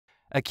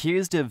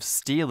accused of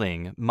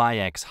stealing my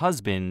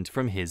ex-husband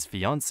from his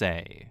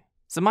fiancée.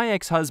 So my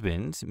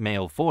ex-husband,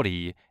 male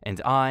 40,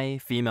 and I,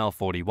 female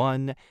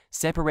 41,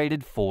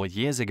 separated 4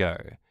 years ago.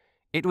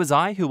 It was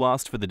I who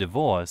asked for the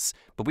divorce,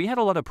 but we had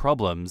a lot of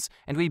problems,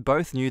 and we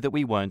both knew that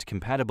we weren't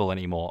compatible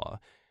anymore.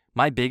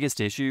 My biggest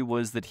issue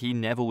was that he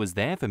never was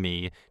there for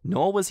me,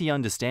 nor was he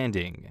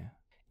understanding.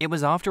 It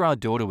was after our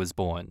daughter was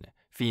born,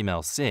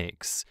 female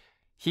 6.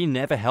 He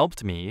never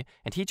helped me,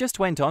 and he just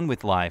went on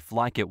with life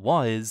like it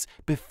was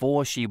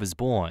before she was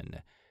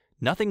born.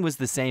 Nothing was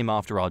the same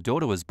after our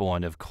daughter was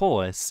born, of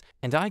course,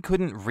 and I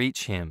couldn't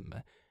reach him.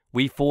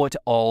 We fought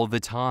all the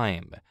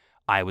time.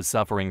 I was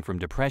suffering from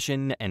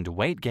depression and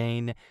weight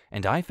gain,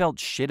 and I felt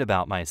shit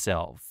about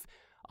myself.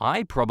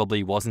 I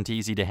probably wasn't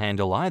easy to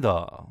handle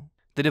either.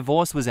 The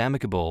divorce was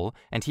amicable,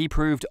 and he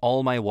proved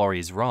all my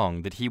worries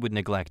wrong that he would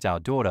neglect our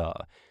daughter,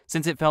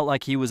 since it felt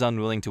like he was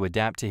unwilling to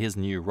adapt to his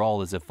new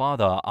role as a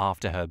father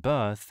after her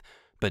birth.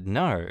 But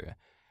no.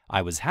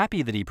 I was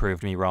happy that he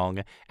proved me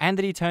wrong, and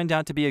that he turned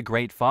out to be a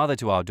great father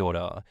to our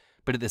daughter,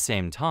 but at the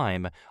same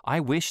time, I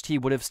wished he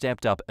would have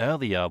stepped up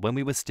earlier when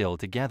we were still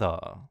together.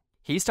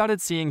 He started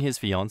seeing his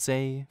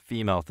fiancée,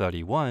 female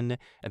 31,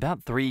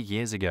 about 3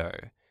 years ago.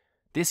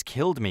 This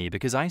killed me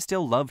because I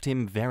still loved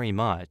him very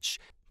much,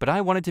 but I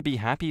wanted to be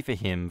happy for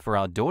him for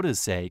our daughter's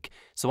sake,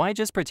 so I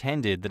just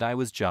pretended that I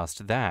was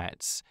just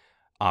that.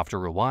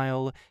 After a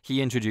while,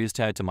 he introduced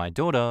her to my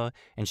daughter,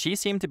 and she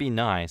seemed to be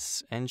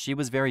nice, and she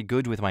was very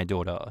good with my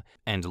daughter,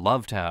 and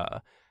loved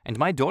her, and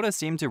my daughter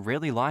seemed to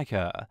really like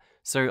her,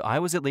 so I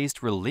was at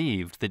least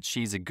relieved that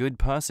she's a good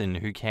person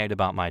who cared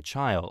about my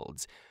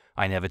child.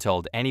 I never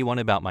told anyone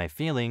about my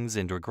feelings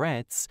and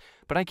regrets,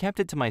 but I kept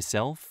it to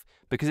myself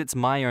because it's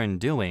my own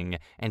doing,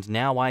 and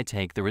now I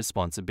take the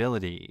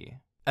responsibility.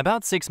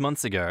 About 6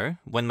 months ago,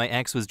 when my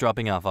ex was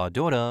dropping off our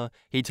daughter,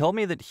 he told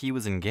me that he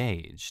was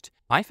engaged.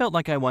 I felt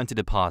like I wanted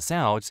to pass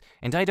out,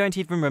 and I don't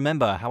even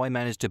remember how I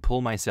managed to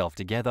pull myself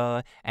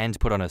together and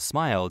put on a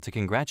smile to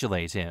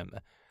congratulate him.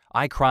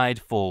 I cried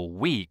for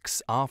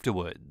weeks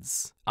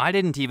afterwards. I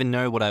didn't even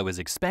know what I was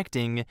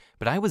expecting,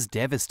 but I was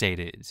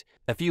devastated.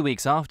 A few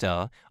weeks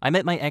after, I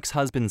met my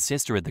ex-husband's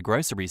sister at the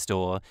grocery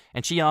store,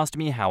 and she asked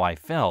me how I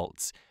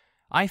felt.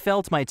 I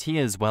felt my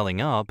tears welling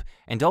up,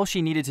 and all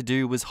she needed to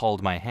do was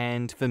hold my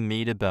hand for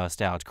me to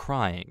burst out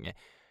crying.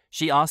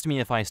 She asked me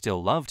if I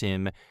still loved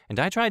him, and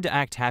I tried to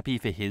act happy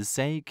for his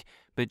sake,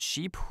 but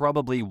she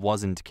probably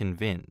wasn't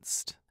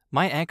convinced.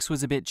 My ex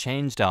was a bit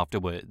changed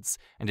afterwards,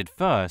 and at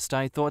first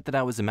I thought that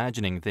I was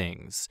imagining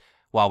things.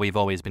 While we've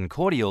always been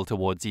cordial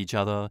towards each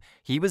other,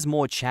 he was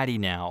more chatty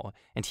now,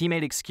 and he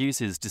made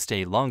excuses to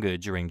stay longer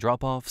during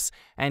drop-offs,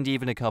 and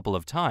even a couple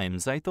of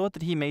times I thought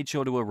that he made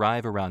sure to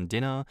arrive around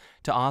dinner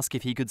to ask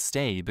if he could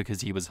stay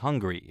because he was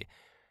hungry.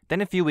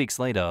 Then a few weeks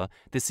later,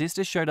 the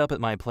sister showed up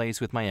at my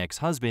place with my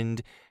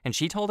ex-husband, and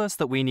she told us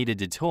that we needed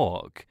to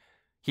talk.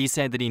 He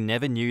said that he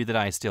never knew that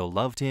I still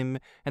loved him,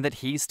 and that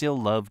he still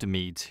loved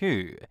me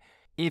too.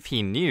 If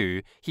he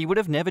knew, he would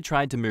have never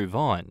tried to move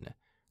on.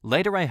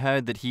 Later I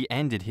heard that he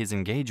ended his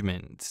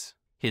engagement.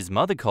 His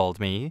mother called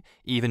me,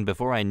 even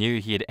before I knew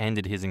he had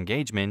ended his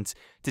engagement,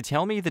 to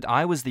tell me that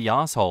I was the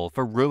asshole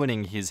for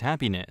ruining his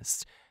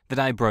happiness, that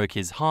I broke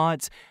his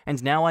heart,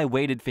 and now I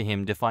waited for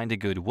him to find a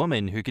good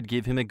woman who could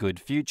give him a good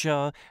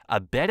future, a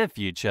better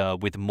future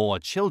with more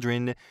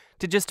children,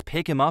 to just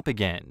pick him up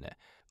again.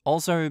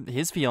 Also,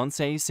 his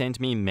fiancée sent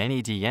me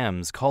many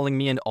DMs calling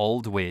me an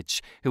old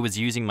witch who was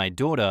using my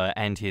daughter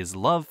and his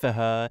love for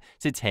her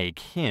to take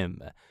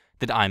him.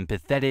 That I'm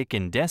pathetic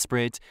and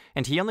desperate,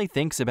 and he only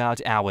thinks about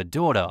our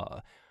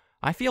daughter.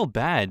 I feel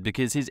bad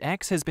because his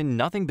ex has been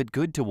nothing but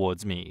good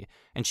towards me,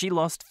 and she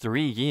lost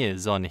 3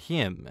 years on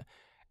him.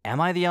 Am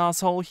I the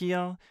asshole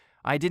here?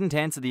 I didn't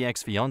answer the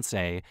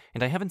ex-fiancé,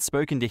 and I haven't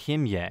spoken to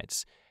him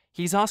yet.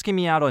 He's asking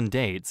me out on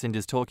dates and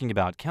is talking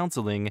about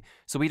counseling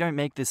so we don't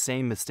make the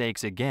same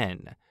mistakes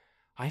again.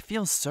 I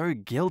feel so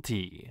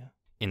guilty.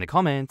 In the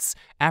comments,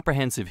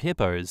 Apprehensive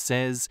Hippos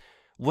says,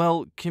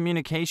 well,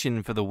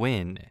 communication for the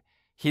win.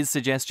 His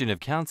suggestion of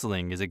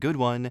counseling is a good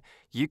one.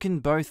 You can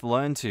both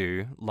learn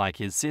to, like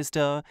his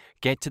sister,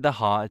 get to the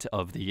heart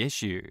of the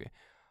issue.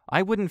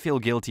 I wouldn't feel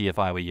guilty if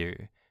I were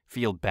you.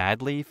 Feel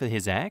badly for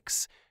his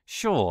ex?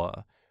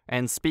 Sure.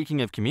 And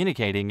speaking of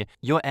communicating,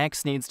 your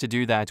ex needs to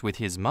do that with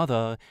his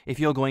mother if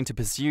you're going to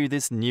pursue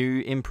this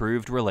new,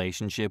 improved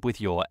relationship with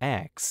your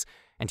ex,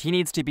 and he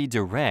needs to be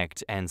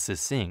direct and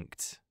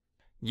succinct.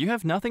 You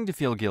have nothing to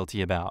feel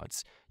guilty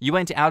about. You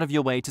went out of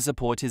your way to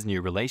support his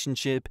new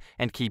relationship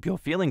and keep your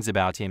feelings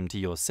about him to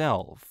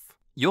yourself.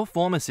 Your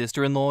former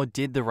sister-in-law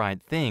did the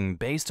right thing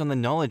based on the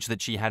knowledge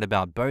that she had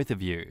about both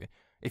of you.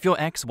 If your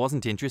ex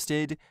wasn't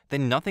interested,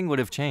 then nothing would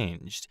have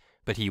changed.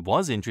 But he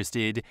was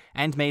interested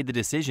and made the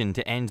decision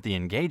to end the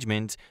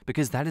engagement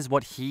because that is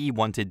what he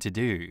wanted to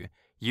do.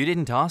 You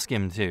didn't ask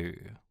him to.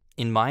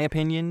 In my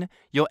opinion,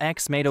 your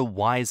ex made a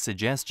wise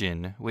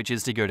suggestion, which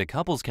is to go to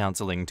couples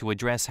counseling to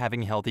address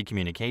having healthy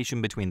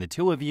communication between the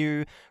two of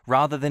you,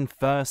 rather than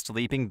first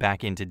leaping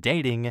back into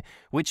dating,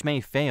 which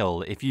may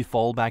fail if you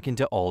fall back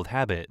into old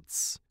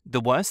habits. The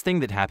worst thing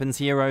that happens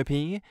here, OP,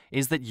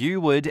 is that you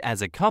would,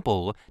 as a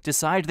couple,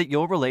 decide that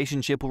your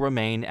relationship will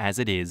remain as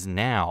it is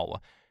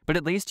now. But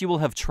at least you will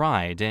have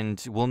tried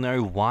and will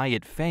know why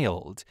it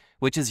failed,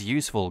 which is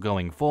useful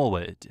going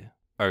forward.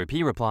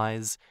 OP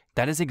replies,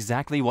 "That is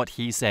exactly what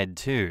he said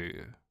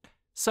too."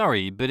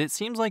 Sorry, but it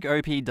seems like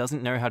OP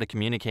doesn't know how to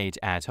communicate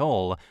at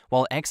all,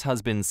 while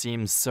ex-husband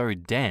seems so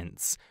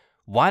dense.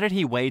 Why did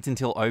he wait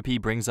until OP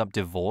brings up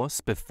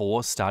divorce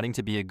before starting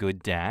to be a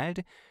good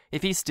dad?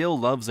 If he still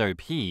loves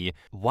OP,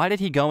 why did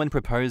he go and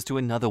propose to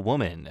another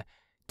woman?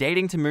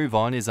 Dating to move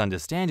on is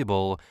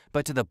understandable,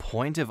 but to the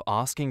point of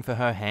asking for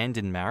her hand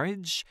in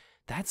marriage?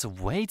 That's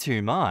way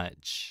too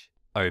much.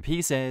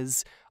 OP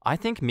says, "I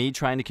think me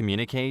trying to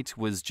communicate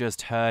was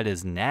just heard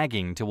as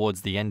nagging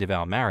towards the end of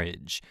our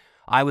marriage.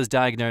 I was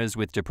diagnosed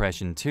with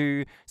depression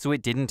too, so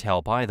it didn't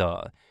help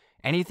either.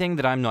 Anything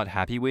that I'm not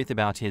happy with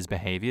about his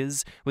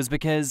behaviors was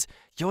because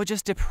you're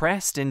just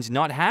depressed and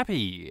not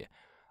happy."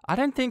 I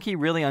don't think he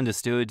really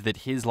understood that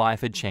his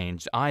life had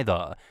changed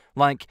either.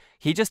 Like,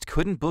 he just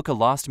couldn't book a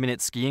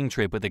last-minute skiing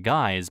trip with the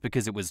guys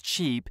because it was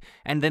cheap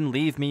and then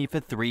leave me for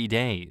 3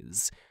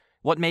 days.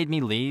 What made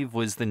me leave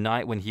was the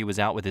night when he was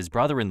out with his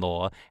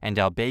brother-in-law and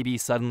our baby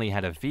suddenly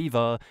had a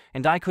fever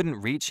and I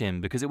couldn't reach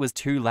him because it was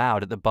too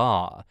loud at the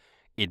bar.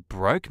 It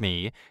broke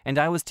me and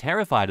I was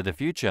terrified of the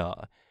future.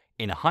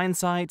 In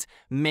hindsight,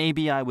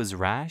 maybe I was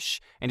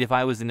rash, and if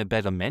I was in a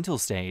better mental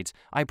state,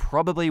 I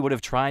probably would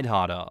have tried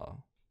harder.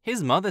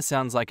 His mother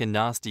sounds like a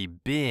nasty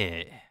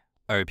bitch.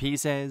 OP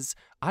says,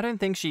 "I don't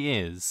think she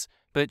is,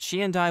 but she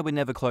and I were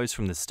never close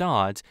from the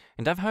start,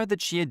 and I've heard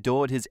that she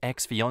adored his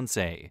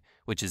ex-fiancé,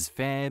 which is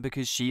fair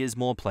because she is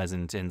more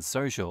pleasant and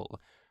social.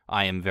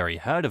 I am very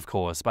hurt, of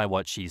course, by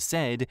what she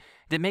said,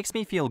 and it makes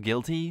me feel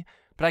guilty,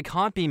 but I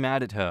can't be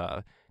mad at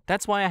her.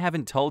 That's why I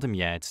haven't told him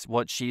yet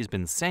what she's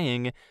been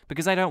saying,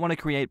 because I don't want to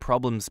create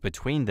problems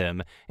between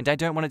them, and I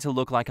don't want it to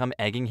look like I'm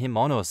egging him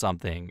on or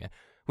something.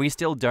 We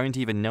still don't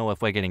even know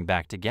if we're getting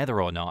back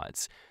together or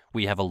not.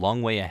 We have a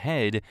long way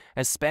ahead,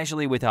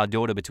 especially with our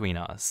daughter between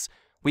us.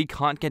 We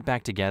can't get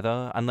back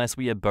together unless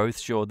we are both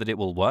sure that it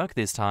will work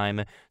this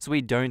time, so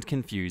we don't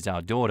confuse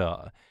our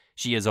daughter.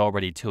 She is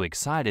already too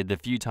excited the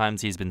few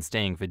times he's been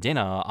staying for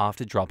dinner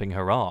after dropping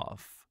her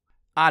off.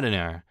 I don't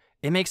know.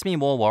 It makes me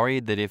more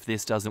worried that if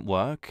this doesn't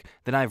work,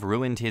 then I've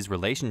ruined his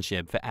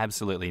relationship for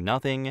absolutely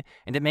nothing,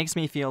 and it makes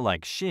me feel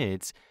like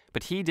shit,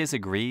 but he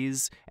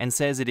disagrees and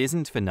says it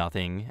isn't for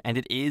nothing and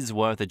it is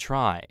worth a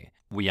try.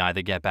 We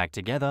either get back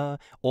together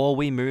or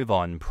we move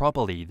on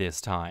properly this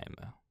time.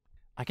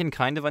 I can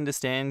kind of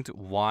understand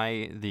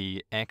why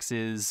the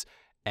ex's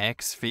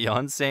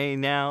ex-fiancé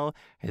now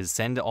has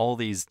sent all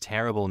these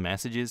terrible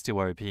messages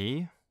to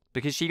OP.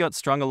 Because she got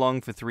strung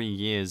along for 3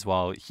 years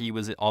while he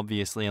was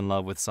obviously in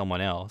love with someone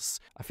else.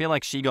 I feel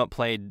like she got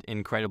played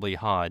incredibly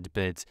hard,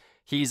 but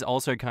he's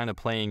also kind of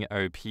playing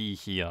OP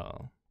here.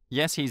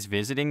 Yes, he's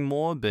visiting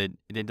more, but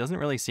it doesn't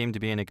really seem to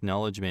be an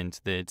acknowledgement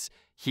that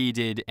he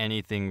did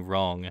anything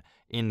wrong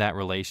in that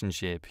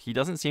relationship. He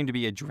doesn't seem to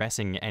be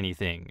addressing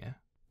anything.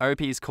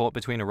 OP's caught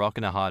between a rock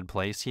and a hard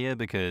place here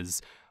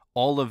because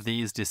all of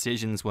these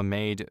decisions were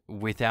made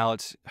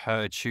without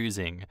her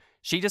choosing.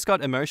 She just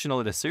got emotional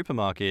at a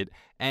supermarket,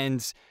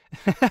 and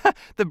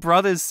the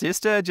brother's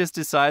sister just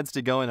decides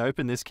to go and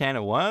open this can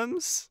of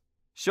worms?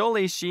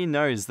 Surely she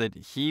knows that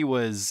he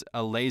was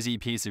a lazy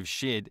piece of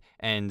shit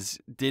and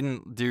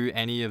didn't do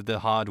any of the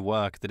hard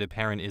work that a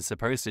parent is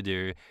supposed to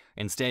do,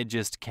 instead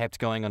just kept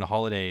going on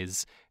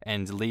holidays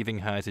and leaving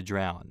her to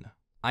drown.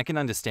 I can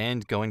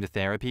understand going to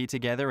therapy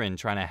together and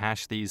trying to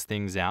hash these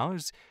things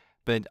out,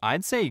 but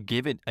I'd say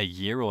give it a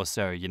year or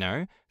so, you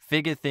know?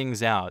 Figure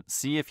things out,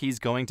 see if he's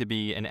going to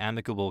be an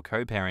amicable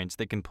co-parent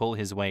that can pull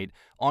his weight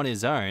on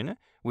his own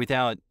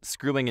without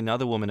screwing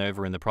another woman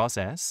over in the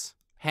process.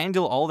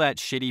 Handle all that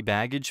shitty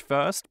baggage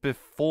first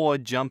before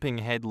jumping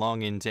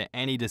headlong into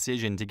any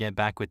decision to get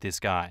back with this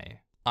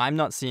guy. I'm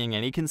not seeing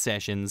any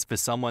concessions for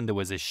someone that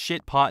was a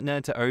shit partner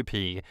to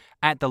OP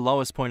at the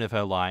lowest point of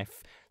her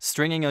life,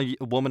 stringing a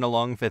woman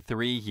along for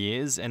 3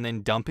 years and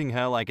then dumping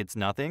her like it's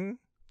nothing.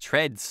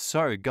 Tread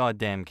so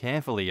goddamn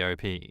carefully,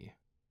 OP.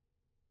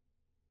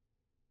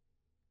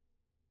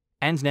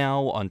 And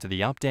now, onto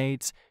the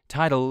update,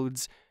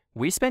 titled,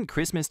 "We spent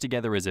Christmas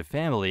together as a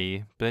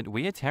family, but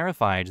we are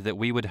terrified that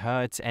we would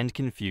hurt and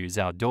confuse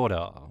our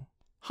daughter."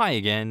 Hi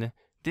again.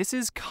 This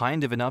is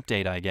kind of an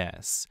update, I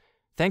guess.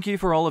 Thank you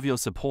for all of your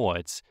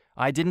support.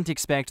 I didn't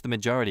expect the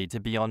majority to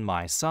be on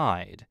my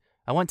side.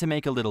 I want to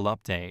make a little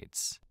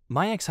update.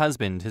 My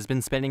ex-husband has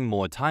been spending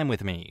more time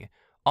with me,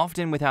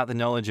 often without the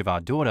knowledge of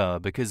our daughter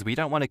because we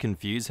don't want to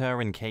confuse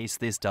her in case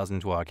this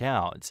doesn't work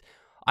out.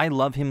 I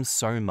love him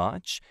so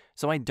much,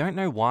 so I don't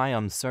know why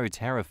I'm so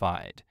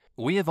terrified.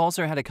 We have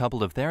also had a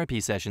couple of therapy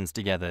sessions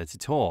together to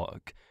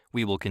talk.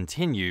 We will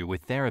continue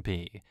with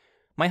therapy.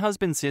 My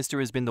husband's sister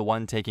has been the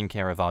one taking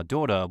care of our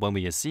daughter when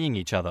we are seeing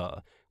each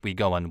other. We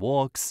go on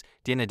walks,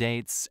 dinner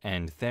dates,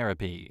 and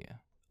therapy.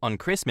 On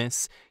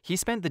Christmas, he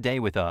spent the day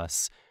with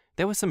us.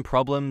 There were some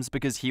problems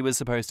because he was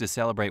supposed to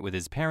celebrate with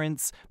his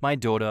parents, my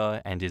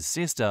daughter, and his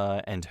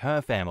sister, and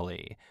her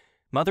family.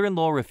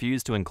 Mother-in-law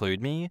refused to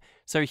include me,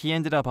 so he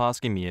ended up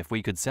asking me if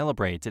we could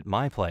celebrate at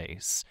my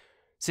place.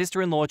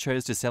 Sister-in-law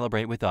chose to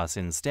celebrate with us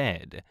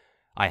instead.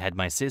 I had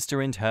my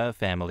sister and her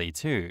family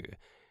too.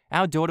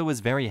 Our daughter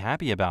was very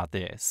happy about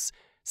this.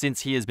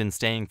 Since he has been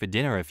staying for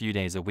dinner a few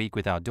days a week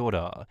with our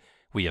daughter,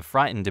 we are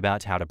frightened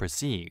about how to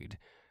proceed.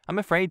 I'm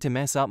afraid to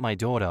mess up my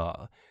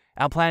daughter.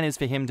 Our plan is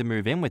for him to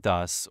move in with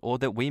us, or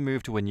that we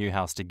move to a new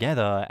house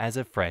together as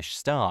a fresh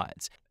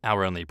start.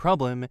 Our only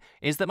problem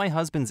is that my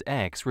husband's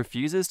ex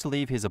refuses to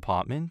leave his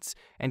apartment,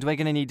 and we're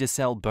gonna need to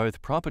sell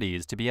both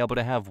properties to be able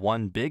to have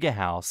one bigger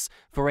house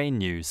for a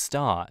new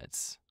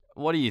start.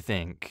 What do you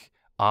think?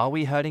 Are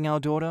we hurting our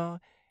daughter?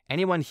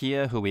 Anyone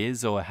here who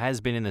is or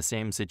has been in the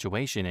same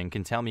situation and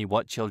can tell me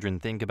what children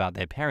think about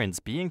their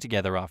parents being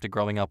together after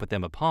growing up with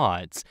them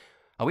apart?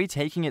 Are we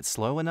taking it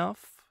slow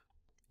enough?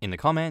 In the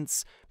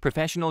comments,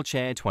 Professional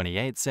Chair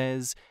 28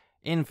 says,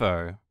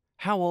 Info.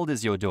 How old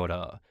is your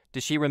daughter?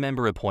 Does she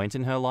remember a point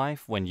in her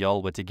life when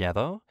y'all were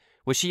together?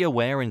 Was she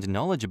aware and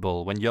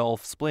knowledgeable when y'all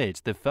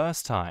split the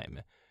first time?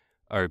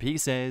 OP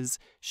says,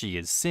 she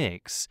is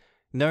 6.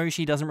 No,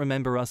 she doesn't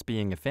remember us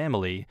being a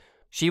family.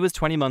 She was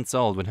 20 months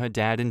old when her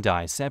dad and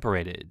I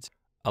separated.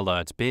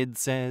 Alert Bid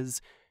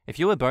says, if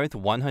you are both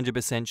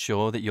 100%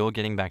 sure that you're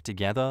getting back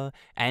together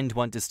and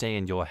want to stay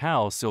in your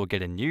house or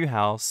get a new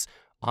house,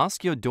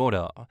 ask your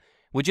daughter,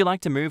 would you like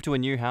to move to a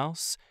new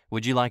house?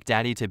 Would you like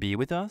daddy to be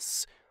with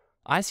us?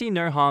 I see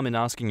no harm in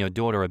asking your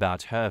daughter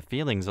about her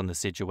feelings on the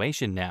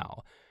situation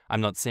now. I'm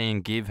not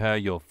saying give her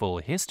your full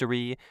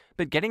history,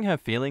 but getting her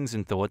feelings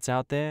and thoughts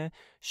out there,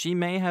 she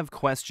may have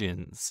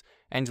questions,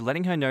 and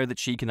letting her know that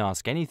she can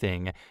ask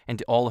anything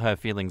and all her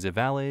feelings are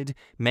valid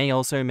may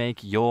also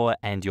make your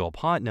and your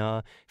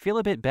partner feel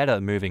a bit better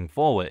moving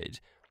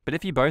forward. But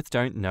if you both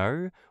don't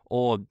know,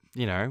 or,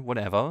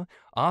 whatever,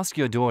 ask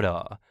your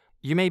daughter.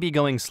 You may be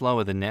going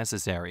slower than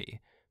necessary.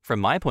 From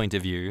my point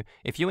of view,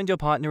 if you and your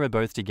partner are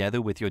both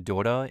together with your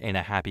daughter in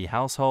a happy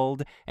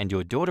household, and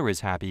your daughter is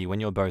happy when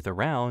you're both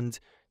around,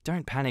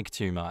 don't panic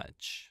too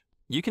much.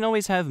 You can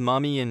always have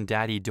mummy and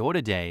daddy-daughter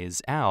days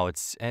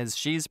out, as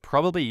she's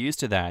probably used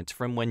to that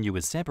from when you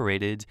were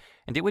separated,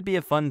 and it would be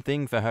a fun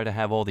thing for her to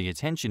have all the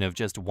attention of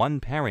just one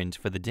parent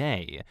for the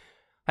day.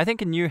 I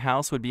think a new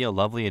house would be a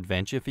lovely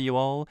adventure for you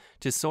all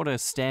to sort of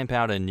stamp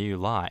out a new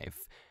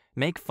life.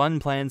 Make fun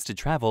plans to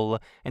travel,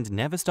 and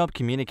never stop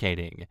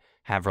communicating.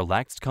 Have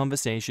relaxed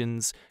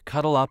conversations,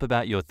 cuddle up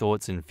about your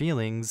thoughts and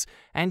feelings,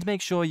 and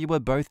make sure you are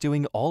both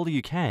doing all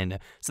you can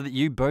so that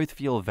you both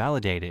feel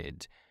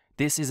validated.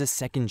 This is a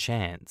second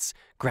chance.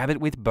 Grab it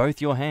with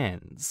both your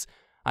hands.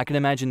 I can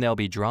imagine there'll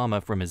be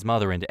drama from his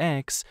mother and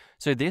ex,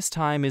 so this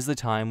time is the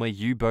time where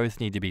you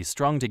both need to be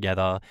strong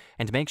together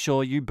and make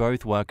sure you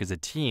both work as a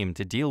team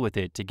to deal with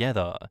it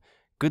together.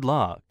 Good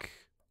luck.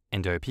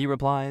 And OP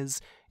replies,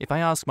 if I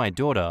ask my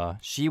daughter,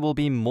 she will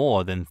be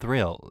more than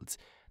thrilled.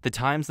 The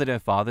times that her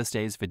father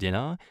stays for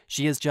dinner,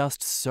 she is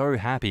just so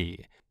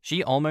happy.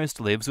 She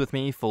almost lives with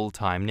me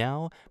full-time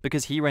now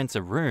because he rents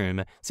a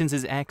room since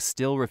his ex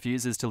still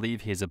refuses to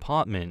leave his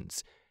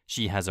apartment.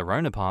 She has her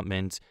own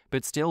apartment,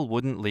 but still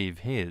wouldn't leave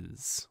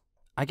his.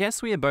 I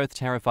guess we are both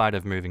terrified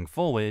of moving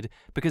forward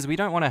because we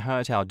don't want to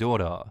hurt our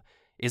daughter.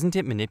 Isn't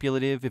it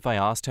manipulative if I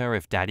asked her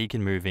if daddy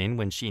can move in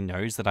when she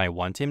knows that I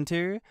want him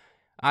to?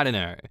 I don't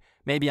know,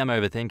 maybe I'm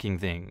overthinking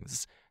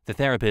things. The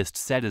therapist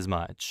said as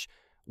much.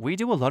 We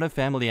do a lot of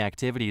family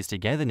activities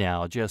together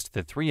now, just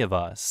the 3 of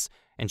us,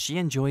 and she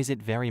enjoys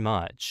it very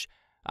much.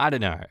 I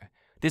don't know.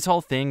 This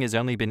whole thing has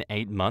only been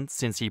 8 months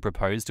since he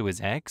proposed to his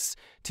ex,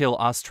 till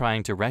us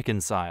trying to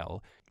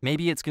reconcile.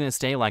 Maybe it's gonna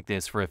stay like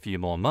this for a few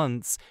more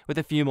months, with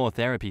a few more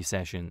therapy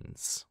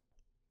sessions.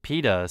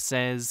 Peter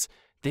says,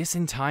 this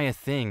entire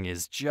thing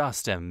is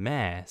just a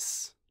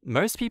mess.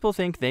 Most people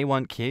think they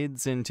want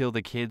kids until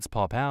the kids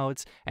pop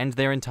out and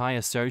their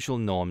entire social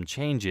norm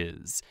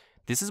changes.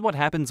 This is what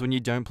happens when you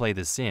don't play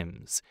The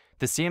Sims.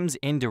 The Sims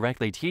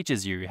indirectly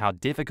teaches you how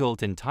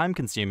difficult and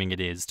time-consuming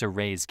it is to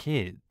raise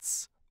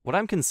kids. What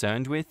I'm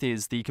concerned with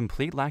is the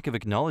complete lack of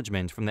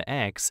acknowledgement from the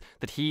ex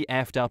that he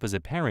effed up as a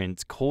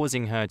parent,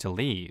 causing her to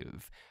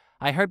leave.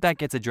 I hope that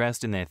gets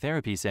addressed in their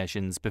therapy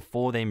sessions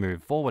before they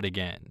move forward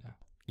again.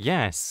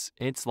 Yes,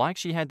 it's like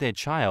she had their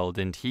child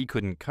and he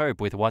couldn't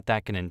cope with what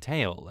that can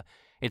entail.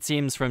 It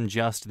seems from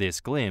just this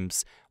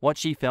glimpse, what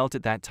she felt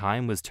at that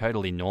time was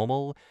totally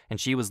normal and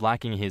she was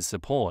lacking his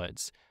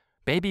support.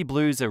 Baby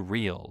blues are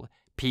real,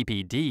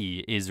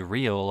 PPD is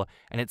real,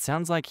 and it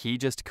sounds like he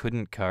just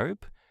couldn't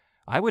cope?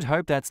 I would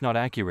hope that's not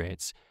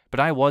accurate, but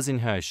I was in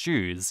her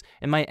shoes,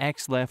 and my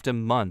ex left a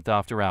month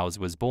after ours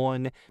was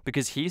born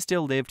because he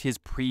still lived his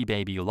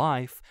pre-baby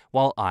life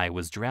while I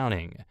was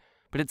drowning.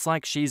 But it's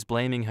like she's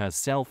blaming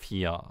herself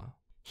here.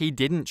 He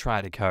didn't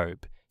try to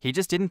cope. He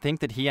just didn't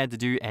think that he had to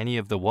do any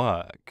of the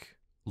work.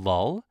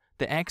 Lol,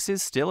 the ex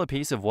is still a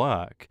piece of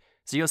work.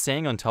 So you're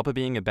saying on top of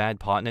being a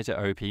bad partner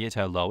to OP at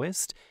her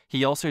lowest,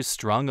 he also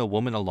strung a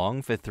woman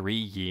along for 3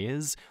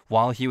 years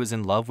while he was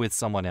in love with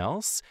someone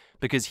else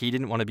because he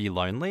didn't want to be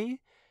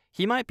lonely?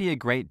 He might be a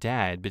great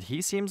dad, but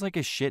he seems like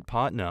a shit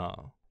partner.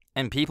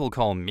 And people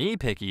call me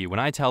picky when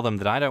I tell them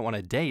that I don't want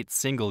to date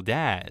single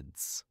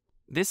dads.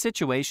 This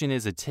situation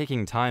is a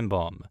ticking time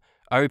bomb.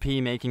 OP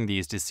making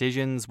these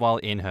decisions while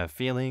in her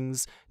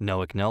feelings,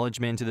 no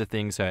acknowledgement of the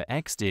things her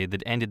ex did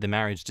that ended the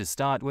marriage to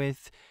start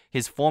with,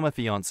 his former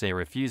fiancé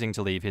refusing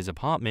to leave his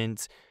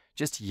apartment,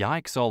 just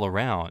yikes all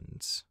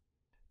around.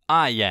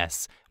 Ah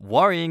yes,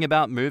 worrying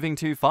about moving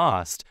too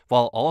fast,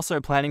 while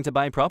also planning to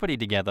buy property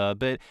together,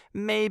 but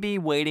maybe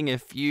waiting a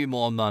few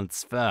more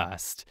months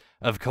first.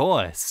 Of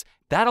course,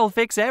 that'll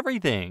fix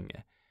everything.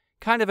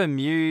 Kind of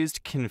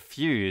amused,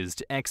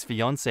 confused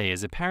ex-fiancé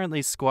is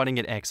apparently squatting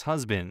at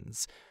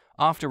ex-husband's.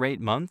 After 8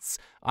 months,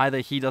 either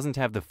he doesn't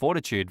have the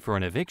fortitude for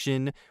an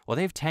eviction, or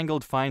they've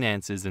tangled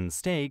finances and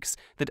stakes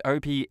that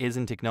OP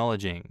isn't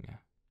acknowledging.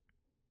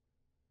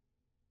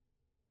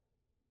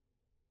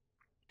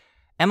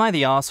 Am I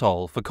the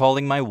asshole for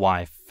calling my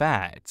wife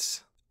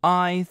fat?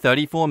 I,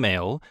 34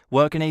 male,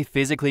 work in a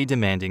physically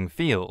demanding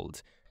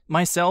field.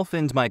 Myself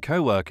and my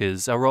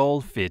co-workers are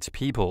all fit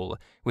people,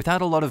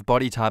 without a lot of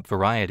body type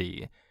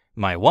variety.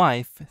 My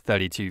wife,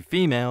 32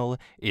 female,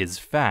 is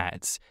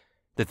fat.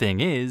 The thing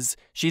is,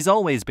 she's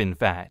always been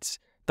fat.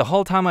 The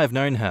whole time I've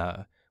known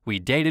her. We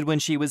dated when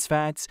she was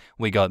fat,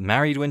 we got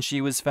married when she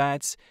was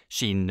fat,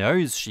 she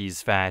knows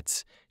she's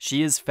fat,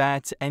 she is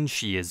fat and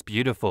she is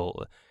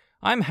beautiful.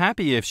 I'm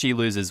happy if she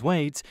loses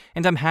weight,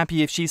 and I'm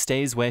happy if she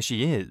stays where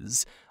she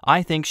is.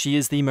 I think she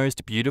is the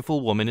most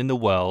beautiful woman in the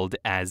world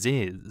as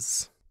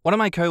is. One of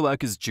my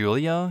co-workers,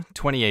 Julia,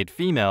 28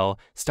 female,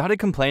 started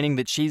complaining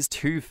that she's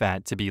too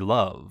fat to be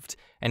loved,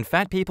 and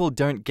fat people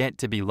don't get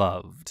to be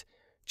loved.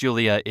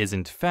 Julia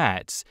isn't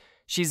fat.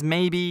 She's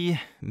maybe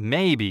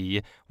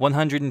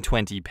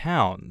 120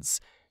 pounds.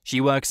 She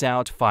works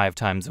out 5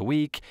 times a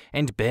week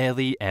and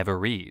barely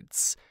ever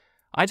eats.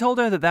 I told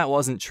her that that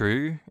wasn't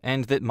true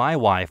and that my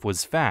wife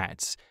was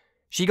fat.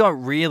 She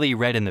got really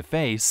red in the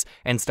face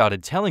and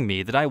started telling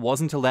me that I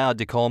wasn't allowed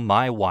to call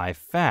my wife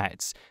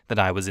fat, that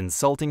I was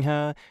insulting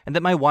her, and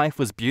that my wife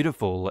was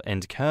beautiful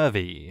and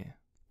curvy.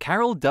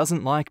 Carol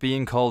doesn't like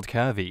being called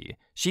curvy.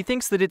 She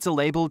thinks that it's a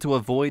label to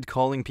avoid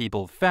calling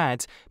people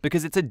fat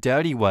because it's a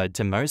dirty word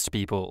to most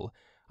people.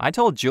 I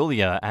told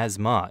Julia as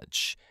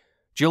much.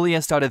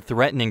 Julia started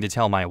threatening to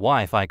tell my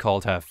wife I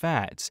called her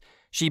fat.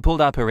 She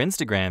pulled up her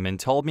Instagram and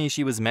told me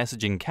she was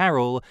messaging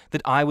Carol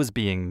that I was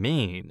being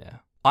mean.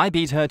 I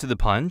beat her to the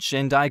punch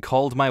and I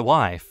called my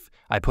wife.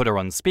 I put her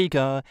on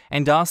speaker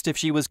and asked if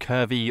she was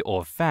curvy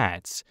or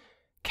fat.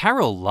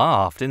 Carol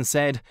laughed and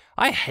said,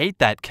 "I hate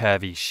that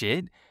curvy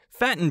shit.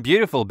 Fat and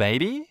beautiful,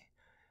 baby."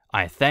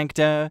 I thanked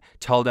her,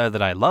 told her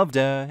that I loved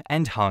her,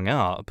 and hung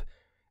up.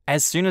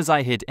 As soon as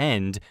I hit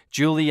end,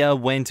 Julia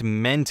went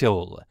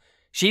mental.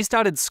 She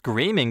started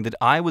screaming that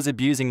I was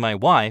abusing my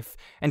wife,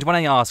 and when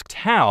I asked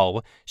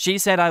how, she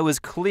said I was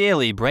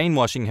clearly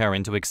brainwashing her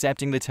into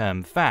accepting the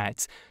term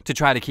fat to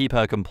try to keep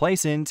her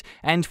complacent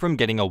and from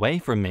getting away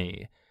from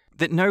me.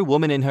 That no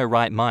woman in her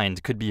right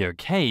mind could be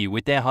okay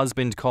with their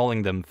husband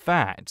calling them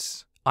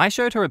fat. I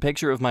showed her a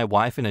picture of my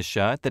wife in a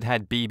shirt that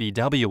had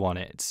BBW on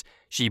it.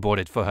 She bought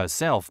it for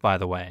herself, by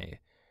the way.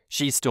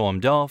 She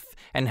stormed off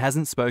and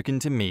hasn't spoken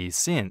to me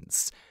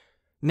since.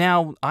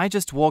 Now, I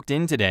just walked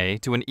in today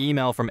to an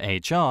email from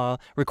HR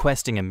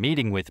requesting a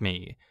meeting with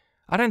me.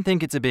 I don't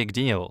think it's a big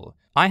deal.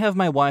 I have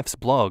my wife's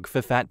blog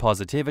for fat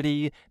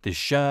positivity, the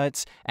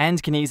shirt,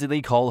 and can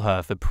easily call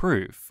her for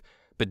proof.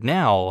 But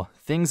now,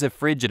 things are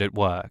frigid at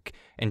work,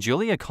 and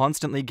Julia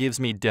constantly gives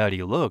me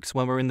dirty looks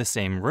when we're in the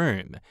same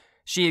room.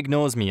 She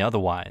ignores me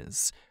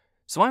otherwise.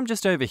 So I'm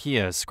just over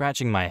here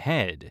scratching my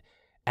head.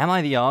 Am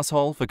I the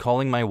asshole for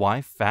calling my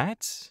wife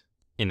fat?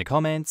 In the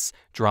comments,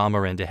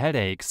 Drama and a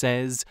Headache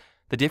says,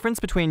 "The difference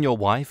between your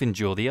wife and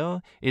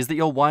Julia is that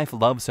your wife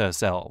loves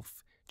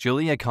herself.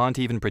 Julia can't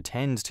even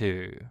pretend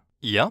to."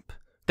 Yup,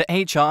 the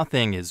HR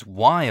thing is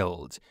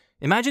wild.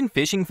 Imagine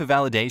fishing for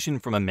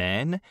validation from a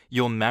man,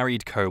 your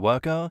married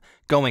co-worker,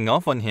 going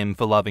off on him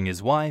for loving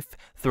his wife,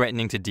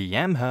 threatening to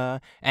DM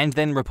her, and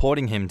then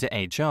reporting him to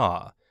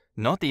HR.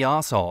 Not the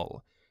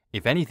asshole.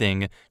 If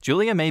anything,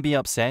 Julia may be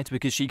upset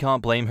because she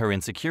can't blame her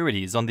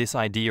insecurities on this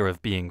idea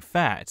of being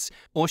fat,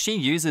 or she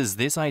uses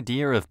this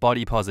idea of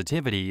body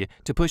positivity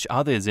to push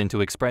others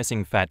into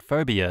expressing fat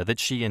phobia that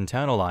she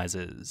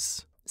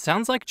internalizes.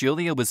 Sounds like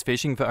Julia was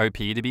fishing for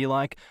OP to be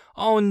like,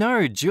 "Oh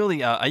no,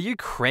 Julia, are you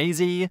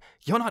crazy?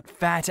 You're not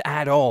fat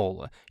at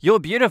all. You're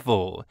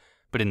beautiful."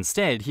 But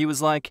instead, he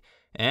was like,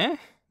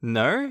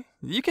 No,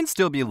 you can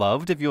still be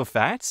loved if you're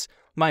fat.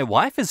 My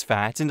wife is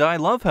fat and I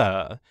love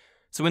her."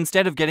 So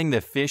instead of getting the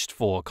fished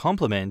for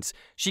compliment,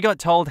 she got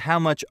told how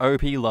much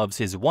OP loves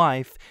his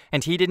wife,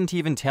 and he didn't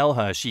even tell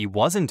her she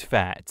wasn't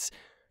fat.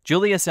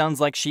 Julia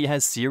sounds like she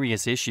has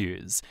serious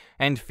issues,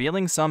 and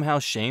feeling somehow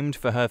shamed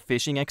for her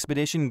fishing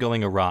expedition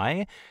going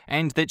awry,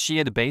 and that she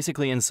had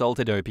basically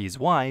insulted OP's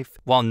wife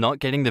while not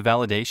getting the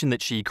validation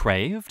that she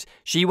craved,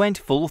 she went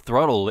full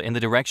throttle in the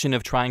direction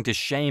of trying to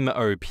shame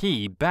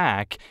OP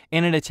back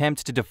in an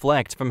attempt to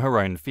deflect from her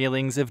own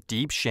feelings of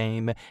deep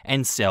shame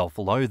and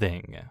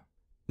self-loathing.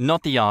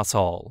 Not the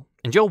asshole.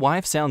 And your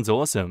wife sounds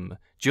awesome.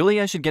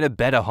 Julia should get a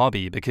better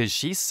hobby because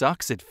she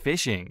sucks at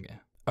fishing.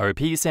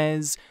 OP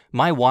says,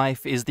 "My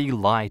wife is the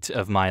light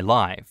of my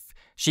life.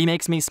 She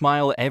makes me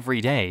smile every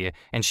day,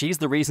 and she's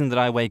the reason that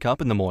I wake up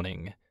in the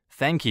morning.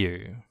 Thank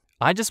you.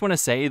 I just want to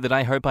say that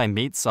I hope I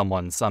meet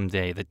someone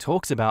someday that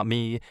talks about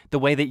me the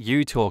way that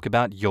you talk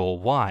about your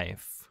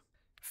wife."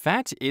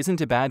 Fat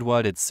isn't a bad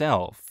word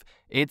itself.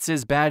 It's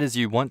as bad as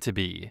you want to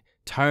be.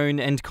 Tone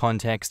and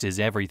context is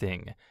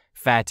everything.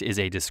 Fat is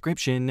a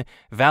description.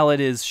 Valid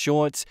is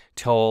short,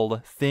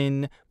 tall,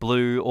 thin,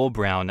 blue, or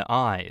brown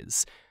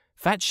eyes.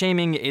 Fat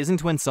shaming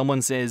isn't when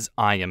someone says,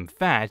 "I am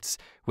fat,"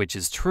 which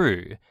is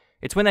true.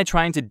 It's when they're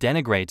trying to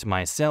denigrate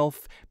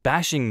myself,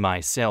 bashing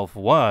my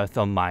self-worth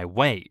on my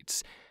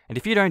weight. And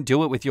if you don't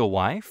do it with your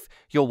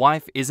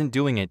wife isn't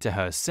doing it to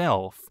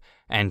herself.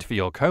 And for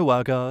your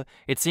coworker,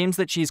 it seems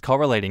that she's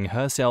correlating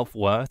her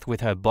self-worth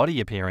with her body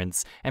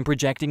appearance and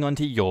projecting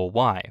onto your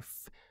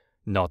wife.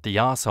 Not the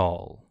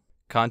asshole.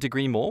 Can't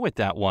agree more with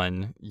that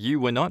one. You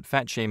were not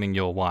fat-shaming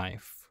your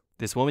wife.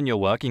 This woman you're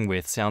working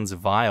with sounds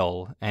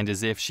vile and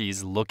as if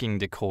she's looking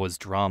to cause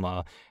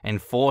drama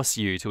and force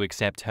you to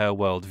accept her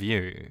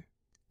worldview.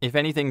 If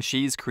anything,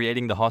 she's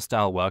creating the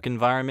hostile work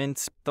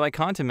environment, though I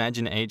can't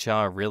imagine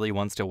HR really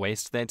wants to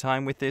waste their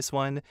time with this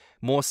one.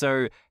 More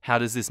so, how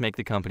does this make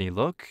the company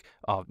look?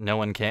 Oh, no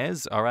one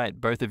cares?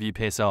 Alright, both of you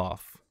piss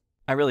off.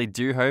 I really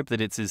do hope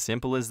that it's as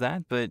simple as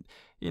that, but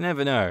you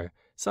never know.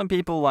 Some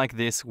people like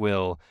this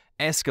will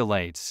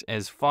escalate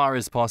as far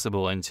as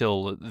possible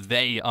until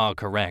they are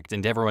correct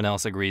and everyone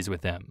else agrees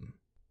with them.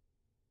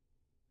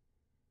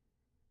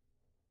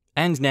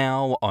 And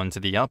now, on to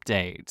the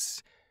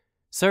updates.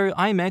 So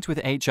I met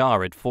with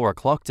HR at 4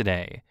 o'clock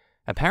today.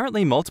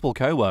 Apparently multiple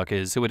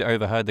co-workers who had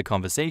overheard the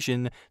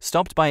conversation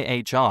stopped by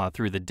HR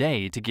through the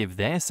day to give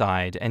their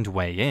side and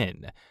weigh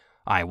in.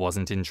 I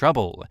wasn't in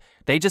trouble.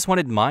 They just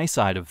wanted my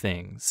side of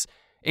things.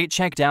 It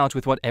checked out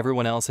with what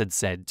everyone else had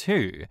said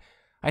too.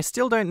 I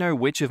still don't know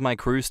which of my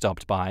crew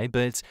stopped by,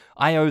 but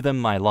I owe them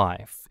my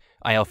life.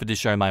 I offered to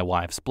show my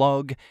wife's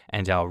blog,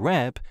 and our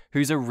rep,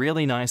 who's a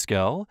really nice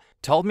girl,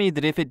 told me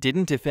that if it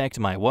didn't affect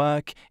my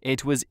work,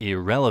 it was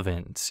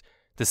irrelevant.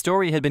 The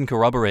story had been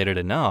corroborated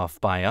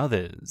enough by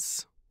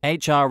others.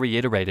 HR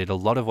reiterated a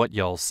lot of what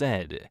y'all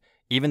said.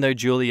 Even though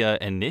Julia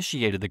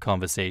initiated the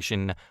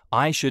conversation,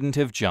 I shouldn't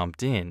have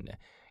jumped in.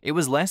 It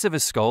was less of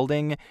a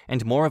scolding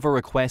and more of a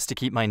request to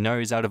keep my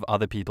nose out of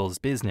other people's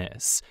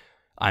business.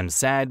 I'm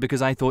sad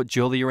because I thought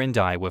Julia and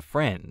I were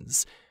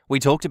friends. We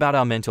talked about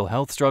our mental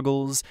health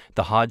struggles,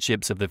 the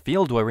hardships of the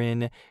field we're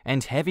in,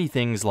 and heavy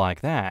things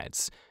like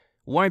that.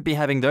 Won't be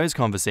having those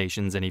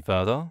conversations any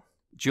further.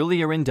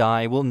 Julia and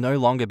I will no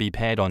longer be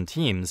paired on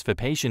teams for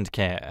patient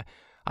care.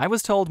 I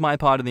was told my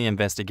part of the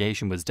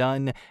investigation was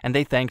done, and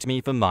they thanked me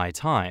for my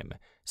time,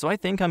 so I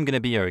think I'm gonna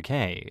be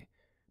okay.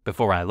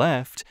 Before I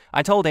left,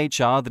 I told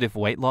HR that if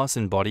weight loss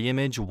and body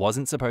image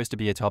wasn't supposed to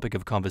be a topic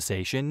of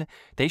conversation,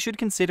 they should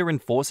consider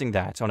enforcing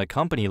that on a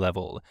company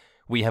level.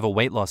 We have a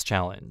weight loss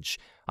challenge.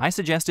 I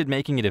suggested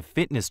making it a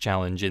fitness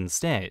challenge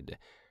instead.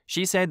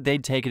 She said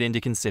they'd take it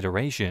into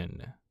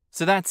consideration.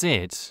 So that's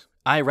it.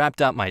 I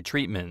wrapped up my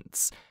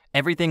treatments.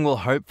 Everything will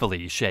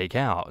hopefully shake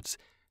out.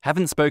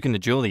 Haven't spoken to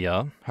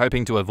Julia,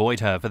 hoping to avoid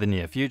her for the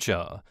near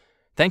future.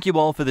 Thank you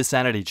all for the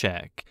sanity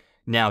check.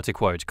 Now to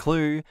quote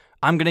Clue,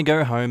 I'm gonna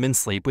go home and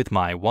sleep with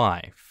my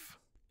wife.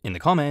 In the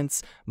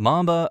comments,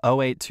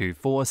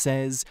 Mamba0824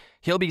 says,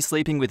 he'll be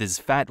sleeping with his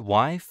fat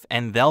wife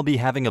and they'll be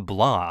having a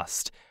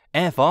blast.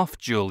 F off,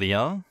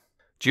 Julia.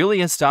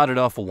 Julia started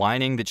off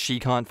whining that she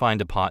can't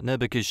find a partner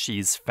because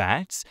she's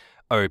fat.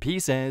 OP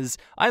says,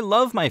 I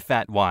love my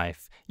fat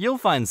wife. You'll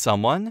find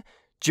someone.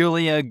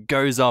 Julia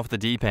goes off the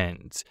deep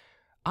end.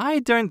 I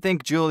don't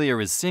think Julia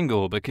is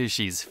single because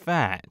she's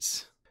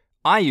fat.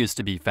 I used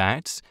to be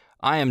fat.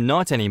 I am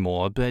not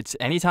anymore, but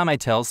anytime I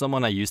tell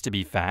someone I used to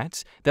be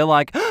fat, they're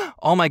like,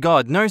 oh my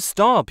god, no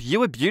stop, you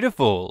were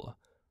beautiful.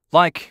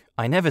 Like,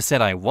 I never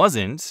said I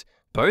wasn't.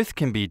 Both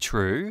can be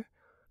true.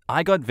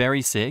 I got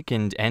very sick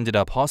and ended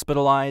up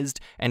hospitalized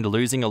and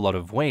losing a lot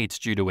of weight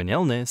due to an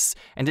illness,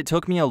 and it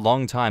took me a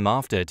long time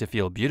after to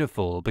feel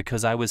beautiful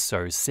because I was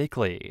so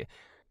sickly.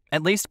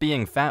 At least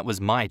being fat was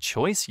my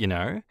choice, you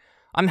know?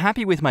 I'm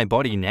happy with my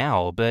body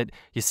now, but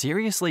you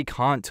seriously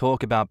can't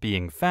talk about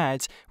being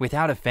fat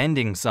without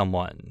offending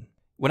someone.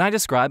 When I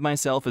describe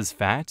myself as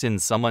fat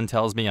and someone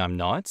tells me I'm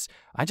not,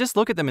 I just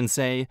look at them and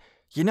say,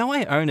 you know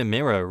I own a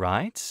mirror,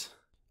 right?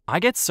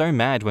 I get so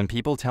mad when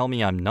people tell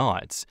me I'm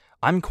not.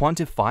 I'm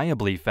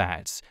quantifiably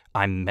fat.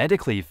 I'm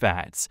medically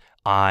fat.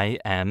 I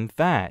am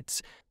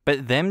fat.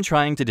 But them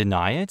trying to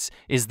deny it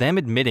is them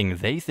admitting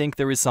they think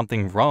there is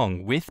something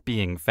wrong with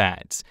being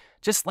fat.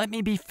 Just let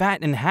me be fat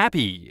and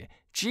happy.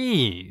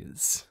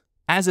 Jeez.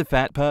 As a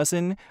fat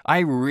person, I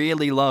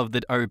really love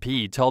that OP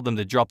told them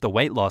to drop the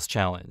weight loss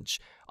challenge.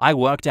 I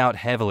worked out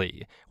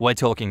heavily. We're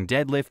talking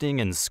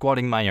deadlifting and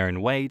squatting my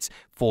own weight,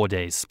 4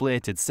 days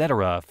split,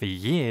 etc. for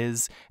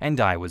years,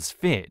 and I was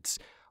fit.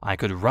 I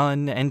could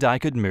run and I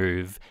could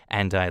move,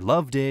 and I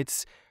loved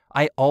it.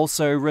 I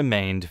also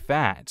remained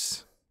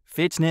fat.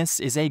 Fitness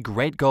is a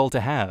great goal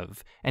to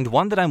have, and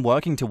one that I'm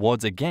working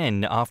towards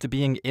again after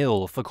being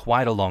ill for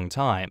quite a long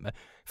time.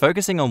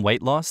 Focusing on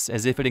weight loss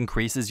as if it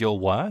increases your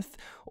worth,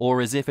 or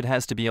as if it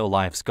has to be your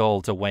life's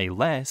goal to weigh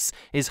less,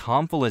 is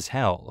harmful as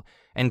hell,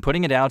 and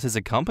putting it out as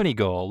a company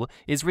goal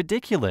is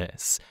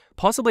ridiculous,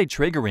 possibly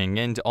triggering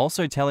and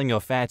also telling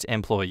your fat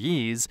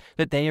employees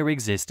that they are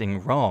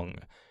existing wrong.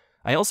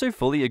 I also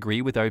fully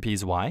agree with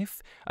OP's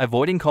wife.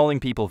 Avoiding calling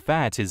people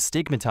fat is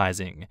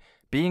stigmatizing.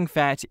 Being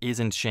fat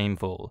isn't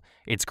shameful.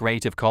 It's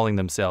great if calling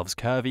themselves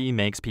curvy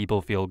makes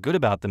people feel good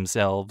about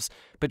themselves,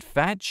 but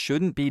fat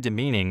shouldn't be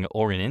demeaning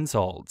or an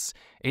insult.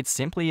 It's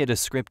simply a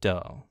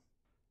descriptor.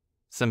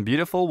 Some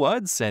beautiful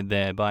words said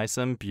there by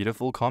some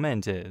beautiful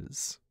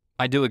commenters.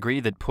 I do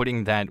agree that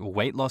putting that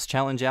weight loss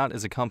challenge out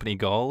as a company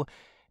goal,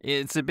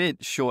 it's a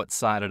bit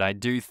short-sighted. I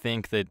do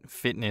think that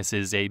fitness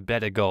is a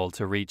better goal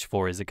to reach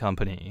for as a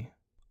company.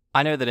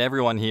 I know that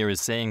everyone here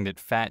is saying that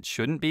fat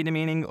shouldn't be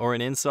demeaning or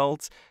an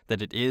insult,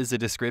 that it is a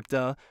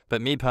descriptor,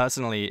 but me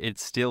personally, it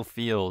still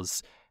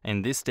feels,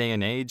 in this day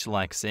and age,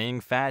 like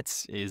saying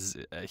fat is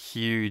a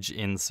huge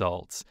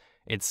insult.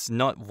 It's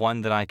not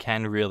one that I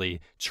can really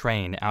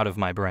train out of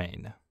my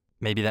brain.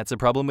 Maybe that's a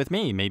problem with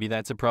me. Maybe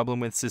that's a problem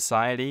with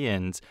society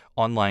and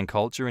online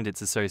culture and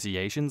its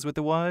associations with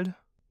the word.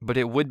 But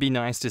it would be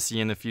nice to see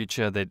in the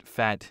future that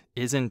fat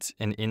isn't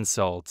an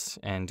insult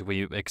and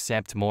we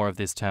accept more of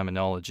this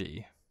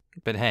terminology.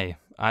 But hey,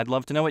 I'd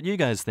love to know what you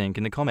guys think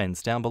in the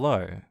comments down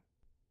below.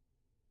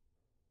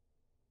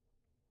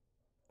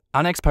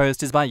 Our next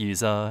post is by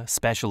user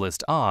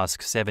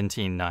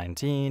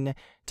SpecialistAsk1719,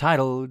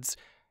 titled,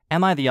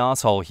 "Am I the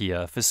asshole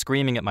here for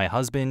screaming at my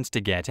husband to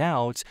get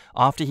out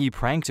after he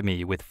pranked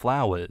me with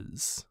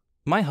flowers?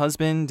 My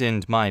husband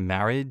and my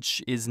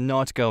marriage is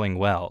not going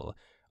well.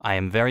 I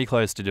am very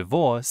close to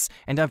divorce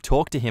and I've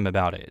talked to him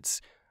about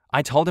it.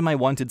 I told him I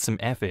wanted some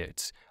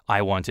effort.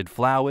 I wanted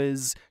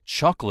flowers,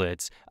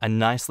 chocolate, a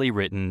nicely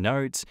written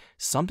note,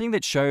 something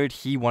that showed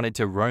he wanted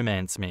to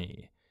romance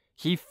me.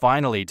 He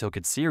finally took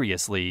it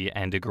seriously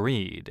and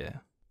agreed.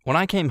 When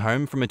I came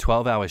home from a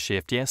 12-hour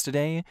shift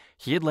yesterday,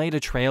 he had laid a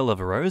trail of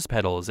rose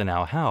petals in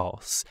our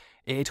house.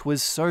 It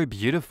was so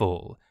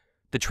beautiful.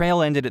 The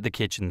trail ended at the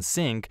kitchen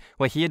sink,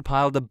 where he had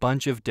piled a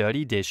bunch of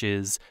dirty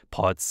dishes,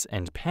 pots,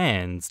 and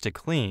pans to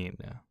clean.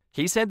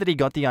 He said that he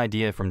got the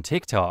idea from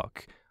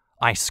TikTok.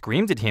 I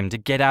screamed at him to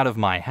get out of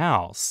my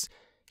house.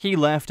 He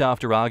left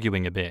after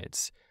arguing a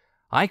bit.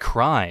 I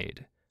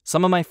cried.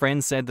 Some of my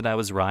friends said that I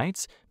was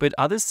right, but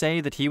others say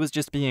that he was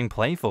just being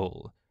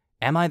playful.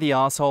 Am I the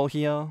asshole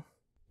here?"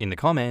 In the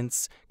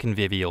comments,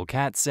 Convivial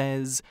Cat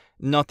says,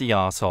 "Not the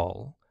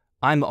asshole.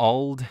 I'm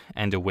old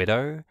and a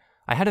widow.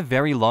 I had a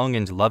very long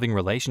and loving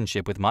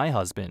relationship with my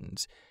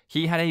husband.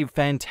 He had a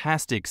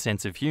fantastic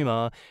sense of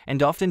humor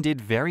and often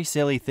did very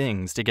silly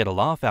things to get a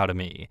laugh out of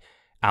me.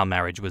 Our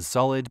marriage was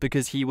solid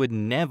because he would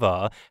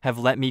never have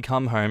let me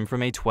come home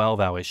from a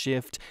 12-hour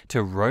shift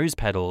to rose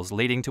petals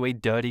leading to a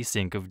dirty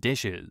sink of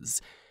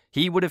dishes.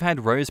 He would have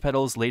had rose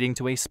petals leading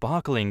to a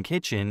sparkling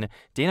kitchen,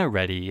 dinner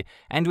ready,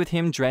 and with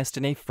him dressed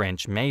in a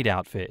French maid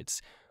outfit,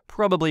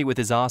 probably with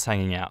his ass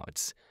hanging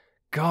out.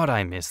 God,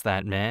 I miss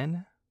that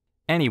man.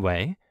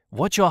 Anyway,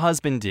 what your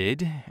husband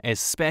did,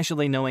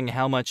 especially knowing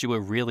how much you were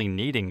really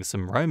needing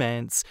some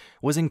romance,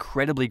 was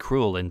incredibly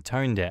cruel and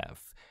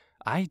tone-deaf.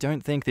 I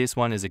don't think this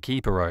one is a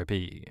keeper, OP."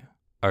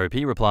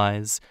 OP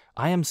replies,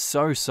 "I am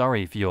so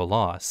sorry for your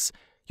loss.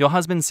 Your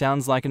husband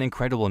sounds like an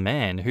incredible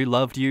man who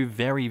loved you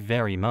very,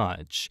 very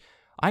much.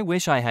 I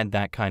wish I had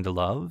that kind of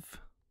love."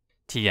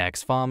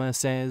 TX Farmer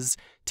says,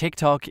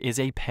 "TikTok is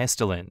a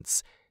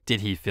pestilence.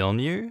 Did he film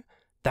you?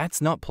 That's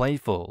not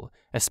playful,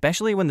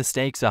 especially when the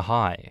stakes are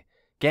high.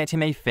 Get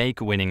him a fake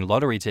winning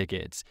lottery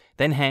ticket,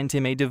 then hand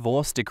him a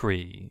divorce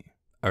decree."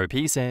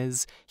 OP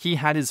says, "He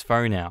had his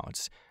phone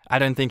out. I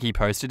don't think he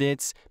posted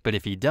it, but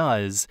if he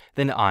does,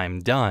 then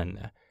I'm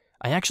done.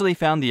 I actually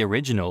found the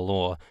original,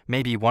 or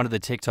maybe one of the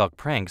TikTok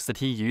pranks that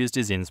he used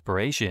as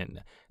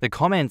inspiration. The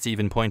comments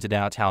even pointed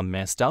out how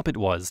messed up it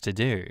was to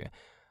do.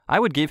 I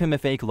would give him a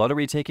fake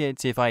lottery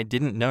ticket if I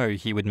didn't know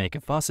he would make a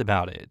fuss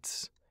about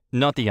it."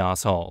 Not the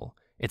asshole.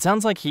 It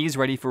sounds like he's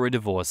ready for a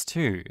divorce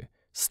too.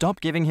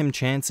 Stop giving him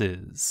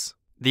chances.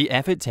 The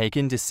effort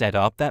taken to set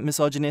up that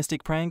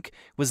misogynistic prank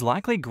was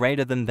likely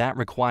greater than that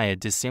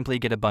required to simply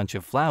get a bunch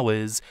of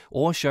flowers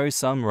or show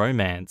some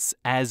romance,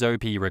 as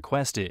OP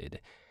requested.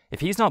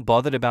 If he's not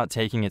bothered about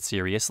taking it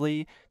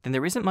seriously, then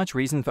there isn't much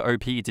reason for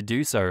OP to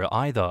do so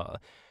either.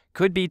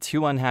 Could be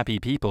two unhappy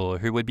people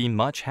who would be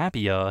much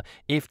happier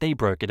if they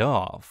broke it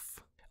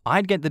off.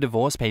 I'd get the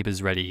divorce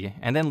papers ready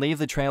and then leave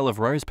the trail of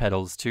rose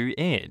petals to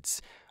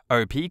it.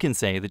 OP can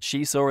say that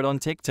she saw it on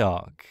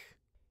TikTok.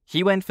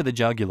 He went for the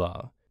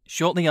jugular.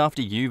 Shortly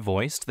after you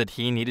voiced that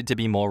he needed to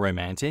be more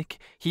romantic,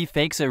 he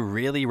fakes a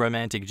really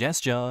romantic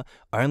gesture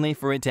only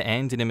for it to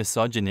end in a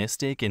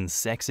misogynistic and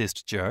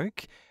sexist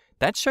joke?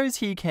 That shows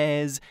he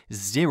cares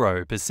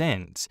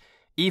 0%.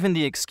 Even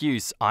the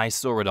excuse "I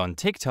saw it on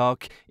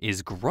TikTok"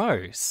 is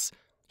gross.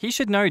 He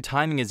should know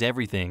timing is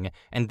everything,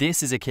 and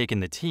this is a kick in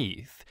the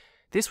teeth.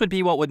 This would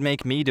be what would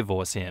make me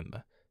divorce him.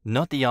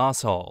 Not the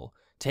asshole.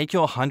 Take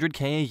your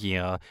 100K a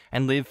year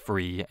and live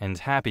free and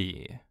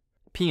happy.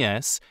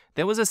 P.S.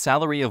 There was a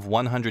salary of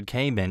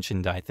 100K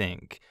mentioned, I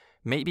think.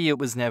 Maybe it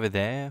was never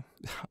there?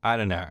 I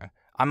don't know.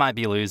 I might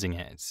be losing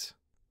it.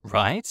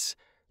 Right?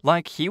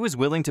 Like, he was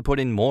willing to put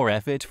in more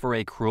effort for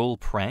a cruel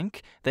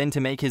prank than to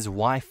make his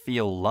wife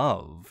feel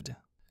loved.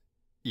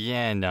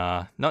 Yeah,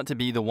 nah, not to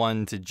be the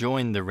one to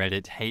join the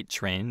Reddit hate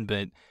train,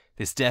 but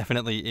this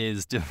definitely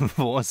is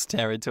divorce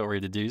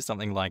territory to do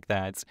something like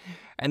that.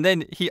 And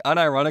then he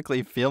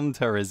unironically filmed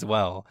her as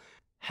well.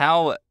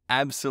 How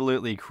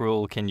absolutely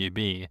cruel can you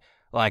be?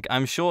 Like,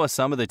 I'm sure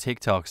some of the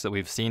TikToks that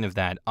we've seen of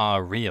that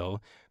are real,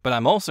 but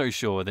I'm also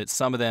sure that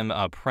some of them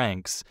are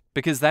pranks,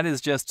 because that is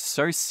just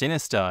so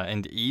sinister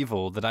and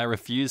evil that I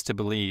refuse to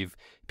believe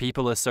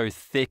people are so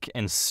thick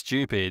and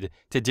stupid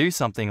to do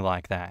something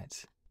like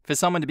that. For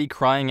someone to be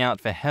crying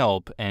out for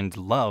help and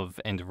love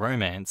and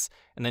romance,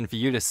 and then for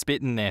you to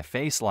spit in their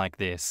face like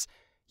this,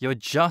 you're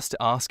just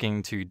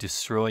asking to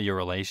destroy your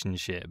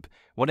relationship.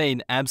 What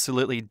an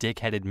absolutely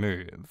dickheaded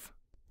move.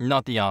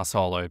 Not the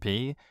asshole OP.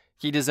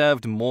 He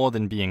deserved more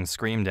than being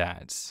screamed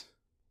at.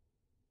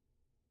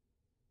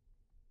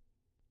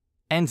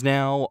 And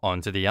now, on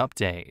to the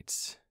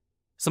update.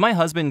 So my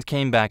husband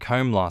came back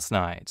home last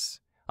night.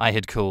 I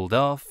had cooled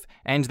off,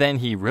 and then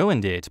he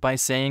ruined it by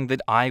saying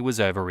that I was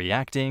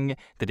overreacting,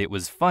 that it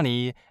was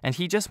funny, and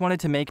he just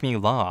wanted to make me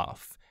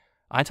laugh.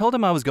 I told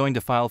him I was going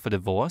to file for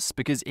divorce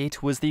because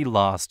it was the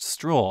last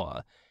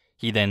straw.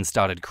 He then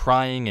started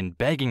crying and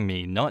begging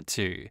me not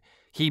to.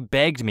 He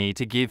begged me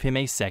to give him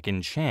a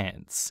second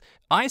chance.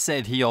 I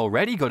said he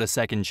already got a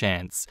second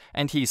chance,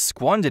 and he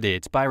squandered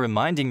it by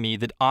reminding me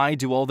that I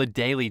do all the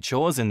daily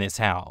chores in this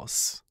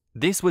house.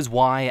 This was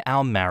why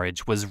our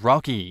marriage was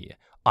rocky.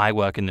 I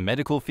work in the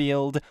medical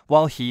field,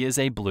 while he is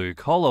a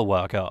blue-collar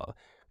worker.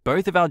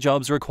 Both of our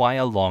jobs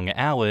require long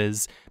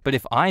hours, but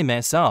if I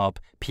mess up,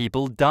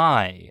 people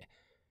die.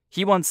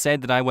 He once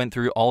said that I went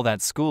through all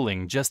that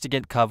schooling just to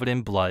get covered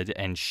in blood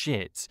and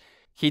shit.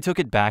 He took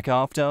it back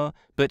after,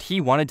 but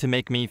he wanted to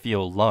make me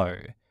feel low.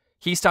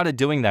 He started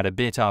doing that a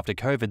bit after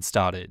COVID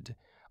started.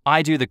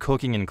 I do the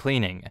cooking and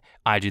cleaning.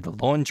 I do the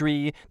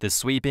laundry, the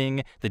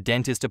sweeping, the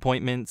dentist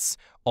appointments.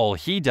 All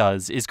he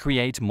does is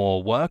create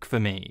more work for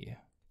me.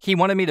 He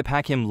wanted me to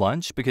pack him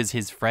lunch because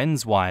his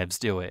friends' wives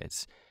do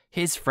it.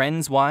 His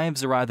friends'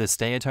 wives are either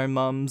stay-at-home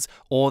mums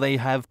or they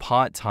have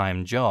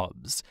part-time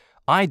jobs.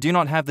 I do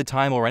not have the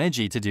time or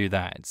energy to do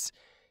that.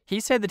 He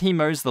said that he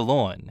mows the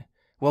lawn.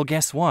 Well,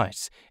 guess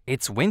what?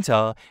 It's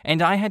winter,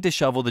 and I had to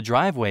shovel the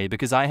driveway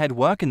because I had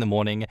work in the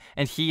morning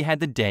and he had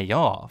the day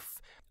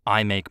off.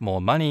 I make more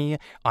money.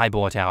 I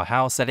bought our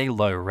house at a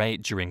low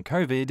rate during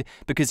COVID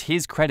because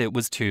his credit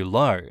was too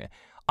low.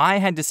 I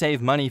had to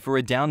save money for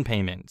a down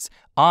payment.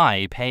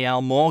 I pay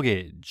our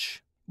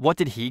mortgage. What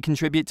did he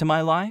contribute to my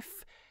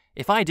life?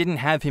 If I didn't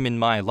have him in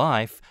my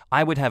life,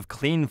 I would have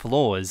clean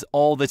floors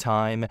all the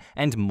time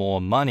and more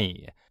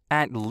money.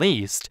 At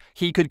least,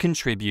 he could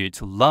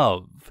contribute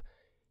love.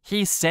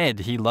 He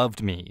said he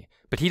loved me,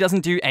 but he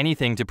doesn't do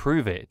anything to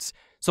prove it.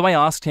 So I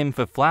asked him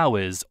for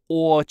flowers,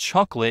 or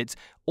chocolate,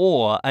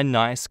 or a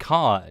nice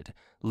card.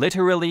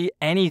 Literally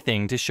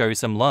anything to show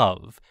some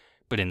love.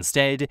 But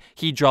instead,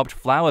 he dropped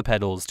flower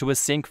petals to a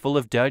sink full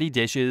of dirty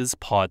dishes,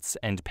 pots,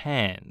 and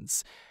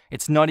pans.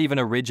 It's not even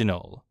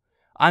original.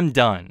 I'm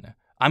done.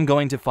 I'm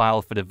going to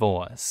file for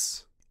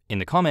divorce. In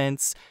the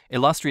comments,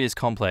 Illustrious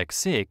Complex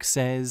 6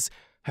 says,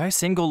 her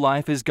single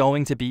life is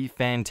going to be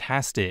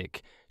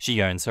fantastic.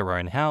 She owns her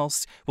own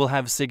house, will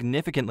have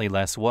significantly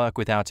less work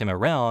without him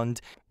around,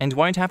 and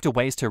won't have to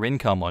waste her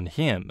income on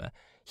him.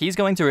 He's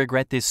going to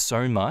regret this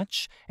so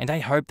much, and I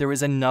hope there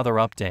is another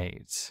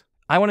update.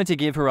 I wanted to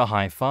give her a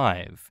high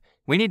five.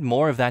 We need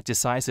more of that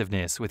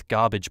decisiveness with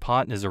garbage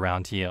partners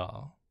around here.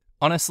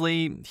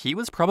 Honestly, he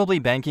was probably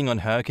banking on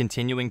her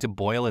continuing to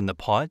boil in the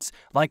pot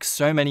like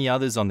so many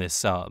others on this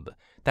sub.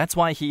 That's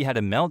why he had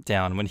a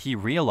meltdown when he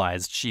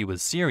realized she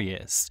was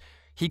serious.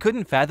 He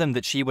couldn't fathom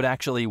that she would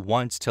actually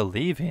want to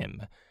leave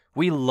him.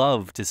 We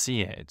love to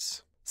see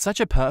it. Such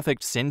a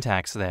perfect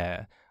syntax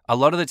there. A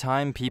lot of the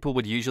time, people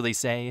would usually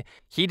say,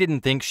 he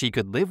didn't think she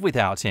could live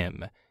without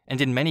him.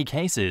 And in many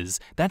cases,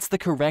 that's the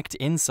correct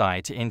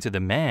insight into the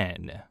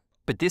man.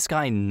 But this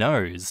guy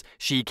knows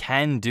she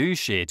can do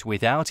shit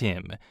without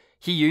him.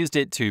 He used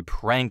it to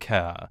prank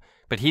her.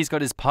 But he's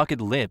got his puckered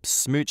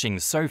lips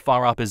smooching so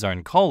far up his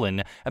own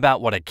colon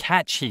about what a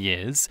catch he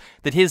is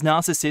that his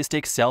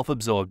narcissistic,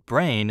 self-absorbed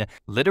brain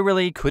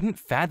literally couldn't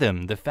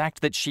fathom the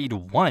fact that she'd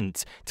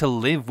want to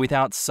live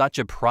without such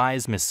a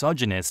prize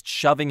misogynist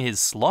shoving his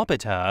slop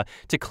at her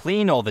to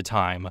clean all the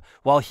time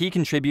while he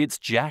contributes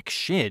jack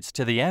shit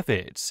to the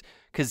effort.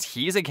 'cause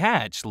he's a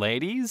catch,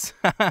 ladies.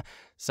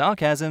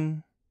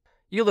 Sarcasm.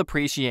 You'll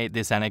appreciate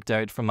this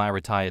anecdote from my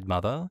retired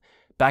mother.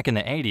 Back in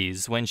the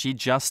 80s, when she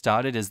just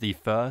started as the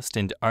first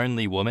and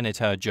only woman at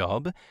her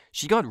job,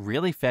 she got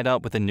really fed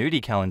up with the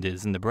nudie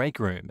calendars in the break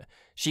room.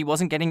 She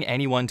wasn't getting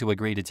anyone to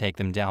agree to take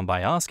them down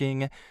by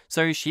asking,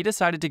 so she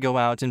decided to go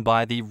out and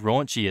buy the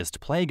raunchiest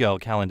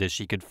Playgirl calendar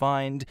she could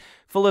find,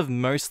 full of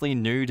mostly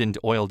nude and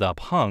oiled up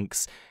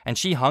hunks, and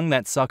she hung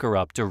that sucker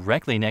up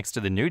directly next to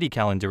the nudie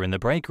calendar in the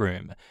break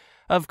room.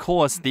 Of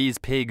course, these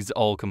pigs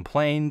all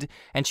complained,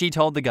 and she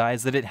told the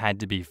guys that it had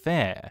to be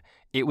fair.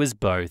 It was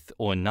both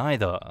or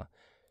neither.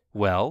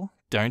 Well,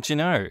 don't you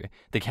know,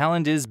 the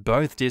calendars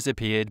both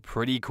disappeared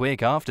pretty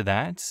quick after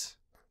that.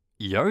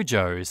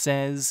 Yojo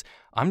says,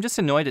 I'm just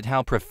annoyed at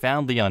how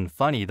profoundly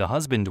unfunny the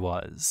husband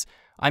was.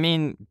 I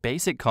mean,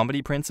 basic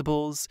comedy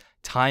principles,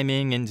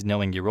 timing and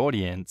knowing your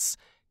audience.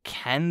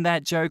 Can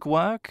that joke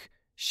work?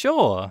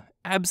 Sure,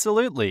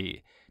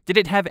 absolutely. Did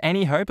it have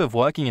any hope of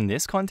working in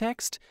this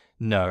context?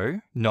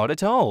 No, not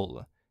at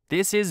all.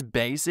 This is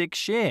basic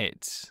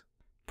shit.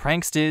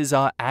 Pranksters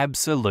are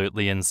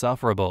absolutely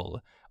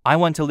insufferable. I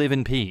want to live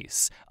in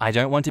peace. I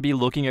don't want to be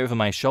looking over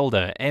my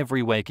shoulder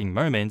every waking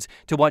moment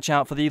to watch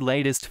out for the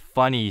latest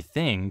funny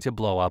thing to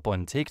blow up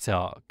on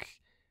TikTok.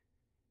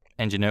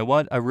 And you know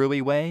what,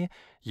 Arui Wei?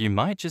 You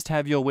might just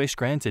have your wish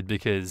granted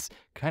because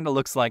kinda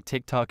looks like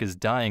TikTok is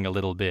dying a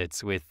little bit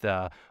with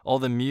all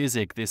the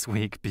music this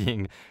week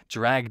being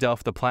dragged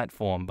off the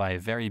platform by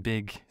very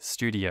big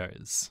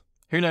studios.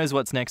 Who knows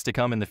what's next to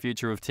come in the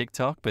future of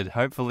TikTok, but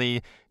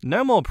hopefully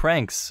no more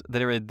pranks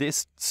that are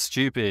this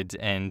stupid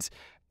and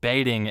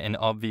baiting an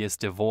obvious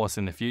divorce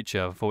in the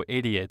future for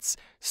idiots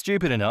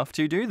stupid enough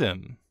to do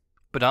them.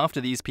 But after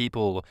these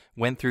people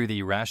went through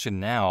the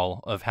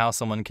rationale of how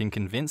someone can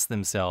convince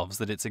themselves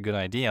that it's a good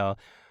idea,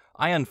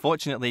 I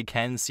unfortunately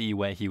can see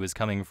where he was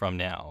coming from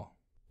now.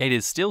 It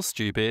is still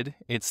stupid,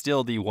 it's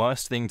still the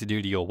worst thing to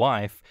do to your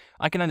wife.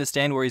 I can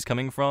understand where he's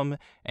coming from,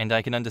 and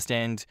I can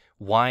understand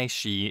why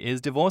she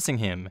is divorcing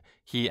him.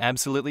 He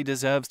absolutely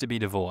deserves to be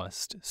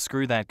divorced.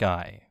 Screw that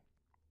guy.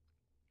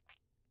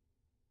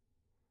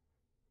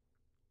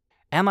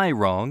 Am I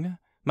wrong?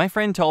 My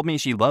friend told me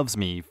she loves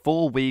me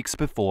 4 weeks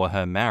before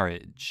her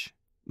marriage.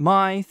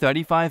 My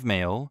 35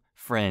 male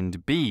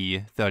friend B,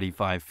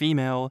 35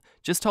 female,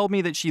 just told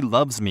me that she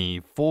loves me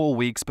 4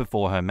 weeks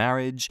before her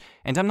marriage,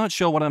 and I'm not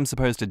sure what I'm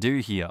supposed to do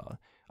here.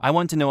 I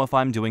want to know if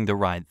I'm doing the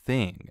right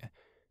thing.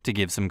 To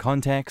give some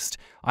context,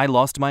 I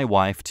lost my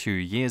wife 2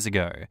 years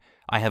ago.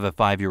 I have a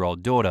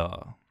 5-year-old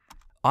daughter.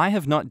 I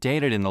have not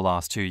dated in the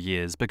last 2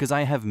 years because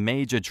I have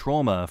major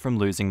trauma from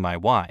losing my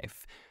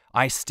wife.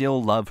 I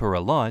still love her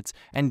a lot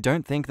and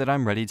don't think that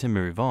I'm ready to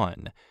move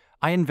on.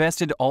 I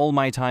invested all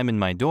my time in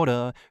my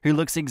daughter, who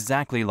looks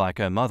exactly like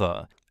her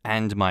mother,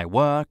 and my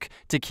work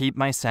to keep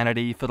my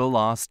sanity for the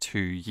last 2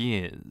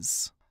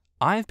 years.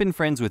 I've been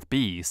friends with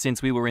B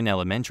since we were in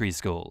elementary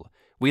school.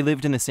 We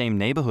lived in the same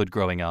neighborhood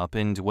growing up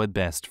and were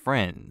best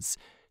friends.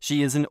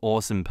 She is an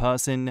awesome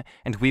person,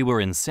 and we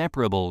were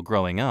inseparable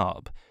growing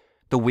up.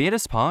 The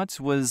weirdest part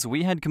was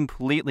we had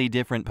completely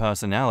different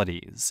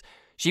personalities.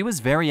 She was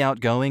very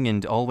outgoing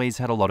and always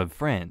had a lot of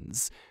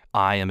friends.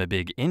 I am a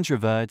big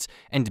introvert,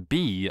 and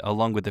B,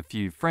 along with a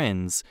few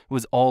friends,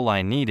 was all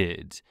I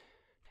needed.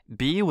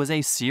 B was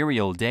a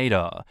serial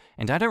dater,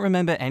 and I don't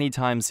remember any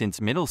time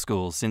since middle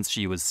school since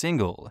she was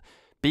single.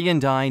 B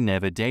and I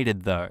never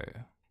dated though.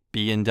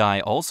 B and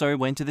I also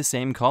went to the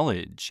same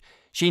college.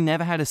 She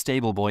never had a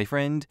stable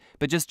boyfriend,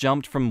 but just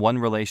jumped from one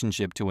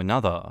relationship to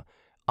another.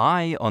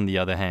 I, on the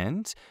other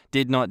hand,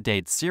 did not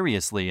date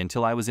seriously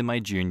until I was in my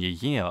junior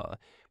year.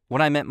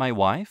 When I met my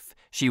wife,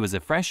 she was a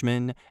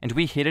freshman, and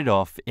we hit it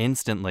off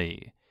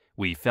instantly.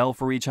 We fell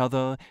for each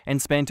other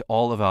and spent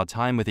all of our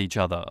time with each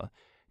other.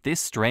 This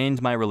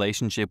strained my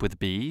relationship with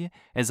B,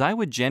 as I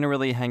would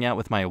generally hang out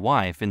with my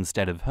wife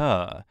instead of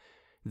her.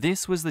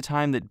 This was the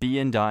time that B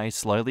and I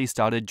slowly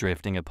started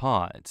drifting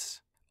apart.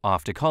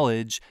 After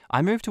college,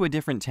 I moved to a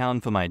different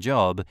town for my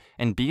job,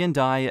 and B and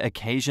I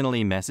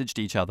occasionally messaged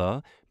each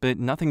other, but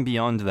nothing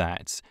beyond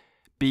that.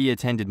 B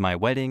attended my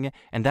wedding,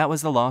 and that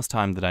was the last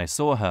time that I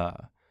saw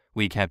her.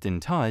 We kept in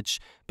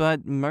touch,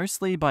 but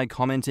mostly by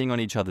commenting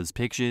on each other's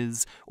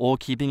pictures or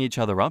keeping each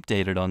other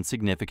updated on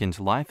significant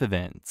life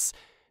events.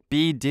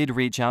 B did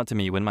reach out to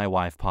me when my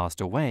wife passed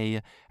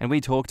away, and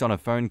we talked on a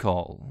phone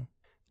call.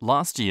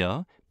 Last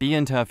year, B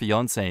and her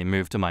fiancé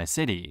moved to my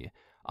city.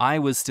 I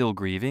was still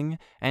grieving,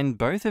 and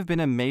both have been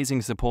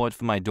amazing support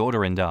for my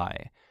daughter and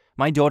I.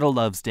 My daughter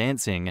loves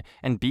dancing,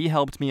 and B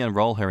helped me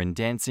enroll her in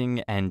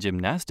dancing and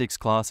gymnastics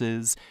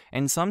classes,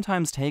 and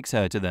sometimes takes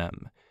her to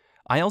them.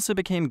 I also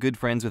became good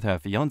friends with her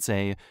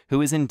fiancé,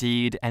 who is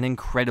indeed an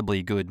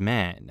incredibly good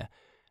man.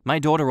 My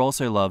daughter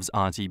also loves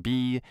Auntie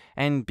B,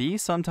 and B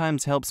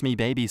sometimes helps me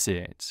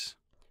babysit.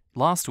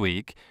 Last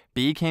week,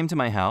 B came to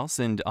my house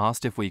and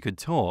asked if we could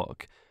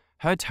talk.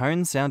 Her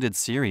tone sounded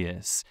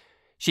serious.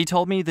 She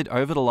told me that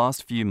over the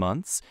last few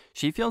months,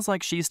 she feels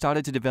like she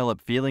started to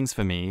develop feelings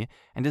for me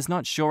and is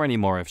not sure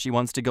anymore if she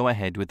wants to go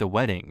ahead with the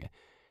wedding.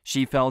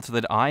 She felt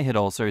that I had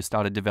also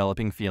started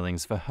developing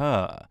feelings for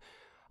her.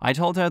 I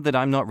told her that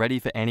I'm not ready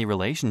for any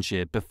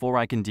relationship before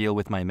I can deal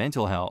with my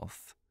mental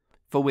health,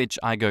 for which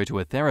I go to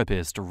a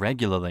therapist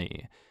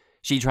regularly.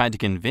 She tried to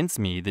convince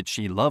me that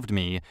she loved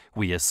me,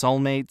 we are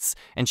soulmates,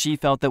 and she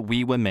felt that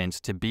we were meant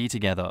to be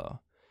together.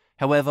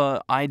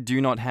 However, I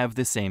do not have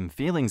the same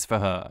feelings for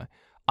her.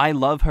 I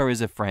love her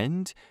as a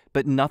friend,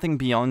 but nothing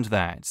beyond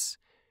that.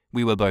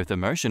 We were both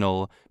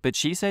emotional, but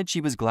she said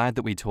she was glad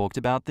that we talked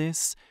about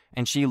this,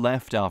 and she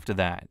left after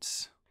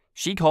that.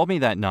 She called me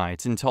that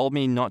night and told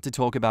me not to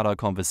talk about our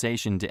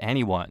conversation to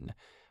anyone.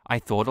 I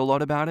thought a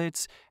lot about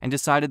it and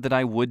decided that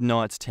I would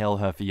not tell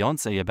her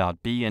fiancé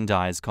about B and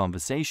I's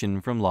conversation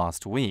from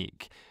last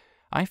week.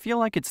 I feel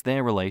like it's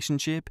their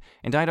relationship,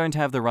 and I don't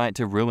have the right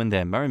to ruin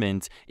their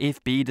moment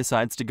if B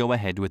decides to go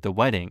ahead with the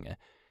wedding.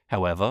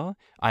 However,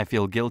 I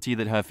feel guilty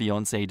that her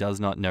fiancé does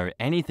not know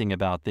anything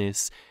about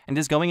this and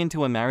is going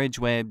into a marriage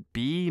where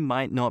B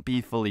might not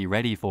be fully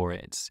ready for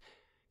it.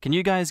 Can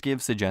you guys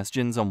give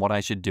suggestions on what I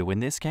should do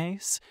in this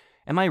case?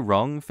 Am I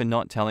wrong for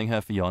not telling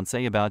her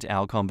fiancé about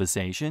our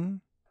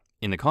conversation?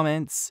 In the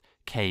comments,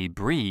 K.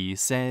 Bree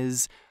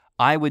says,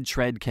 I would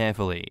tread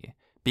carefully.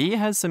 B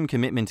has some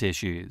commitment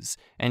issues,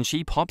 and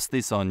she pops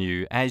this on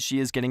you as she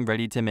is getting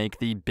ready to make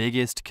the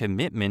biggest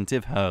commitment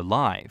of her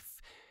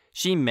life.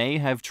 She may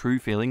have true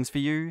feelings for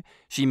you,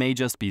 she may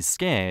just be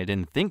scared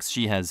and thinks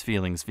she has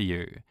feelings for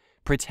you.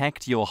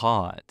 Protect your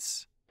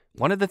heart.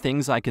 One of the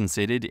things I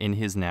considered in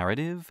his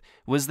narrative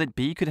was that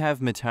B could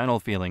have maternal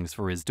feelings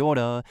for his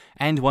daughter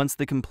and wants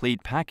the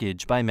complete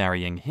package by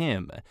marrying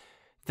him.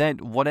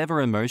 That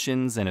whatever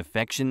emotions and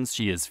affections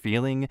she is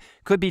feeling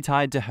could be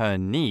tied to her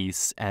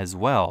niece as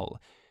well.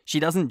 She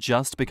doesn't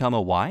just become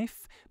a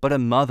wife, but a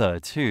mother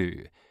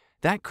too.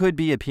 That could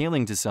be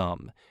appealing to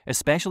some,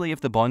 especially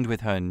if the bond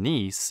with her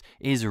niece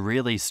is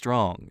really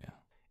strong.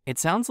 It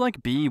sounds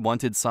like B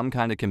wanted some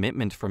kind of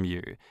commitment from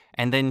you,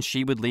 and then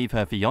she would leave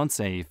her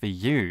fiancé for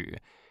you.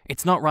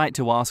 It's not right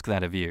to ask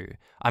that of you.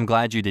 I'm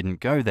glad you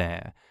didn't go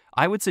there.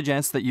 I would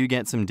suggest that you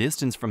get some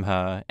distance from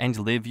her and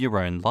live your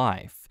own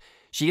life.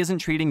 She isn't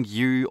treating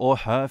you or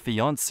her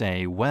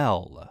fiancé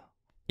well.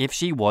 If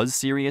she was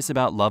serious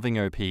about loving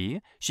OP,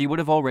 she would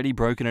have already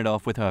broken it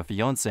off with her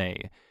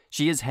fiancé.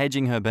 She is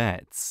hedging her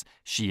bets.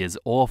 She is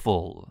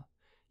awful.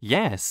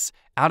 Yes,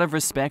 out of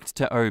respect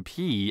to OP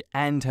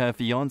and her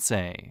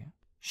fiancé.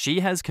 She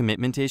has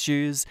commitment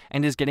issues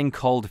and is getting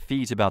cold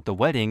feet about the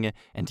wedding,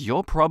 and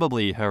you're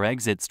probably her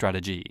exit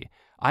strategy.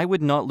 I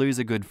would not lose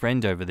a good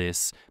friend over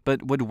this,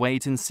 but would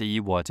wait and see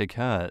what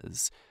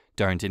occurs.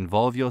 Don't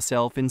involve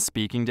yourself in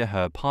speaking to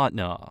her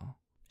partner.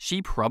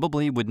 She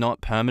probably would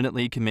not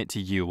permanently commit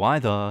to you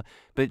either,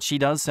 but she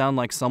does sound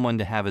like someone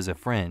to have as a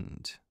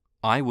friend.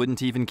 I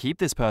wouldn't even keep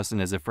this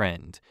person as a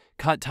friend.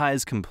 Cut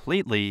ties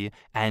completely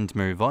and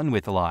move on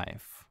with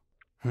life.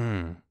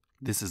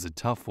 This is a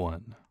tough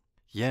one.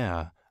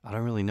 Yeah, I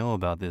don't really know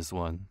about this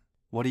one.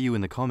 What do you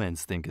in the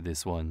comments think of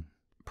this one?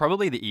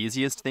 Probably the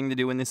easiest thing to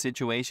do in this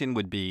situation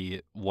would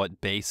be what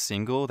base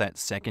single that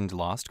second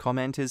last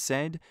comment has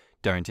said.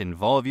 Don't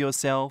involve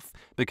yourself,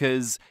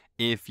 because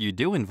if you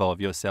do involve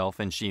yourself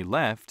and she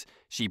left,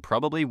 she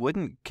probably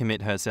wouldn't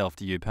commit herself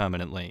to you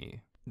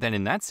permanently. Then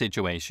in that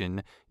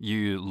situation,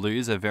 you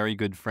lose a very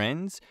good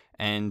friend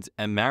and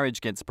a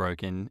marriage gets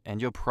broken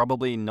and you're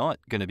probably not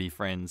going to be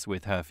friends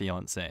with her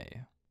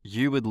fiancé.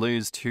 You would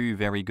lose two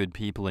very good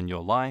people in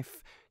your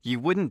life. You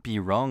wouldn't be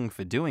wrong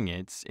for doing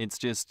it, it's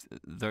just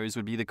those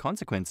would be the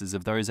consequences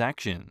of those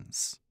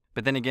actions.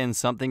 But then again,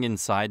 something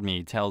inside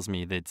me tells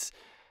me that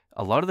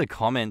a lot of the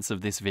comments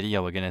of this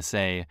video are going to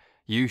say,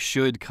 you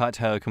should cut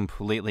her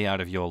completely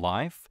out of your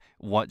life.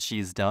 What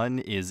she's done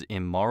is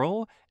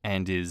immoral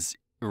and is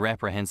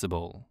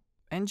reprehensible.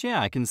 And yeah,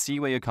 I can see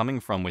where you're coming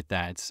from with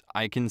that.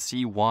 I can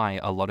see why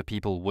a lot of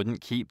people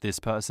wouldn't keep this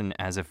person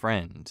as a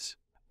friend.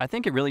 I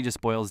think it really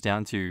just boils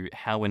down to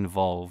how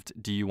involved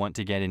do you want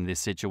to get in this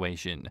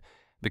situation.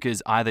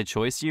 Because either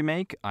choice you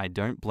make, I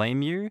don't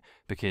blame you,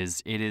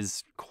 because it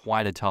is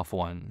quite a tough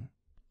one.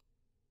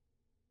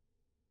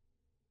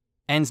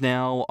 And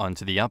now,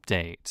 onto the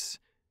update.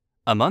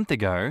 A month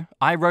ago,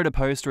 I wrote a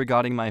post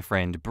regarding my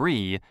friend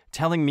Bree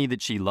telling me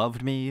that she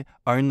loved me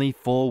only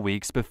 4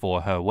 weeks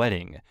before her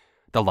wedding.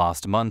 The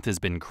last month has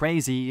been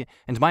crazy,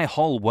 and my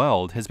whole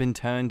world has been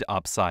turned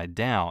upside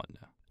down.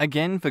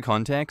 Again, for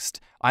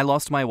context, I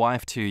lost my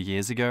wife 2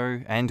 years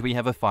ago, and we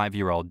have a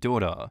 5-year-old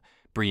daughter.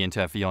 Bree and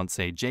her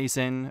fiancé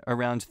Jason,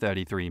 around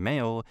 33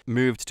 male,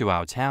 moved to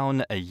our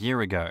town a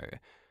year ago.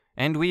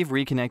 And we've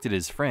reconnected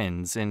as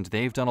friends, and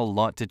they've done a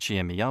lot to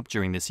cheer me up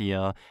during this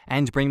year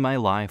and bring my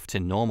life to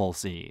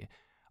normalcy.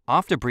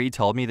 After Bree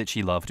told me that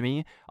she loved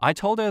me, I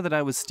told her that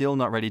I was still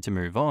not ready to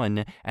move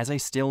on, as I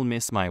still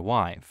miss my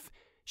wife.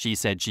 She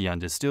said she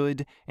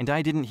understood, and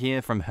I didn't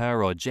hear from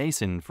her or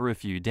Jason for a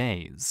few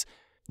days.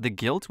 The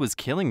guilt was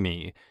killing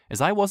me, as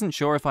I wasn't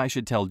sure if I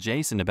should tell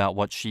Jason about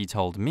what she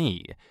told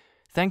me.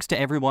 Thanks to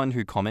everyone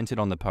who commented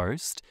on the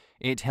post,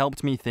 it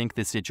helped me think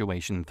the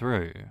situation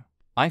through.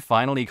 I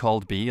finally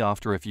called B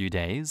after a few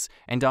days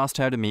and asked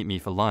her to meet me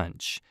for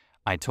lunch.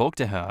 I talked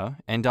to her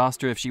and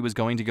asked her if she was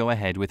going to go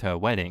ahead with her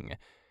wedding.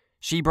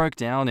 She broke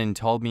down and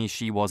told me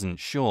she wasn't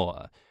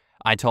sure.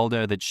 I told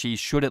her that she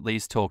should at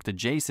least talk to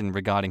Jason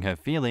regarding her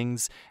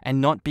feelings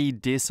and not be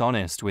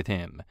dishonest with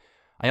him.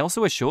 I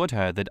also assured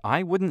her that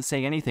I wouldn't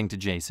say anything to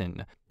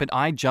Jason, but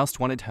I just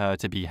wanted her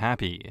to be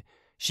happy.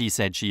 She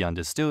said she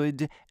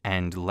understood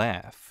and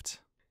left.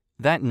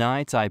 That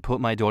night, I put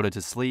my daughter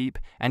to sleep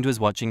and was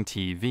watching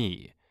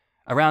TV.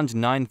 Around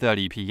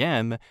 9:30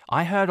 p.m.,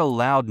 I heard a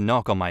loud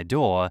knock on my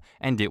door,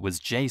 and it was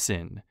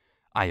Jason.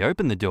 I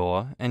opened the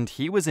door, and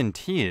he was in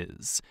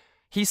tears.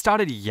 He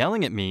started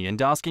yelling at me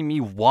and asking me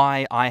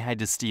why I had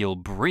to steal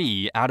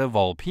Bree out of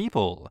all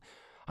people.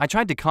 I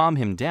tried to calm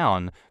him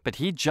down, but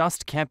he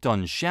just kept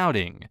on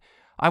shouting.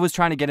 I was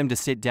trying to get him to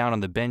sit down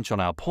on the bench on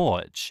our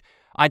porch.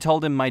 I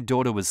told him my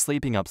daughter was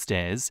sleeping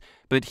upstairs,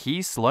 but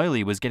he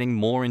slowly was getting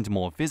more and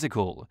more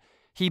physical.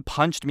 He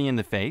punched me in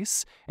the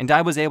face, and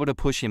I was able to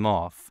push him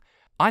off.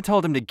 I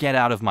told him to get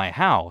out of my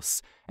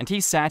house, and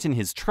he sat in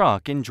his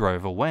truck and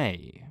drove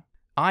away.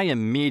 I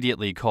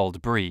immediately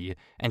called Bree,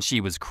 and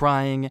she was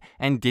crying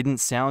and didn't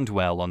sound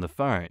well on the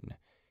phone.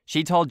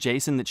 She told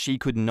Jason that she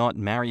could not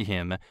marry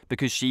him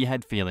because she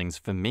had feelings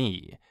for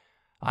me.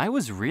 I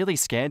was really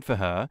scared for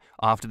her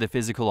after the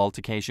physical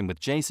altercation with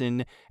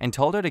Jason and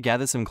told her to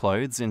gather some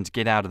clothes and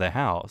get out of the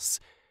house.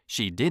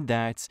 She did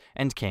that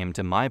and came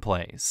to my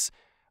place.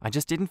 I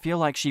just didn't feel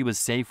like she was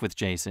safe with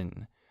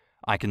Jason.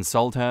 I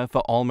consoled her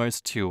for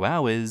almost 2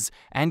 hours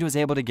and was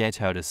able to get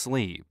her to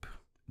sleep.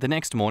 The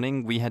next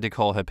morning, we had to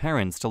call her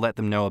parents to let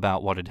them know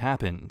about what had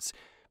happened.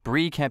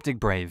 Bree kept a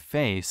brave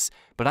face,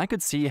 but I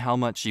could see how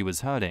much she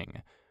was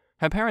hurting.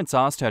 Her parents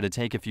asked her to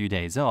take a few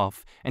days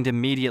off and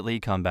immediately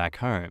come back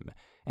home,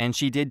 and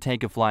she did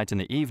take a flight in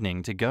the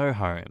evening to go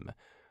home.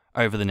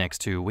 Over the next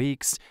 2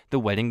 weeks, the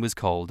wedding was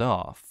called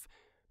off.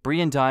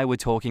 Bree and I were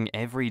talking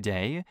every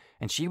day,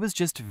 and she was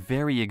just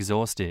very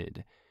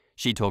exhausted.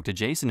 She talked to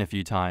Jason a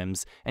few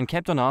times and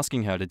kept on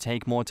asking her to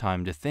take more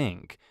time to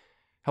think.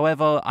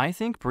 However, I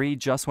think Bree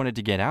just wanted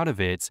to get out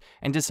of it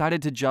and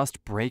decided to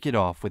just break it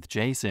off with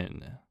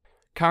Jason.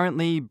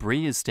 Currently,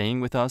 Bree is staying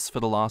with us for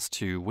the last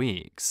 2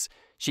 weeks.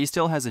 She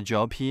still has a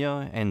job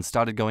here and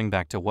started going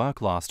back to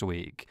work last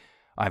week.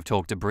 I've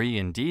talked to Bree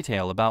in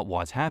detail about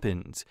what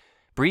happened.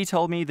 Bree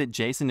told me that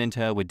Jason and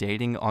her were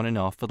dating on and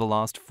off for the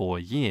last 4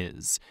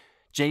 years.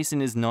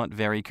 Jason is not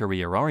very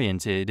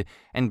career-oriented,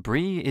 and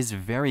Bree is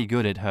very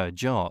good at her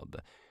job.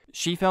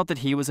 She felt that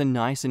he was a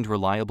nice and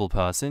reliable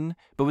person,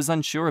 but was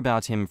unsure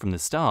about him from the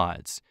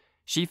start.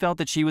 She felt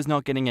that she was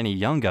not getting any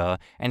younger,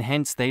 and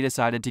hence they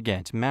decided to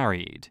get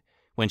married.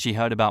 When she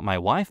heard about my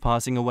wife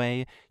passing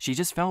away, she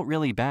just felt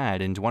really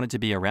bad and wanted to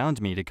be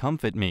around me to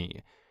comfort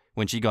me.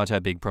 When she got her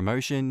big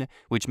promotion,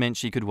 which meant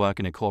she could work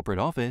in a corporate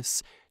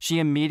office, she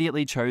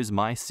immediately chose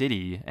my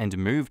city and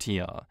moved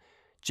here.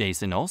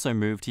 Jason also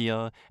moved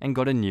here and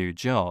got a new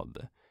job.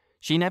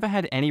 She never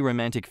had any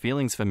romantic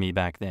feelings for me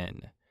back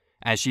then.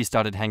 As she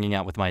started hanging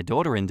out with my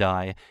daughter and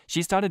I,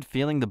 she started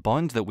feeling the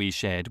bond that we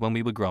shared when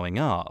we were growing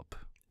up.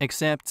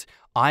 Except,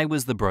 I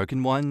was the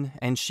broken one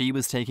and she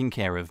was taking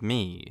care of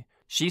me.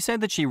 She said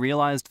that she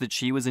realized that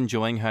she was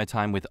enjoying her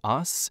time with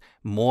us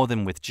more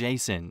than with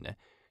Jason.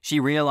 She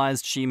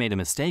realized she made a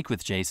mistake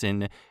with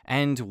Jason,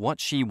 and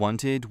what she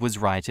wanted was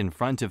right in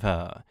front of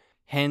her.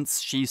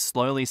 Hence, she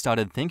slowly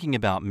started thinking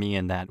about me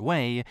in that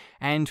way,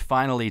 and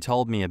finally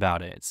told me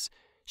about it.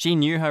 She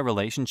knew her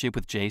relationship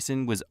with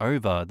Jason was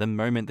over the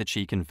moment that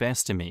she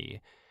confessed to me.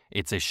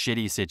 It's a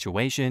shitty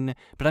situation,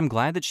 but I'm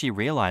glad that she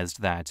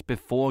realized that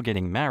before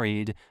getting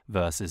married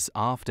versus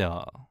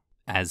after.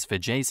 As for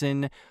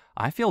Jason,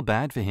 I feel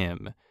bad for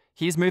him.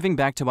 He's moving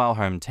back to our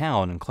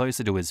hometown and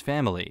closer to his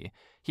family.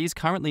 He's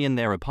currently in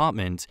their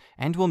apartment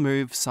and will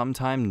move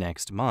sometime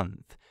next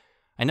month.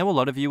 I know a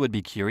lot of you would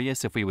be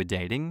curious if we were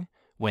dating.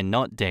 We're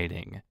not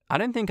dating. I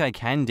don't think I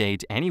can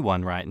date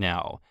anyone right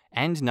now,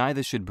 and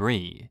neither should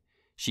Bree.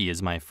 She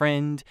is my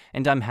friend,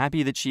 and I'm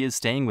happy that she is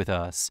staying with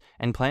us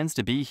and plans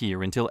to be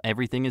here until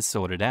everything is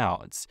sorted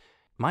out.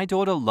 My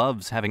daughter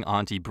loves having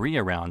Auntie Bree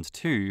around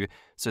too,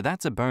 so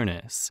that's a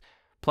bonus.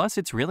 Plus,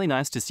 it's really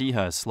nice to see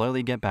her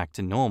slowly get back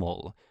to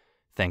normal.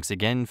 Thanks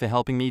again for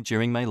helping me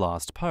during my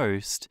last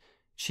post.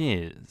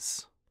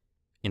 Cheers.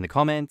 In the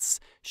comments,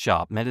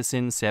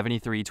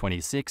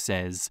 SharpMedicine7326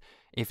 says,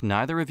 if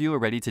neither of you are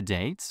ready to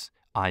date,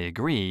 I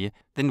agree,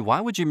 then why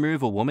would you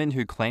move a woman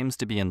who claims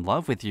to be in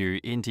love with you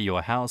into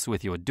your house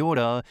with your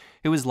daughter,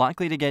 who is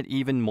likely to get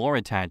even more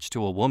attached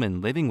to a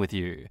woman living with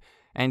you?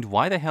 And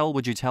why the hell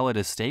would you tell her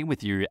to stay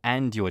with you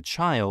and your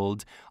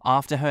child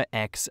after her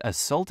ex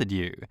assaulted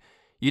you?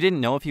 You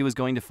didn't know if he was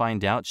going to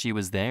find out she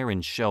was there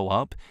and show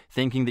up,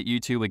 thinking that you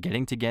two were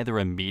getting together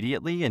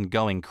immediately and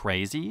going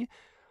crazy?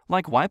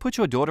 Like, why put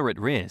your daughter at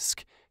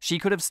risk? She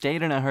could have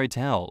stayed in a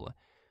hotel.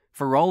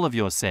 For all of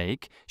your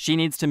sake, she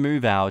needs to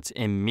move out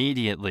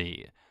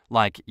immediately.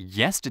 Like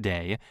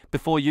yesterday,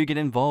 before you get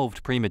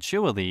involved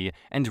prematurely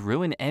and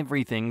ruin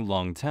everything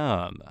long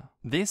term.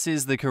 This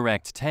is the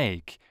correct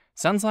take.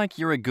 Sounds like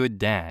you're a good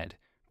dad.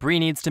 Bree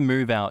needs to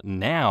move out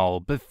now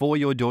before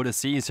your daughter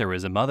sees her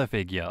as a mother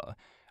figure.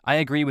 I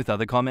agree with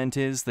other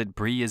commenters that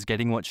Bree is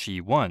getting what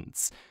she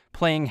wants,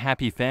 playing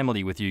happy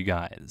family with you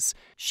guys.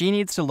 She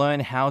needs to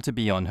learn how to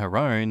be on her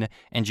own,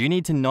 and you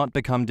need to not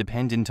become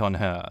dependent on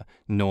her,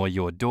 nor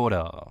your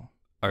daughter.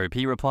 OP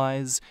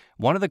replies,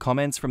 one of the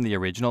comments from the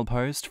original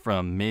post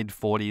from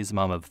mid-40s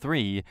mum of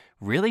 3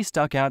 really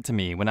stuck out to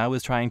me when I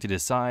was trying to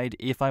decide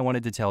if I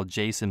wanted to tell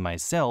Jason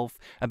myself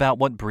about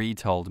what Bree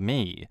told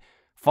me.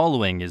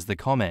 Following is the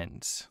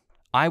comment.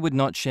 I would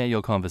not share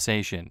your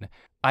conversation.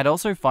 I'd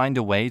also find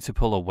a way to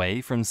pull away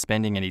from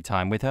spending any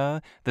time with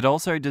her that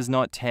also does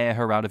not tear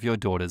her out of your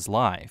daughter's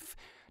life.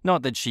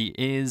 Not that she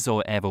is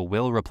or ever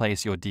will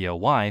replace your dear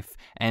wife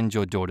and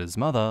your daughter's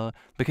mother,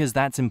 because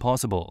that's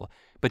impossible.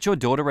 But your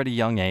daughter at a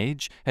young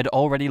age had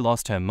already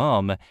lost her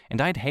mum,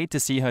 and I'd hate to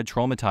see her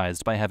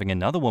traumatized by having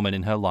another woman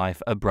in her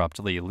life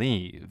abruptly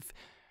leave.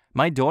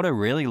 My daughter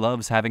really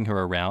loves having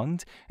her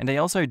around, and I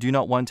also do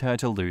not want her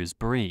to lose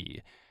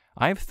Bree.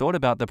 I've thought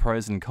about the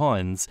pros and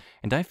cons,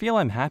 and I feel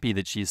I'm happy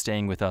that she's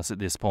staying with us at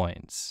this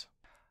point.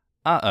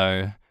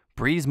 Uh-oh,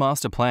 Bree's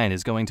master plan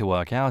is going to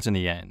work out in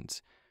the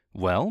end.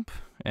 Welp,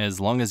 as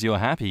long as you're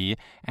happy,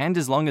 and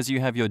as long as you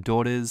have your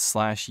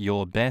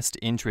daughter's/your best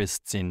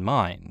interests in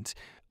mind,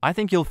 I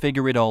think you'll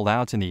figure it all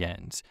out in the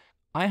end.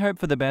 I hope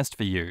for the best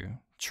for you,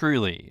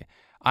 truly.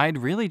 I'd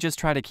really just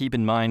try to keep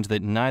in mind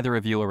that neither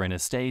of you are in a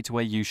state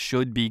where you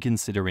should be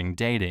considering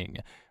dating,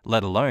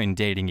 let alone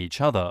dating each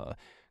other.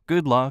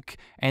 Good luck,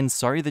 and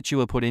sorry that you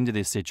were put into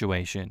this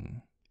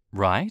situation.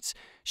 Right?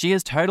 She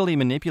has totally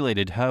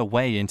manipulated her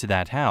way into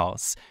that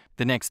house.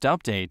 The next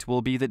update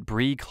will be that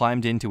Bree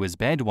climbed into his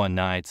bed one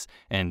night,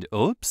 and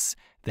oops,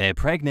 they're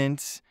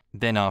pregnant.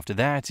 Then after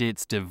that,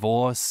 it's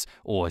divorce,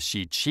 or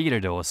she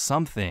cheated or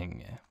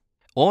something.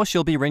 Or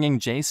she'll be ringing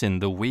Jason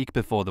the week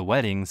before the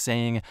wedding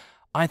saying,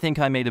 I think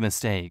I made a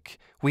mistake.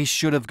 We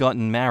should have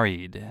gotten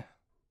married.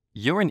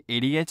 You're an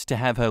idiot to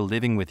have her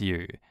living with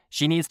you.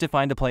 She needs to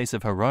find a place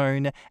of her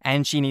own,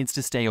 and she needs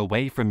to stay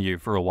away from you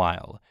for a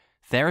while.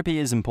 Therapy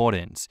is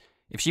important.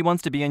 If she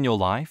wants to be in your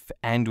life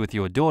and with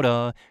your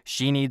daughter,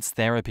 she needs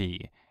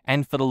therapy.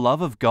 And for the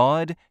love of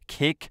God,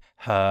 kick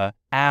her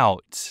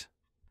out.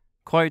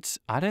 Quote,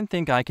 I don't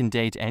think I can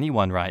date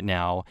anyone right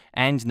now,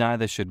 and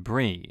neither should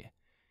Bree.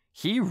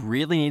 He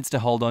really needs to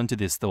hold on to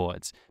this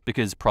thought,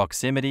 because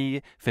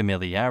proximity,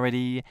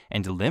 familiarity,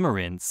 and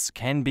limerence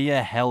can be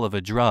a hell of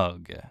a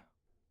drug.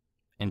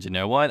 And you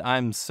know what?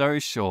 I'm so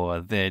sure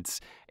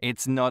that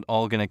it's not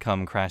all gonna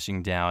come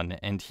crashing down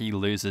and he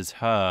loses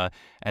her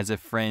as a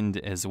friend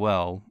as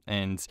well,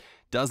 and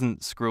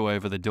doesn't screw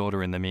over the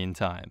daughter in the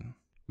meantime.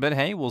 But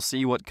hey, we'll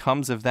see what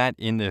comes of that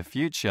in the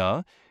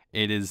future.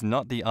 It is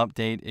not the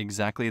update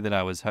exactly that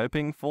I was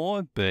hoping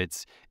for,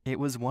 but it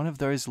was one of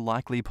those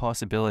likely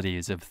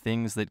possibilities of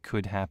things that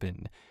could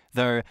happen.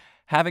 Though,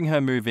 having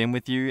her move in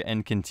with you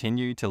and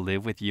continue to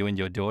live with you and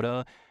your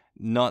daughter,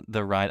 not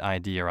the right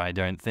idea, I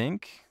don't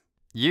think.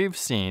 You've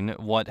seen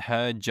what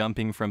her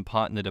jumping from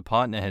partner to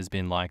partner has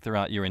been like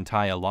throughout your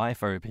entire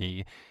life, OP,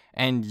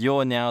 and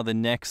you're now the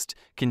next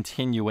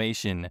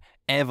continuation,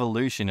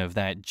 evolution of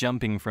that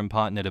jumping from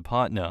partner to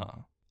partner.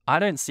 I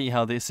don't see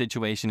how this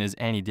situation is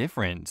any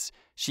different.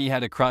 She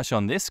had a crush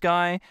on this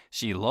guy,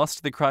 she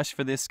lost the crush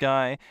for this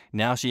guy,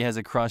 now she has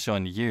a crush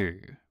on you.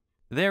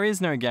 There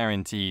is no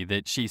guarantee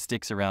that she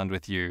sticks around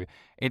with you.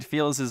 It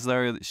feels as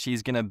though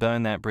she's gonna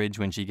burn that bridge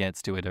when she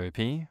gets to it,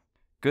 OP.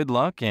 Good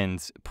luck,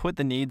 and put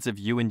the needs of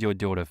you and your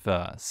daughter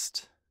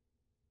first.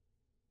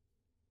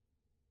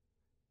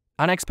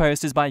 Our next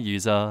post is by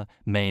user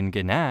Main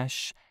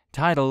Ganesh,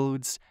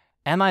 titled,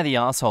 Am I the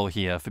asshole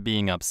here for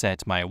being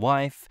upset my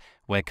wife,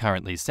 we're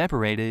currently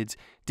separated,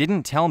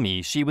 didn't tell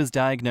me she was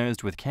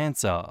diagnosed with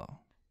cancer?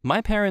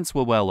 My parents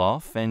were well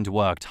off and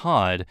worked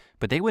hard,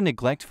 but they were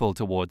neglectful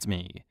towards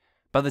me.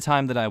 By the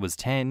time that I was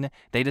 10,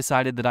 they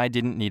decided that I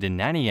didn't need a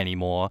nanny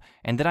anymore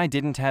and that I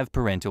didn't have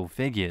parental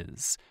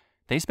figures.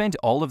 They spent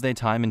all of their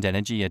time and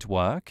energy at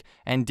work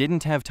and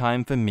didn't have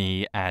time for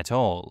me at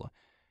all.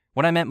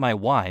 When I met my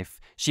wife,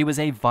 she was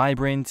a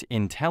vibrant,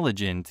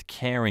 intelligent,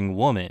 caring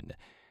woman.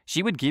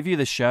 She would give you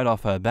the shirt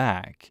off her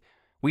back.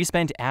 We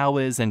spent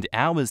hours and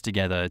hours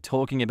together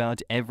talking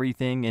about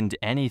everything and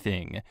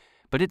anything,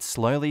 but it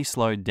slowly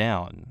slowed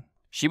down.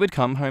 She would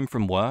come home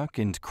from work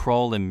and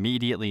crawl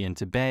immediately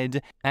into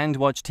bed and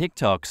watch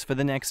TikToks for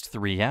the next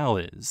 3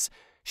 hours.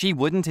 She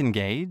wouldn't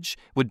engage,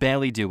 would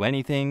barely do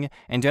anything,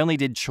 and only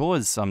did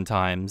chores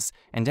sometimes,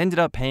 and ended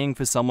up paying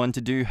for someone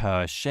to do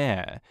her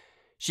share.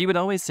 She would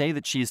always say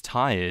that she's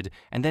tired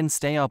and then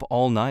stay up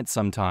all night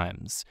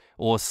sometimes,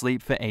 or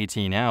sleep for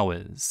 18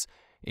 hours.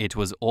 It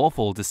was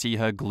awful to see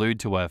her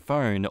glued to her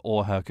phone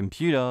or her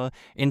computer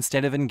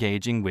instead of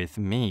engaging with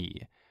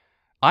me.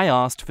 I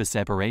asked for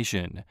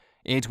separation.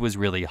 It was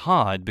really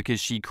hard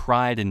because she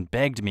cried and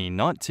begged me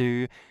not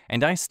to,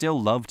 and I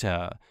still loved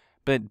her.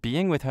 But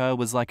being with her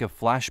was like a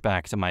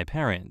flashback to my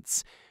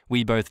parents.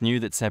 We both knew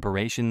that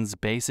separations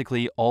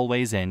basically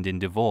always end in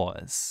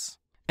divorce.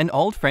 An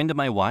old friend of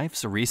my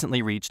wife's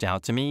recently reached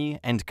out to me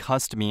and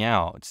cussed me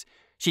out.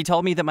 She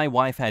told me that my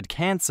wife had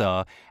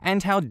cancer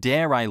and how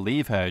dare I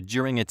leave her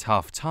during a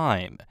tough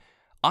time.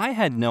 I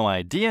had no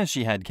idea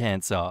she had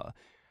cancer.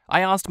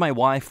 I asked my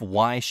wife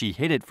why she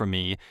hid it from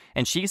me,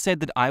 and she said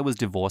that I was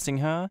divorcing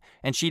her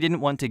and she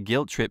didn't want to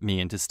guilt trip me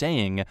into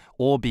staying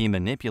or be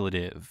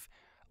manipulative.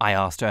 I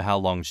asked her how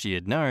long she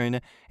had known,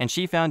 and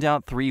she found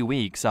out 3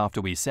 weeks after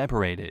we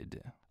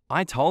separated.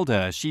 I told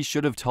her she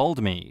should have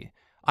told me.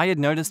 I had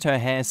noticed her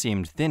hair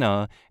seemed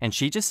thinner, and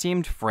she just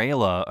seemed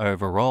frailer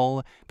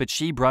overall, but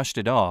she brushed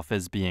it off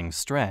as being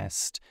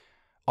stressed.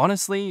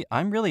 Honestly,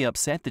 I'm really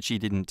upset that she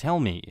didn't tell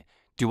me.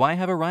 Do I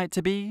have a right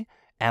to be?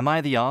 Am I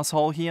the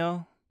asshole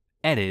here?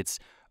 Edit.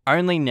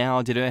 Only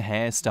now did her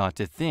hair start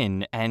to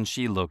thin and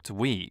she looked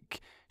weak.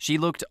 She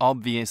looked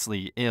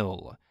obviously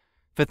ill.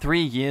 For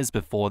 3 years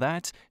before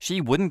that,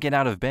 she wouldn't get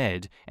out of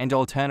bed and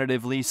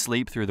alternatively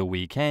sleep through the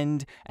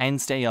weekend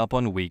and stay up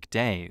on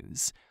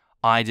weekdays.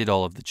 I did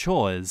all of the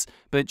chores,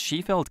 but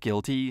she felt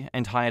guilty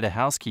and hired a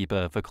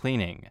housekeeper for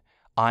cleaning.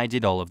 I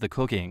did all of the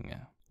cooking.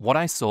 What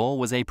I saw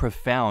was a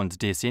profound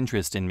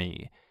disinterest in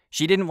me.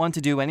 She didn't want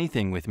to do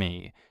anything with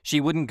me. She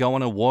wouldn't go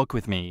on a walk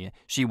with me.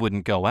 She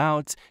wouldn't go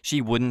out.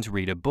 She wouldn't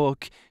read a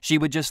book. She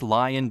would just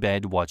lie in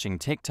bed watching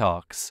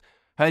TikToks.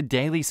 Her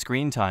daily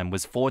screen time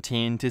was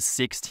 14 to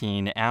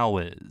 16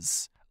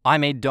 hours. I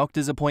made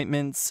doctor's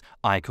appointments.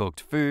 I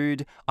cooked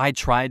food. I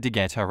tried to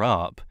get her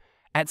up.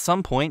 At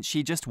some point,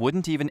 she just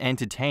wouldn't even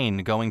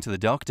entertain going to the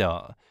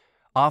doctor.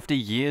 After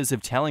years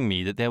of telling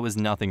me that there was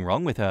nothing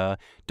wrong with her,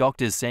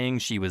 doctors saying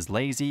she was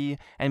lazy,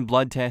 and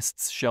blood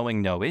tests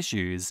showing no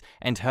issues,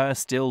 and her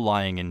still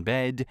lying in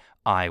bed,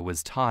 I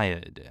was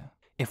tired.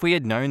 If we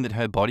had known that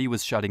her body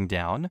was shutting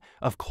down,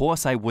 of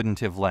course I wouldn't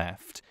have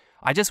left.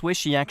 I just wish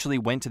she actually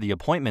went to the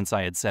appointments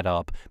I had set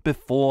up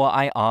before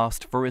I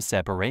asked for a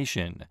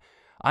separation.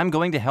 I'm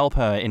going to help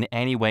her in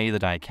any way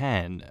that I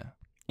can.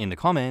 In the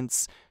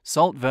comments,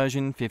 Salt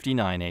version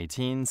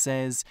 5918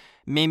 says,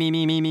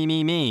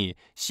 me.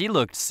 She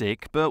looked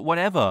sick, but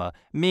whatever.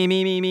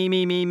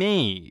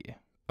 Me.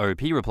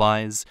 OP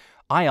replies,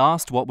 I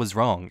asked what was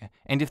wrong,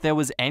 and if there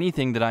was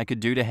anything that I could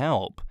do to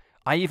help.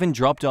 I even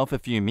dropped off a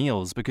few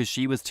meals because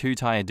she was too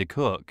tired to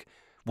cook.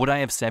 Would I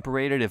have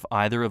separated if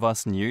either of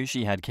us knew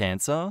she had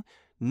cancer?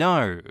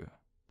 No.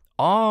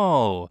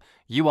 Oh,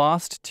 you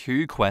asked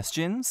 2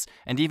 questions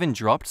and even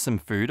dropped some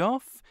food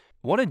off?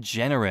 What a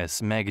generous,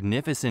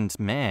 magnificent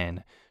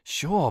man.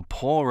 Sure,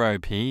 poor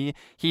OP. He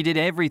did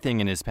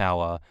everything in his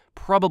power,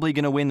 probably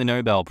gonna win the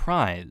Nobel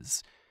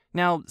Prize.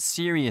 Now,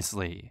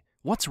 seriously,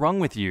 what's wrong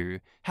with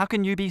you? How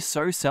can you be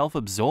so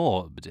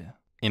self-absorbed?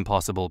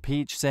 Impossible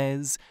Peach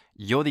says,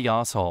 you're the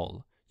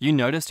asshole. You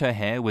noticed her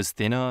hair was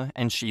thinner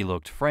and she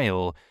looked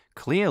frail.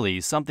 Clearly,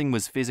 something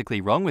was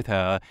physically wrong with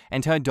her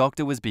and her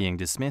doctor was being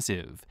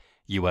dismissive.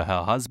 You were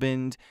her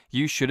husband.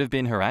 You should have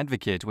been her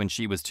advocate when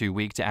she was too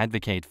weak to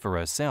advocate for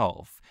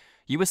herself.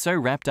 You were so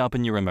wrapped up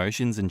in your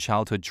emotions and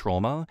childhood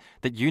trauma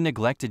that you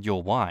neglected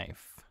your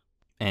wife.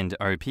 And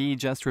OP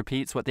just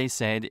repeats what they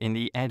said in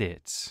the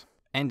edit,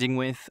 ending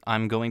with,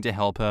 I'm going to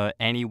help her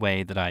any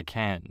way that I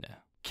can.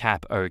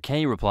 Cap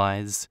OK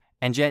replies,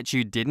 and yet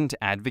you didn't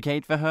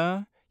advocate for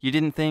her? You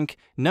didn't think,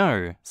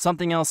 no,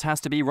 something else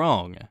has to be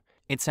wrong.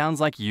 It sounds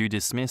like you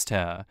dismissed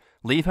her.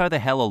 Leave her the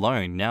hell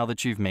alone now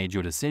that you've made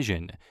your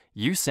decision.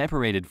 You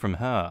separated from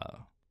her.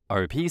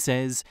 OP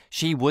says,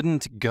 she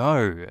wouldn't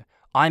go.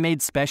 I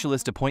made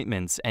specialist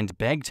appointments and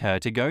begged her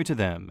to go to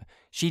them.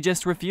 She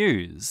just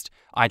refused.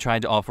 I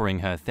tried offering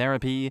her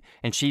therapy,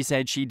 and she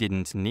said she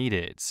didn't need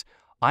it.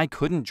 I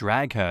couldn't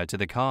drag her to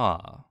the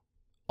car.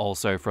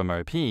 Also from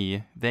OP,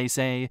 they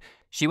say,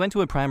 she went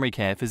to a primary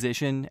care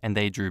physician and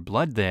they drew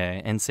blood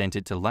there and sent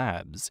it to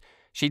labs.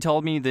 She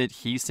told me that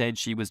he said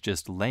she was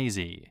just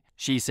lazy.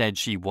 She said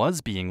she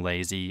was being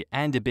lazy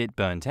and a bit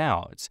burnt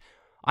out.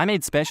 I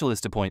made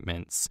specialist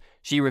appointments.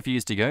 She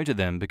refused to go to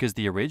them because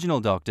the original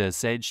doctor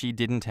said she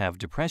didn't have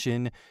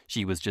depression,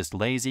 she was just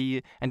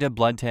lazy, and her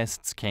blood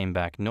tests came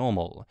back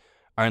normal.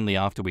 Only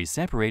after we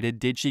separated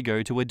did she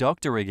go to a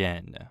doctor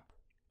again.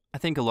 I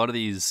think a lot of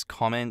these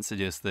comments are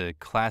just the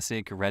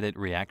classic Reddit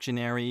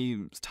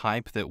reactionary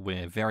type that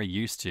we're very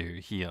used to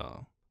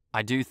here.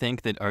 I do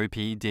think that OP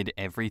did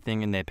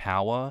everything in their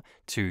power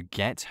to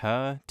get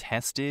her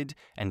tested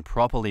and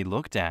properly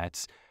looked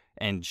at,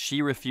 and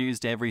she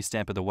refused every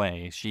step of the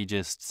way. She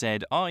just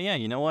said, oh yeah,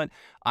 you know what?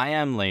 I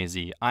am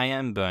lazy. I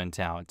am burnt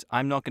out.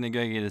 I'm not going to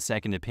go get a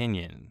second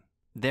opinion.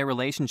 Their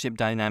relationship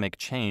dynamic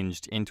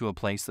changed into a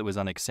place that was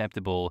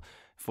unacceptable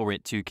for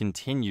it to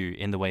continue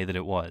in the way that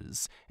it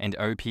was, and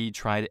OP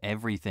tried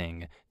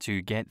everything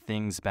to get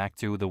things back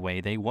to the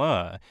way they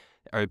were.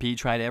 OP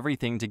tried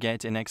everything to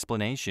get an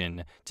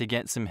explanation, to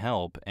get some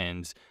help,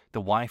 and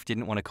the wife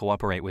didn't want to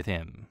cooperate with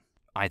him.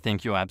 I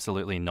think you're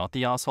absolutely not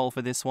the asshole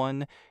for this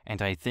one,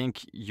 and I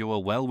think you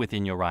are well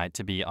within your right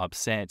to be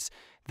upset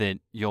that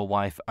your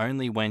wife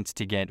only went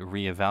to get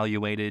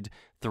reevaluated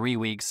 3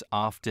 weeks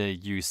after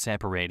you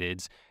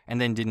separated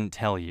and then didn't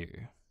tell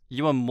you.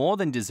 You are more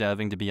than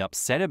deserving to be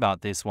upset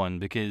about this one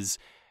because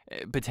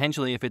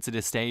potentially if it's at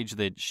a stage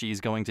that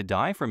she's going to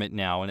die from it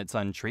now and it's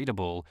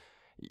untreatable,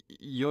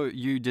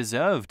 you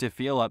deserve to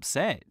feel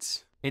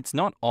upset. It's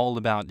not all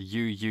about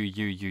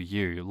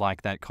you,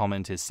 like that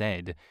commenter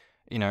said.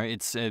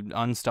 It's an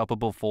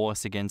unstoppable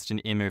force against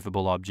an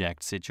immovable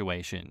object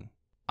situation.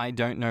 I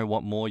don't know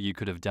what more you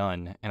could have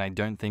done, and I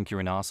don't think you're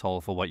an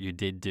asshole for what you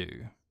did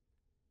do.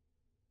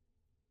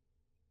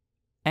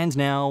 And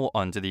now,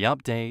 onto the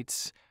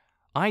update.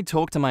 I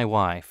talked to my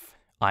wife.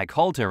 I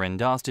called her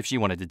and asked if she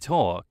wanted to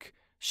talk.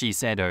 She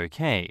said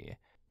okay.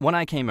 When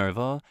I came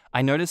over,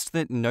 I noticed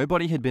that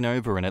nobody had been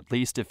over in at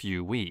least a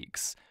few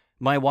weeks.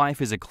 My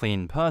wife is a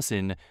clean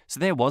person, so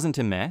there wasn't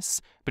a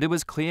mess, but it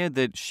was clear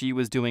that she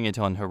was doing it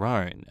on her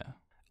own.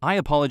 I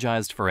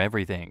apologized for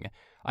everything.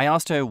 I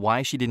asked her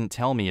why she didn't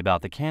tell me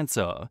about the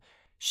cancer.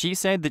 She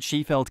said that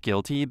she felt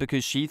guilty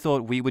because she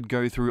thought we would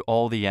go through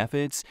all the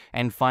efforts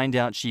and find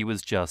out she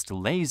was just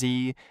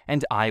lazy,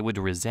 and I would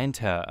resent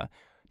her.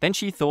 Then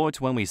she thought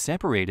when we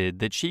separated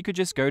that she could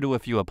just go to a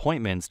few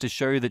appointments to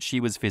show that she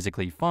was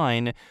physically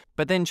fine,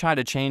 but then try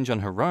to change on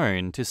her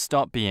own to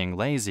stop being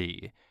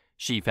lazy.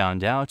 She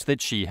found out that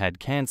she had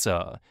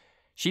cancer.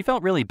 She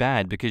felt really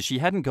bad because she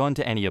hadn't gone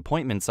to any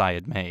appointments I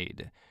had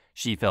made.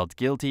 She felt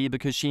guilty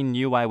because she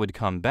knew I would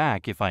come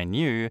back if I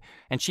knew,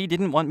 and she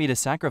didn't want me to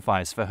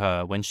sacrifice for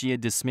her when she had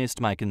dismissed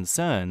my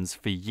concerns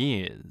for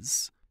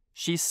years.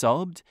 She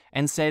sobbed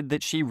and said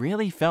that she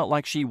really felt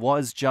like she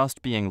was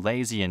just being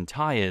lazy and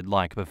tired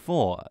like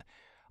before.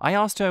 I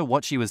asked her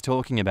what she was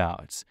talking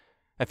about.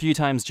 A few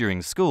times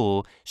during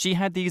school, she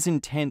had these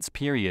intense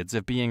periods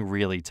of being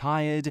really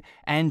tired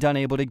and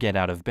unable to get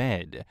out of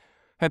bed.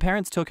 Her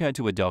parents took her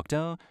to a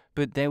doctor,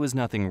 but there was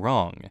nothing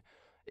wrong.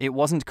 It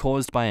wasn't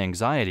caused by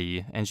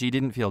anxiety, and she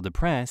didn't feel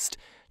depressed,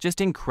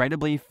 just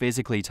incredibly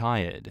physically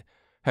tired.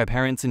 Her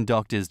parents and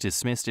doctors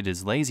dismissed it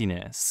as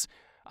laziness.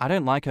 I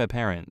don't like her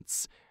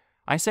parents.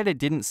 I said it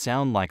didn't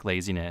sound like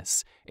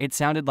laziness. It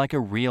sounded like a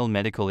real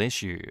medical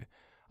issue.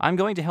 I'm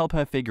going to help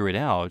her figure it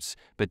out,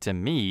 but to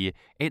me,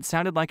 it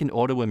sounded like an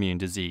autoimmune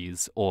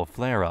disease or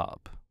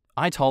flare-up.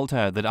 I told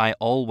her that I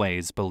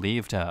always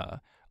believed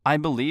her. I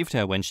believed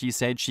her when she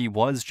said she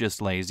was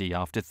just lazy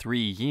after 3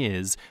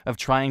 years of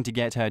trying to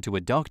get her to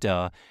a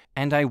doctor,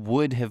 and I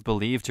would have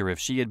believed her if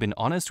she had been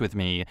honest with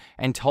me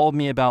and told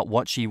me about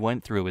what she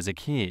went through as a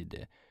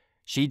kid.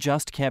 She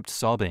just kept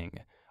sobbing.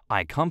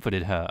 I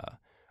comforted her.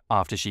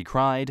 After she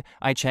cried,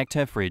 I checked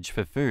her fridge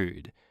for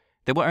food.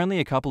 There were only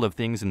a couple of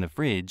things in the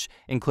fridge,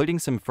 including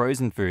some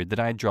frozen food that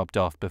I had dropped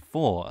off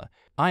before.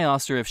 I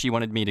asked her if she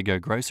wanted me to go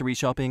grocery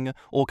shopping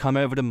or come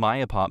over to my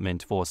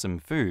apartment for some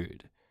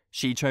food.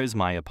 She chose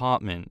my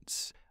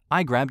apartment.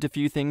 I grabbed a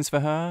few things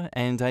for her,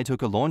 and I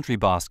took a laundry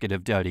basket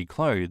of dirty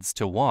clothes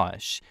to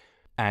wash.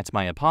 At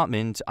my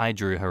apartment, I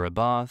drew her a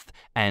bath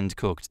and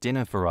cooked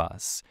dinner for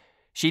us.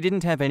 She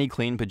didn't have any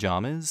clean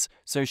pajamas,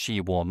 so she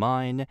wore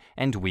mine,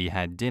 and we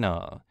had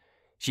dinner.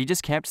 She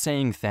just kept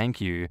saying thank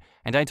you,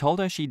 and I told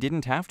her she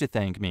didn't have to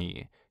thank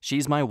me.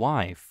 She's my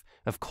wife.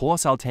 Of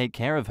course I'll take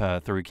care of her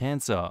through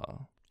cancer.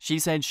 She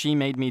said she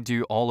made me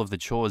do all of the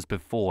chores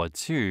before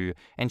too,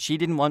 and she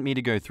didn't want me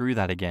to go through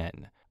that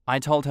again. I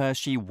told her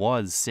she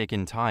was sick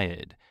and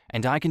tired,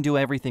 and I can do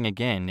everything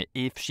again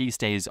if she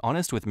stays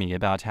honest with me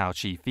about how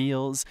she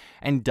feels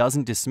and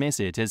doesn't dismiss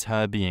it as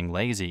her being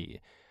lazy.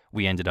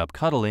 We ended up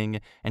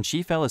cuddling, and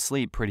she fell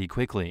asleep pretty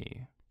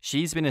quickly.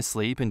 She's been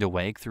asleep and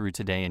awake through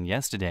today and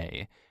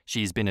yesterday.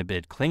 She's been a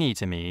bit clingy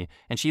to me,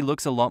 and she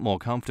looks a lot more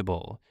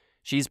comfortable.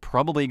 She's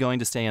probably going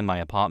to stay in my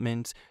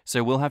apartment,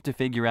 so we'll have to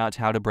figure out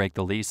how to break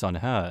the lease on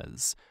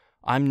hers.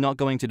 I'm not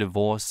going to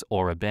divorce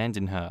or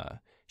abandon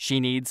her. She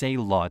needs a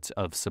lot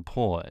of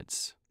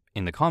support.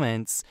 In the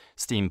comments,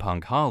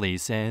 Steampunk Harley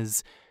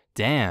says,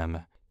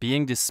 "Damn,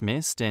 being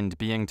dismissed and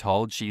being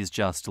told she's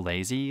just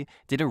lazy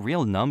did a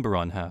real number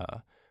on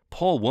her.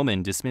 Poor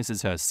woman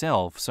dismisses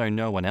herself so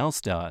no one else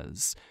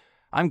does.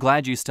 I'm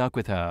glad you stuck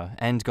with her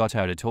and got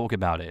her to talk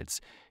about it.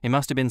 It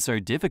must have been so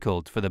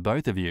difficult for the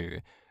both of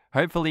you.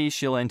 Hopefully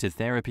she'll enter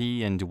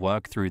therapy and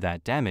work through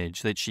that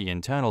damage that she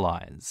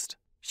internalized.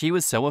 She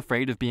was so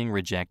afraid of being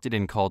rejected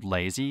and called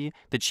lazy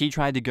that she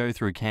tried to go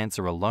through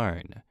cancer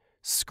alone.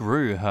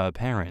 Screw her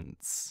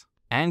parents.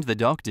 And the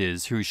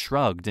doctors who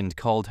shrugged and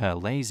called her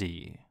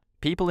lazy.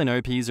 People in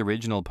OP's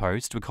original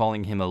post were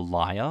calling him a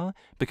liar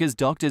because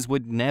doctors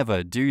would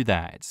never do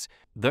that.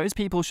 Those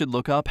people should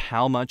look up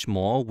how much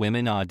more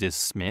women are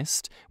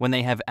dismissed when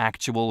they have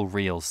actual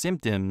real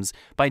symptoms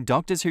by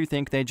doctors who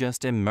think they're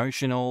just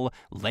emotional,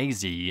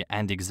 lazy,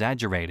 and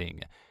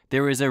exaggerating.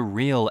 There is a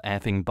real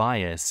effing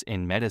bias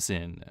in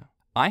medicine.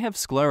 I have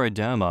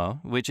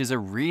scleroderma, which is a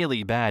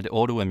really bad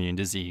autoimmune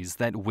disease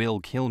that will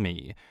kill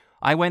me.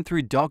 I went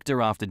through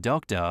doctor after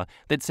doctor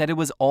that said it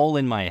was all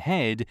in my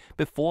head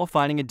before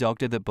finding a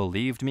doctor that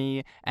believed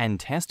me and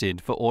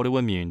tested for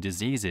autoimmune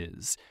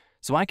diseases.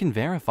 So I can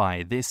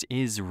verify this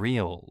is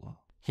real.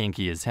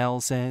 Hinky as Hell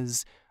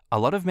says, "A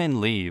lot of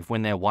men leave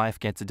when their wife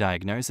gets a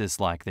diagnosis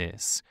like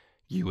this.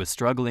 You were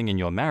struggling in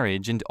your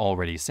marriage and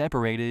already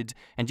separated,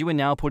 and you are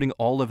now putting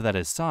all of that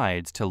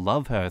aside to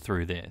love her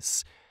through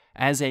this.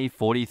 As a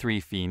 43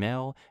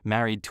 female,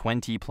 married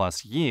 20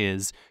 plus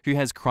years, who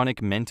has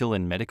chronic mental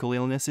and medical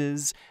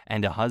illnesses,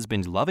 and a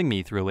husband loving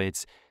me through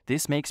it,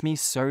 this makes me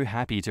so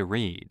happy to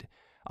read.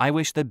 I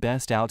wish the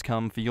best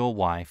outcome for your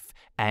wife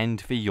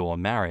and for your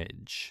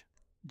marriage.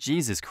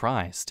 Jesus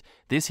Christ,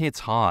 this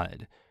hits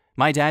hard.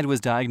 My dad was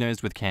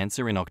diagnosed with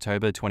cancer in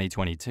October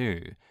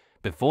 2022.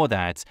 Before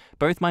that,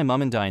 both my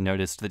mum and I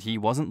noticed that he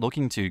wasn't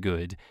looking too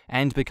good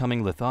and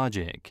becoming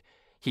lethargic.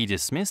 He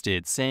dismissed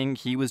it, saying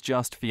he was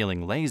just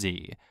feeling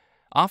lazy.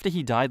 After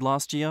he died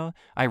last year,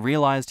 I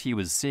realized he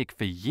was sick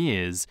for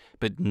years,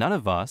 but none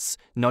of us,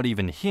 not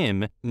even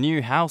him,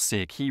 knew how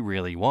sick he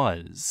really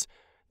was.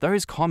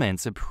 Those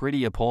comments are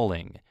pretty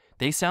appalling.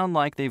 They sound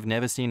like they've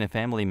never seen a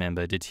family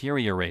member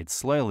deteriorate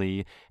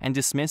slowly and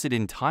dismiss it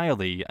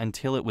entirely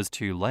until it was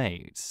too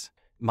late.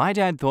 My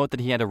dad thought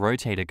that he had a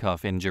rotator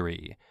cuff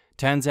injury.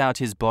 Turns out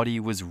his body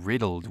was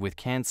riddled with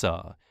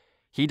cancer.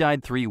 He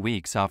died 3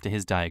 weeks after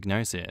his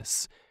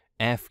diagnosis.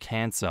 F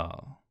cancer.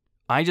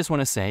 I just want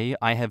to say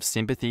I have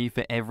sympathy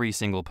for every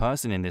single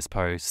person in this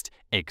post,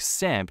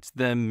 except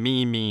the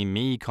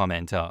me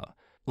commenter.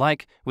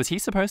 Like, was he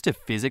supposed to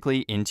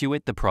physically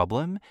intuit the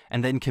problem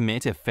and then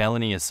commit a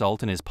felony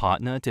assault on his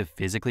partner to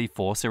physically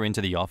force her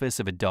into the office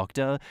of a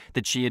doctor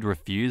that she had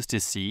refused to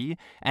see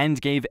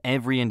and gave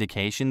every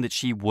indication that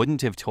she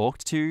wouldn't have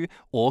talked to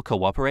or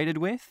cooperated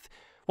with?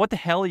 What the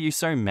hell are you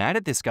so mad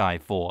at this guy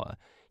for?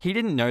 He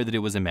didn't know that it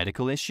was a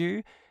medical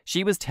issue.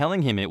 She was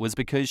telling him it was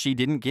because she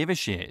didn't give a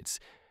shit.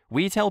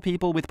 We tell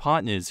people with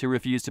partners who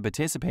refuse to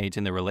participate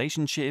in the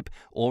relationship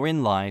or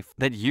in life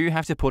that you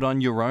have to put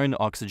on your own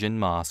oxygen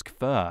mask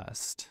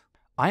first.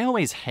 I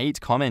always hate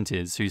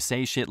commenters who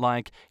say shit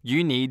like,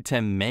 you need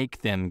to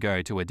make them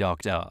go to a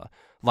doctor,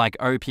 like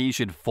OP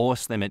should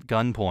force them at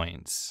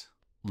gunpoint.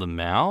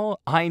 Lamau?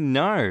 I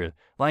know.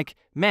 Like,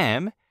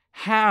 ma'am,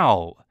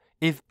 how?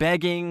 If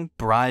begging,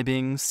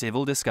 bribing,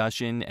 civil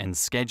discussion, and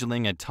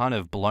scheduling a ton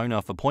of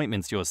blown-off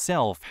appointments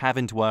yourself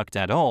haven't worked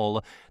at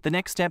all, the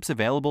next steps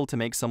available to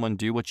make someone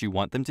do what you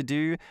want them to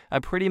do are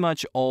pretty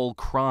much all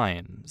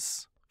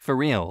crimes. For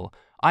real,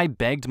 I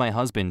begged my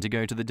husband to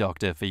go to the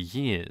doctor for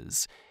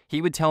years. He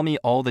would tell me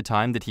all the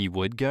time that he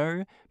would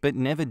go, but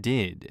never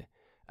did.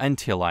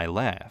 Until I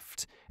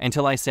left.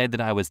 Until I said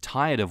that I was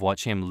tired of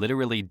watching him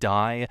literally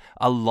die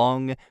a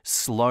long,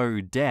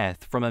 slow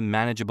death from a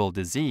manageable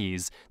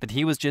disease that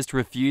he was just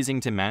refusing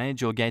to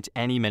manage or get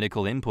any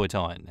medical input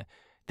on.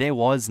 There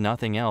was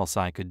nothing else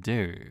I could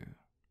do.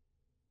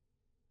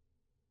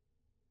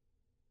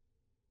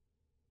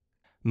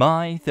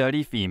 My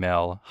 30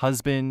 female,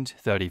 husband,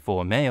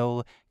 34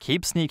 male,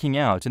 keeps sneaking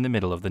out in the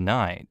middle of the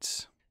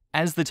night.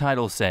 As the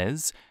title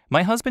says,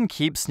 my husband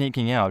keeps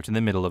sneaking out in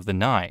the middle of the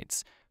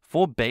night.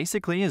 For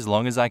basically as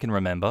long as I can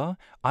remember,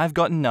 I've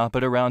gotten up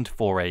at around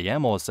 4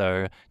 a.m. or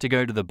so to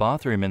go to the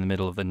bathroom in the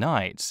middle of the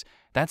night.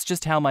 That's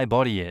just how my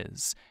body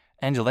is.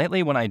 And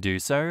lately when I do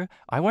so,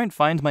 I won't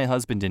find my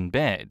husband in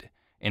bed.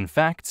 In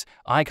fact,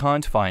 I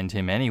can't find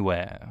him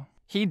anywhere.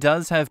 He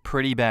does have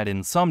pretty bad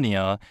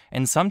insomnia,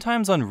 and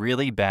sometimes on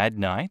really bad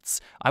nights,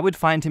 I would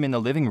find him in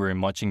the living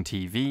room watching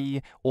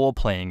TV or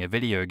playing a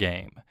video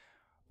game.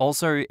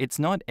 Also, it's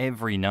not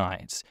every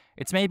night.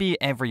 It's maybe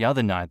every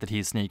other night that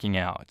he's sneaking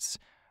out.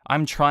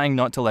 I'm trying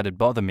not to let it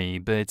bother me,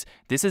 but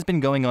this has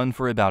been going on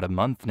for about a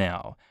month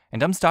now,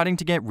 and I'm starting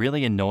to get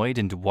really annoyed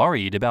and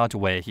worried about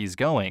where he's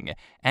going,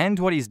 and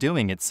what he's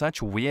doing at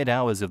such weird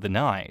hours of the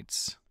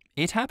night.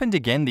 It happened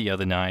again the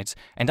other night,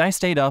 and I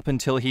stayed up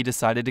until he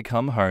decided to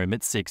come home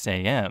at 6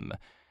 a.m.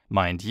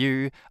 Mind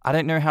you, I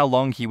don't know how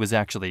long he was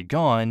actually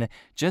gone,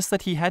 just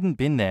that he hadn't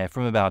been there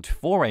from about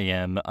 4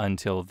 a.m.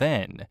 until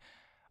then.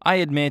 I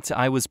admit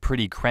I was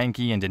pretty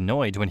cranky and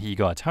annoyed when he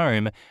got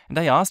home, and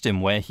I asked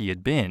him where he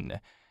had been.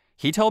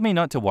 He told me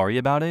not to worry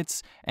about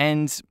it,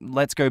 and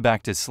let's go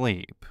back to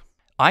sleep.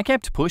 I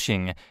kept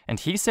pushing, and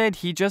he said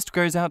he just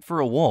goes out for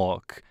a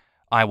walk.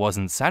 I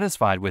wasn't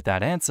satisfied with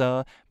that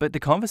answer, but the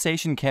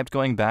conversation kept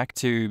going back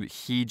to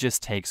he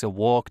just takes a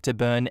walk to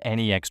burn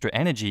any extra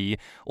energy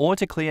or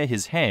to clear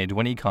his head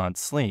when he can't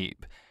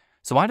sleep.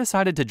 So I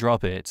decided to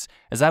drop it,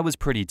 as I was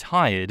pretty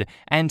tired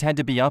and had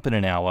to be up in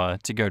an hour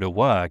to go to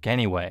work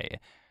anyway.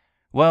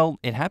 Well,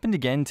 it happened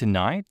again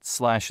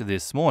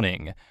tonight/this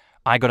morning.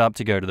 I got up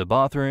to go to the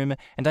bathroom,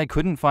 and I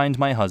couldn't find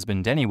my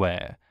husband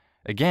anywhere.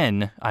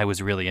 Again, I was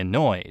really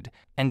annoyed,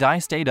 and I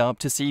stayed up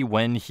to see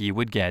when he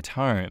would get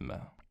home.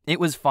 It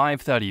was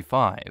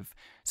 5:35,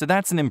 so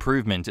that's an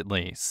improvement at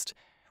least.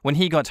 When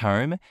he got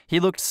home, he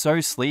looked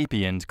so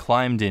sleepy and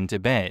climbed into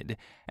bed,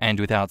 and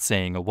without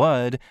saying a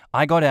word,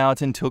 I got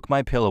out and took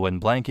my pillow and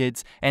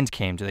blanket and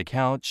came to the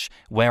couch,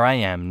 where I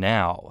am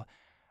now.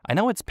 I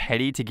know it's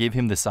petty to give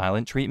him the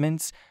silent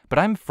treatment, but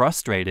I'm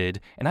frustrated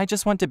and I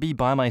just want to be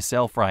by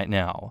myself right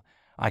now.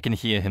 I can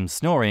hear him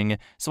snoring,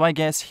 so I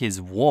guess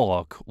his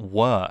walk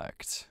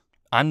worked.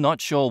 I'm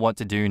not sure what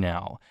to do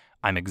now.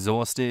 I'm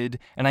exhausted,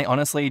 and I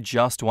honestly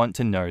just want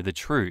to know the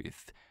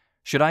truth.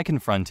 Should I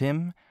confront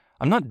him?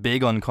 I'm not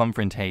big on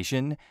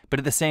confrontation, but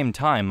at the same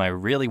time I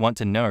really want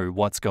to know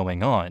what's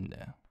going on.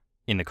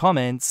 In the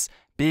comments,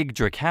 Big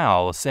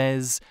Dracow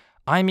says,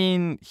 I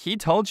mean, he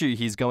told you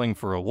he's going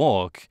for a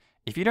walk.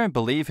 If you don't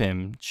believe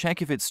him,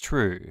 check if it's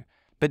true.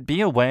 But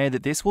be aware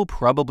that this will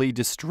probably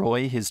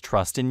destroy his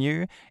trust in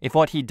you if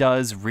what he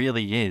does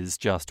really is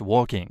just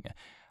walking.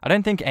 I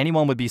don't think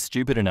anyone would be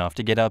stupid enough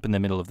to get up in the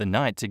middle of the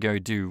night to go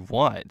do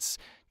what?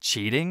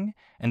 Cheating?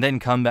 And then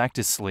come back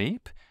to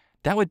sleep?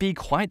 That would be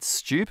quite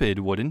stupid,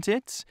 wouldn't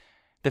it?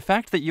 The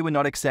fact that you are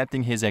not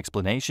accepting his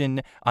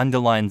explanation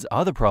underlines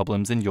other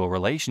problems in your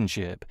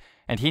relationship,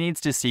 and he needs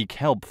to seek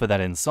help for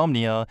that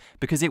insomnia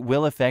because it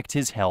will affect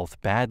his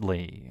health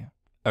badly.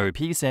 OP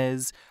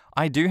says,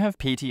 I do have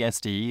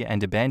PTSD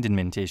and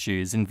abandonment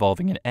issues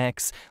involving an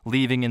ex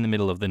leaving in the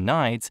middle of the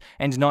night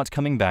and not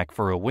coming back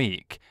for a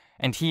week.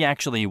 And he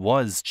actually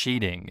was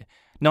cheating.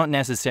 Not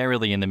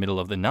necessarily in the middle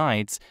of the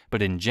night,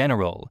 but in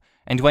general.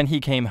 And when he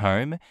came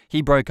home,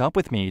 he broke up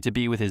with me to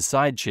be with his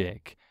side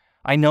chick.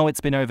 I know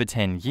it's been over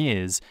 10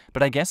 years,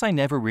 but I guess I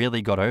never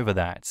really got over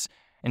that.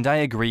 And I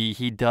agree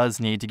he does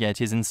need to get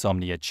his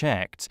insomnia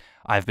checked.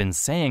 I've been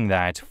saying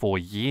that for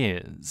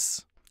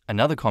years.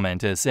 Another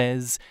commenter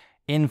says,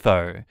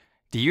 Info.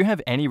 Do you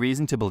have any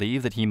reason to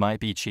believe that he might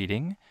be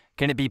cheating?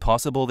 Can it be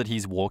possible that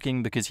he's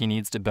walking because he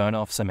needs to burn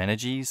off some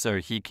energy so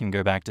he can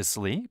go back to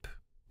sleep?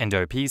 And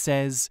OP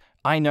says,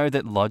 I know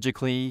that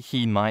logically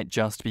he might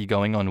just be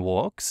going on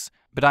walks,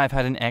 but I've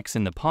had an ex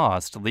in the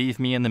past leave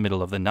me in the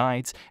middle of the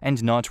night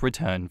and not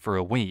return for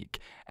a week,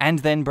 and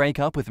then break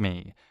up with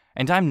me.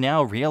 And I'm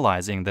now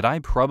realizing that I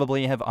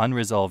probably have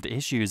unresolved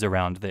issues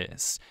around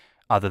this.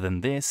 Other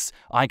than this,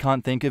 I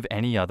can't think of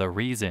any other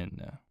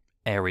reason.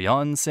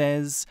 Arion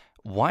says,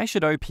 why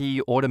should OP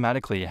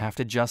automatically have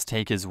to just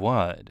take his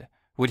word?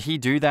 Would he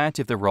do that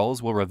if the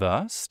roles were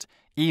reversed?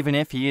 Even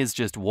if he is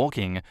just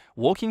walking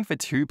for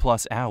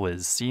 2+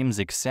 hours seems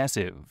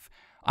excessive.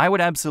 I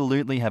would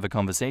absolutely have a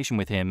conversation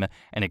with him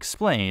and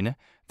explain,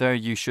 though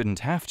you shouldn't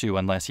have to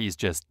unless he's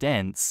just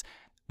dense,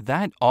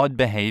 that odd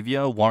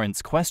behavior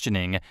warrants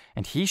questioning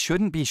and he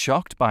shouldn't be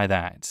shocked by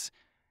that.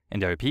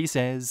 And OP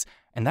says,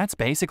 and that's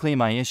basically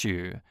my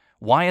issue.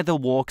 Why are the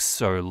walks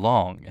so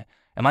long?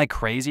 Am I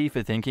crazy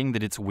for thinking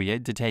that it's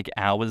weird to take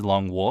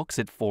hours-long walks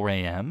at 4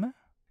 a.m.?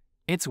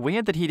 It's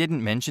weird that he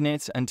didn't mention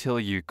it until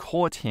you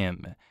caught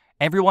him.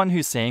 Everyone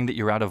who's saying that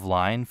you're out of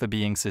line for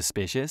being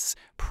suspicious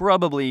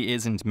probably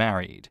isn't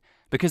married,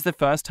 because the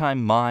first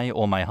time my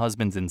or my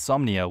husband's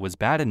insomnia was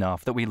bad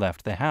enough that we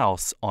left the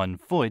house on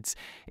foot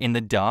in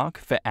the dark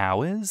for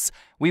hours,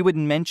 we would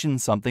mention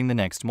something the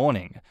next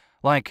morning.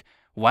 Like,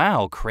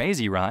 wow,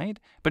 crazy, right?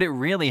 But it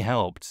really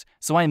helped,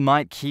 so I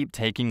might keep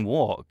taking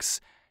walks.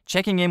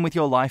 Checking in with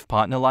your life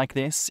partner like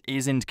this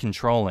isn't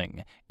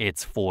controlling,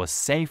 it's for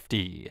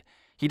safety.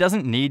 He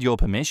doesn't need your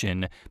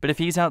permission, but if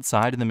he's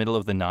outside in the middle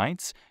of the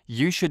night,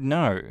 you should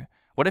know.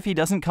 What if he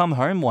doesn't come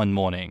home one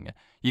morning?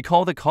 You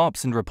call the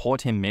cops and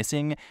report him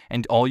missing,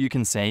 and all you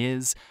can say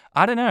is,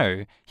 I don't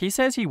know, he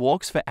says he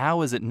walks for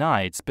hours at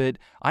night, but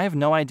I have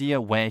no idea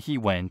where he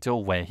went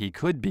or where he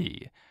could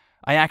be.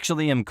 I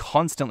actually am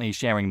constantly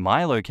sharing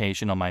my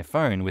location on my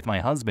phone with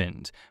my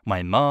husband,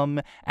 my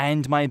mum,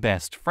 and my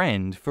best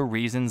friend for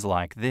reasons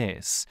like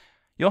this.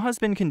 Your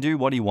husband can do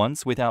what he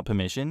wants without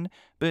permission,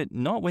 but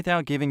not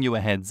without giving you a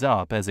heads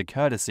up as a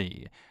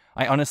courtesy.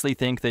 I honestly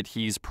think that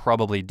he's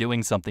probably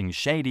doing something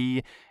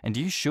shady, and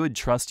you should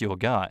trust your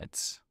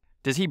gut.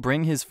 Does he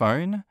bring his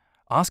phone?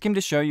 Ask him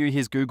to show you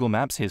his Google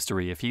Maps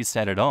history if he's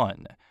set it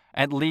on.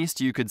 At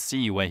least you could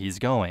see where he's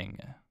going.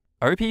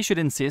 OP should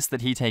insist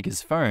that he take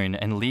his phone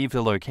and leave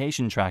the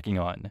location tracking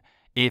on.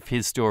 If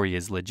his story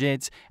is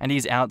legit and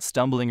he's out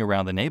stumbling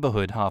around the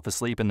neighborhood half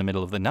asleep in the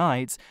middle of the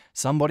night,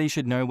 somebody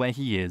should know where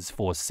he is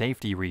for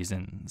safety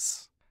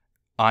reasons.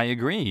 I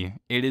agree.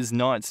 It is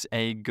not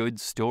a good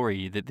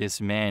story that this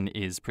man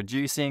is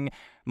producing,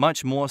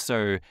 much more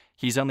so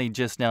he's only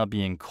just now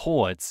being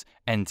caught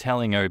and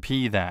telling OP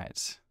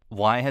that.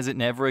 Why has it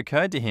never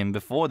occurred to him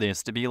before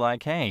this to be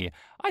like, hey,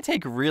 I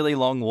take really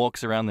long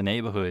walks around the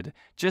neighborhood,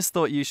 just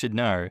thought you should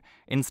know,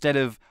 instead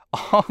of,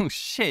 oh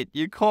shit,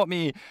 you caught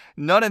me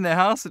not in the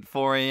house at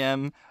 4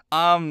 a.m.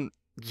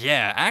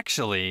 Yeah,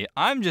 actually,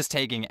 I'm just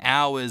taking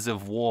hours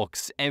of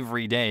walks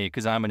every day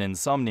because I'm an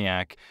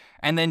insomniac,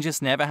 and then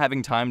just never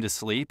having time to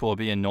sleep or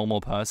be a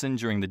normal person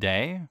during the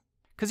day.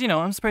 Because,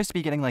 I'm supposed to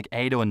be getting like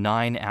 8 or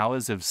 9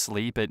 hours of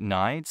sleep at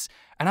night,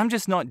 and I'm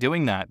just not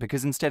doing that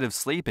because instead of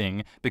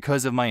sleeping,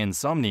 because of my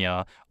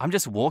insomnia, I'm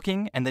just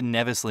walking and then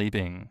never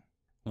sleeping.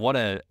 What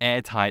a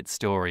airtight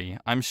story.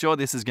 I'm sure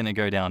this is going to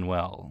go down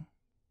well.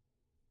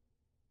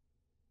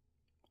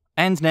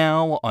 And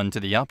now, on to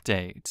the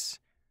update.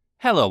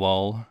 Hello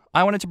all,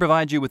 I wanted to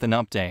provide you with an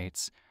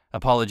update.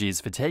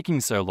 Apologies for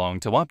taking so long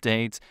to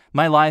update,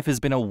 my life has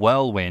been a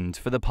whirlwind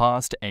for the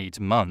past 8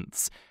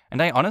 months,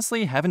 and I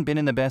honestly haven't been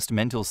in the best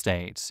mental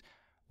state.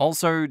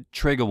 Also,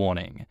 trigger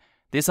warning,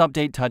 this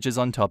update touches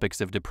on topics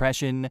of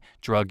depression,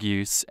 drug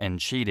use, and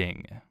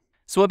cheating.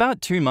 So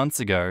about 2 months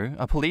ago,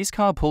 a police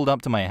car pulled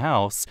up to my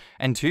house,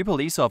 and 2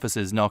 police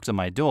officers knocked on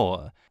my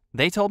door.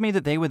 They told me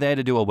that they were there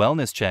to do a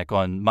wellness check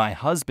on my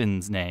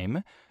husband's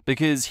name,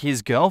 because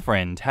his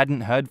girlfriend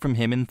hadn't heard from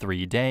him in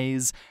 3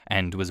 days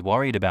and was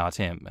worried about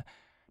him.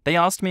 They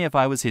asked me if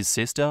I was his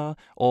sister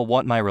or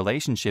what my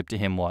relationship to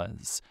him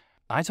was.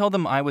 I told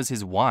them I was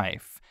his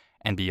wife,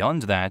 and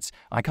beyond that,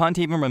 I can't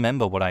even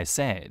remember what I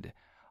said.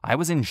 I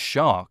was in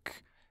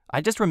shock.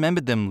 I just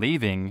remembered them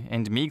leaving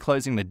and me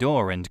closing the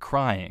door and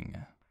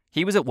crying.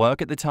 He was at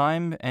work at the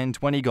time, and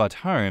when he got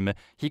home,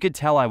 he could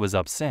tell I was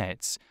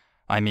upset.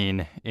 I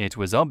mean, it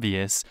was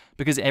obvious,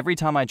 because every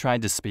time I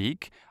tried to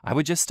speak, I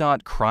would just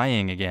start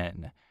crying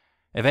again.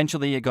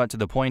 Eventually, it got to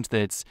the point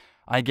that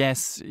I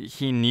guess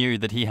he knew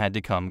that he had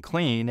to come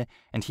clean,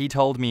 and he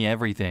told me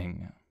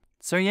everything.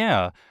 So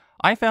yeah,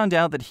 I found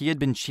out that he had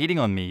been cheating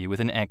on me with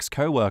an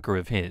ex-coworker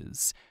of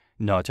his.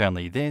 Not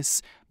only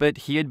this, but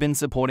he had been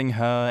supporting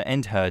her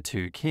and her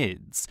 2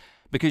 kids,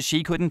 because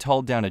she couldn't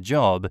hold down a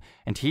job,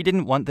 and he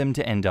didn't want them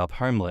to end up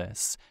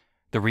homeless.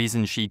 The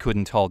reason she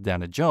couldn't hold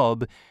down a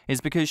job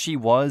is because she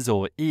was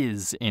or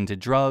is into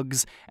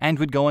drugs and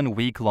would go on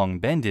week-long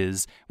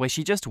benders where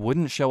she just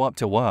wouldn't show up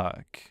to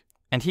work.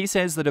 And he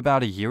says that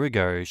about a year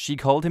ago, she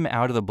called him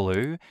out of the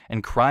blue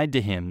and cried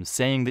to him,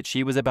 saying that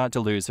she was about to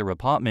lose her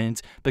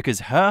apartment because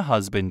her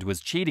husband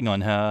was cheating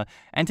on her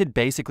and had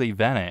basically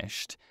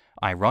vanished.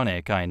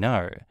 Ironic, I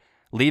know,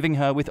 leaving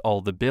her with all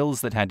the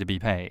bills that had to be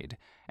paid,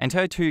 and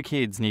her 2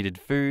 kids needed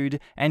food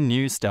and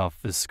new stuff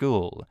for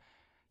school.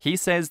 He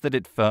says that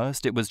at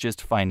first it was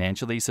just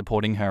financially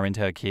supporting her and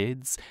her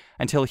kids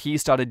until he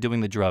started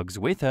doing the drugs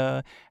with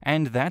her,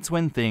 and that's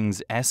when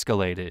things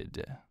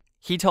escalated.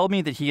 He told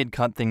me that he had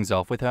cut things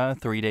off with her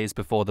 3 days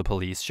before the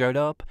police showed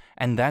up,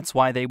 and that's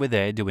why they were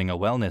there doing a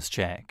wellness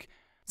check.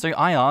 So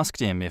I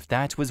asked him if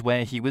that was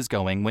where he was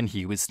going when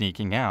he was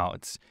sneaking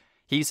out.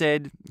 He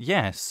said,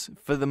 yes,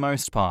 for the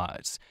most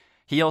part.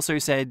 He also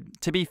said,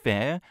 to be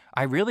fair,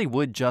 I really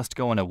would just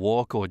go on a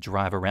walk or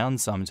drive around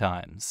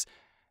sometimes.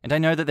 And I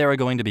know that there are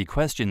going to be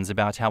questions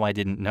about how I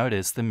didn't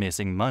notice the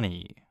missing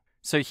money.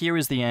 So here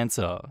is the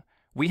answer.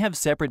 We have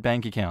separate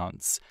bank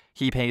accounts.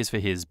 He pays for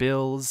his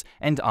bills,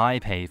 and I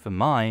pay for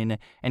mine,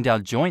 and our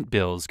joint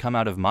bills come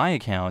out of my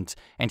account,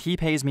 and he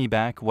pays me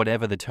back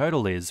whatever the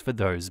total is for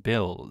those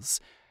bills.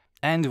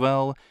 And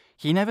well,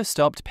 he never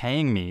stopped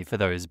paying me for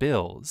those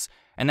bills,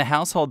 and the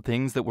household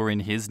things that were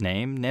in his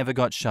name never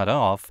got shut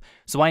off,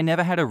 so I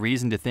never had a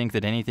reason to think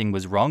that anything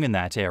was wrong in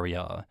that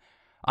area.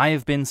 I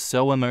have been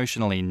so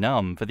emotionally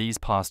numb for these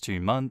past 2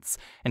 months,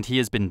 and he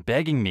has been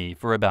begging me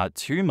for about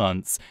 2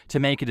 months to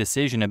make a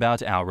decision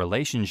about our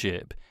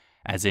relationship,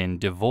 as in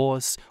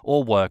divorce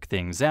or work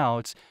things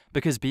out,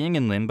 because being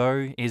in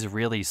limbo is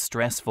really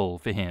stressful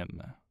for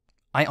him.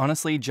 I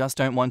honestly just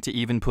don't want to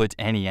even put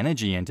any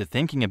energy into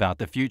thinking about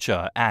the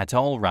future at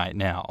all right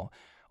now.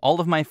 All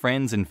of my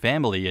friends and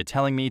family are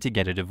telling me to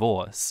get a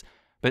divorce,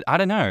 but I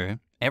don't know.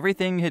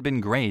 Everything had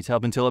been great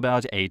up until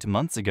about 8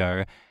 months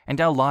ago, and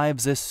our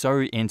lives are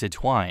so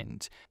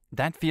intertwined.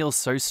 That feels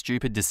so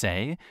stupid to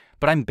say,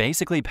 but I'm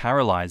basically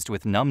paralyzed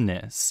with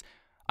numbness.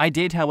 I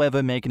did,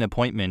 however, make an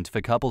appointment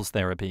for couples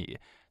therapy,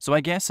 so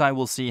I guess I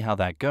will see how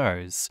that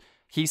goes.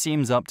 He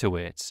seems up to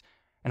it.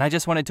 And I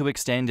just wanted to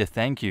extend a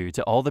thank you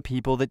to all the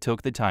people that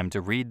took the time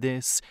to read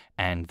this,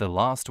 and the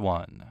last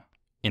one.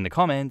 In the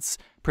comments,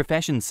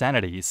 Profession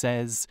Sanity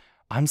says,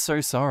 I'm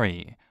so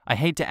sorry. I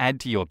hate to add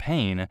to your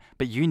pain,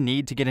 but you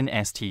need to get an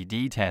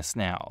STD test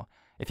now.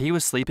 If he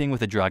was sleeping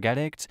with a drug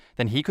addict,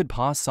 then he could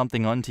pass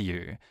something on to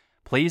you.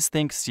 Please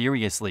think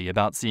seriously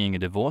about seeing a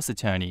divorce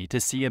attorney to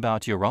see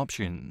about your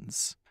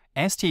options.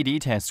 STD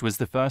test was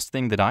the first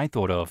thing that I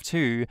thought of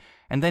too,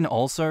 and then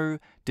also,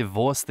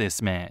 divorce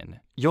this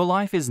man. Your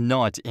life is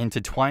not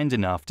intertwined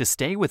enough to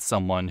stay with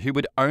someone who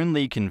would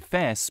only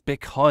confess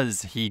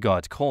because he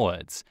got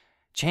caught.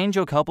 Change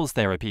your couples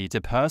therapy to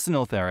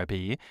personal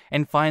therapy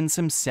and find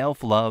some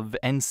self-love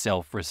and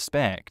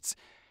self-respect.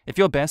 If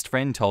your best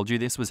friend told you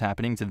this was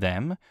happening to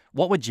them,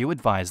 what would you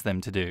advise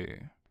them to do?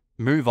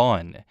 Move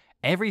on.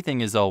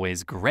 Everything is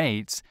always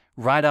great,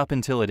 right up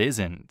until it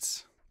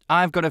isn't.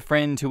 I've got a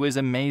friend who is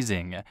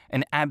amazing,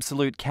 an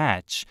absolute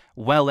catch,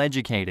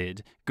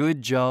 well-educated,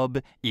 good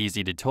job,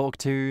 easy to talk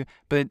to,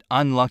 but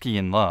unlucky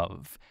in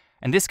love.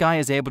 And this guy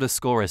is able to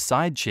score a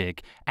side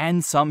chick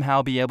and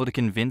somehow be able to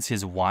convince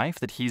his wife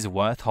that he's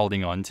worth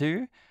holding on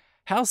to?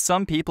 How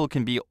some people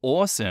can be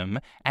awesome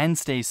and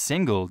stay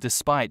single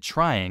despite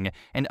trying,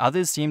 and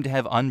others seem to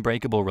have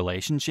unbreakable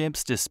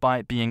relationships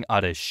despite being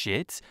utter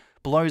shit,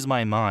 blows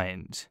my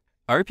mind.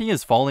 OP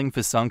is falling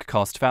for sunk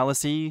cost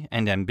fallacy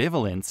and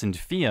ambivalence and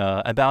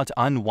fear about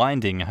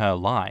unwinding her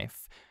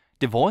life.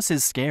 Divorce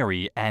is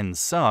scary and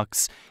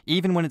sucks,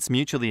 even when it's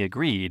mutually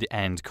agreed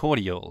and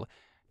cordial.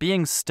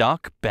 Being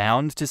stuck,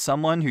 bound to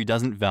someone who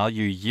doesn't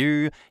value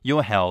you,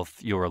 your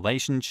health, your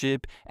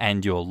relationship,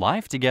 and your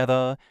life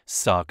together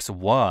sucks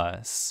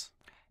worse.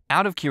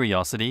 Out of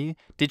curiosity,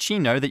 did she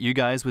know that you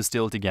guys were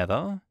still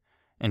together?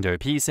 And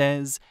OP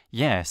says,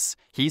 yes,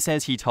 he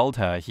says he told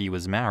her he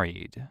was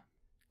married.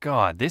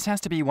 God, this has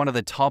to be one of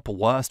the top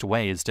worst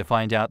ways to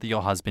find out that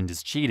your husband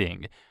is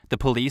cheating. The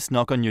police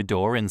knock on your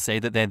door and say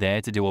that they're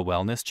there to do a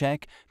wellness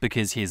check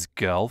because his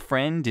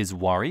girlfriend is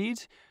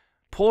worried?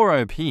 Poor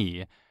OP.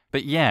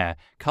 But yeah,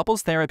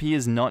 couples therapy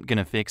is not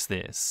gonna fix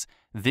this.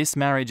 This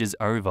marriage is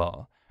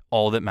over.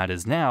 All that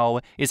matters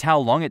now is how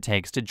long it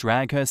takes to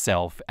drag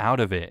herself out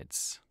of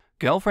it.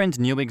 Girlfriend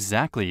knew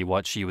exactly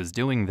what she was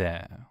doing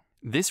there.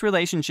 This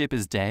relationship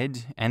is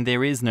dead, and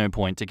there is no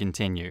point to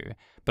continue,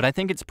 but I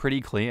think it's pretty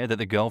clear that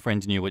the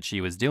girlfriend knew what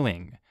she was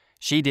doing.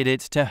 She did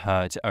it to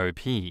hurt OP.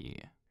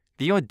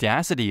 The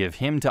audacity of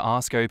him to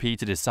ask OP to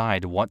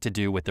decide what to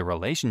do with the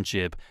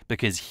relationship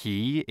because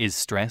he is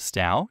stressed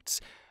out?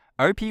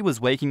 OP was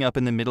waking up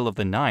in the middle of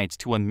the night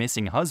to a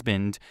missing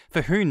husband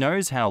for who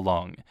knows how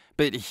long,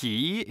 but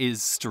he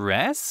is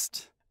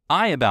stressed?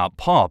 I about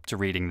popped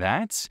reading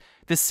that.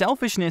 The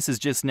selfishness is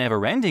just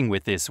never ending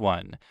with this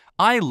one.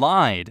 I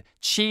lied,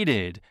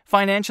 cheated,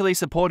 financially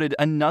supported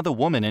another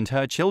woman and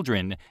her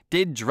children,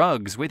 did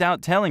drugs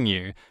without telling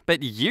you,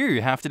 but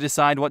you have to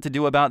decide what to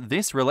do about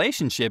this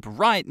relationship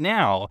right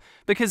now,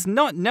 because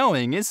not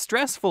knowing is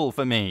stressful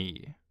for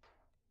me.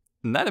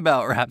 And that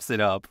about wraps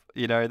it up.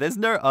 There's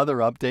no other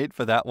update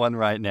for that one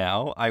right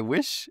now. I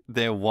wish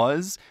there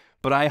was,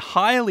 but I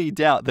highly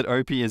doubt that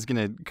OP is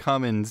going to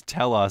come and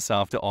tell us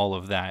after all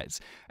of that.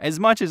 As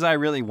much as I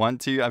really want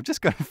to, I've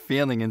just got a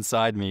feeling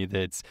inside me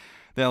that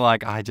they're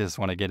like, I just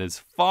want to get as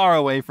far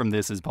away from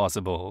this as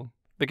possible.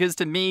 Because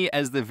to me,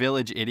 as the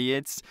village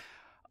idiots,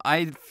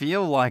 I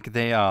feel like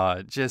they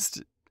are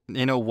just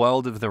in a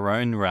world of their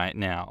own right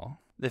now.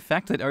 The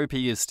fact that OP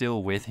is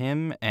still with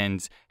him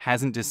and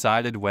hasn't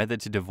decided whether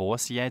to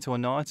divorce yet or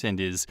not and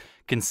is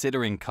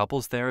considering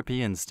couples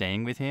therapy and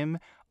staying with him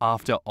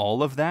after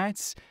all of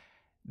that,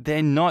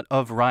 they're not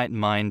of right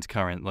mind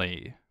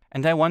currently.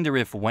 And I wonder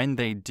if when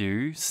they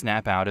do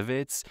snap out of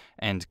it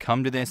and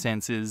come to their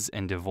senses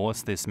and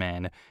divorce this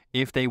man,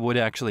 if they would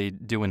actually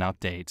do an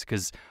update,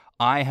 because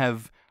I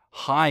have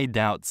high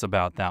doubts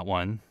about that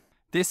one.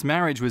 This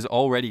marriage was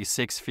already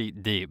 6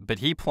 feet deep, but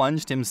he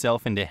plunged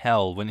himself into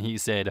hell when he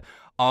said,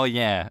 "Oh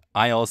yeah,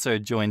 I also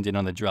joined in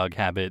on the drug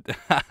habit."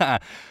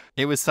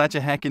 It was such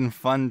a heckin'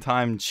 fun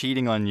time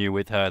cheating on you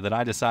with her that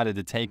I decided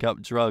to take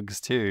up drugs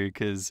too,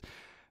 because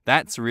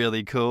that's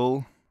really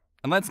cool.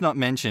 And let's not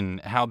mention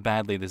how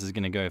badly this is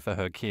going to go for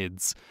her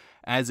kids.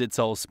 As it's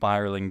all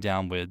spiraling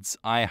downwards,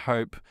 I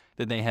hope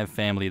that they have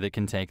family that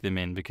can take them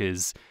in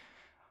because,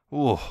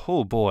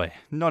 oh boy,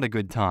 not a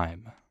good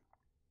time.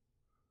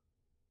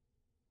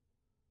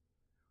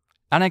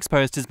 Our next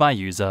post is by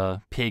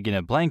user Pig in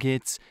a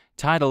Blanket,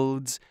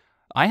 titled,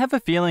 "I have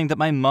a feeling that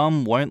my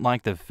mum won't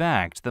like the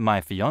fact that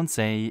my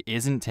fiancé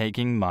isn't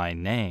taking my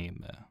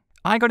name.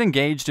 I got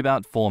engaged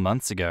about 4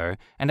 months ago,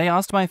 and I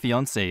asked my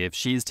fiancé if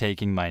she's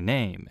taking my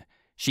name.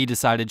 She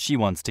decided she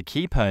wants to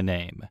keep her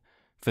name.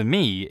 For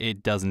me,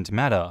 it doesn't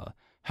matter.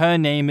 Her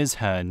name is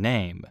her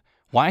name.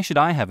 Why should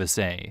I have a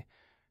say?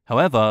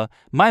 However,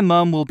 my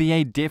mum will be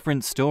a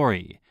different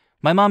story.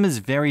 My mum is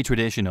very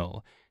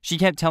traditional. She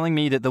kept telling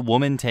me that the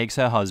woman takes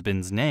her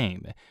husband's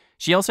name.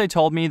 She also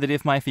told me that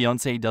if my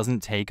fiancé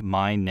doesn't take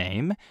my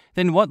name,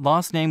 then what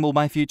last name will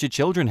my future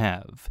children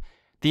have?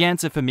 The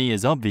answer for me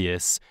is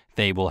obvious.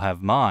 They will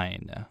have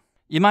mine."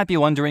 You might be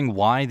wondering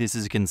why this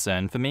is a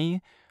concern for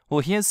me. Well,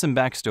 here's some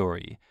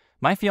backstory.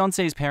 My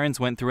fiancé's parents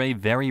went through a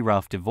very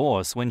rough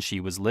divorce when she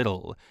was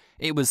little.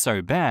 It was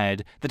so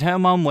bad that her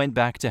mum went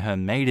back to her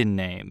maiden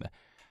name.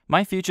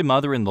 My future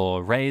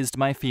mother-in-law raised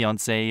my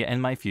fiancé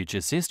and my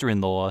future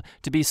sister-in-law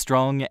to be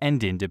strong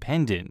and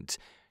independent.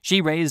 She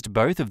raised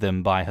both of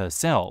them by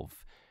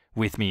herself.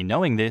 With me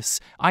knowing this,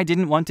 I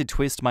didn't want to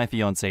twist my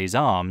fiancé's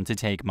arm to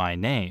take my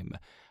name.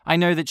 I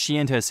know that she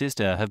and her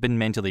sister have been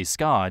mentally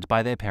scarred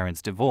by their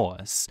parents'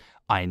 divorce.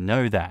 I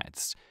know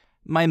that.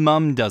 My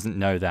mum doesn't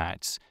know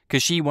that,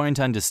 because she won't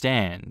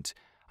understand.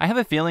 I have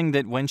a feeling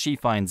that when she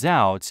finds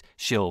out,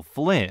 she'll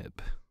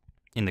flip.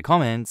 In the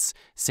comments,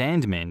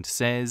 Sandmint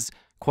says,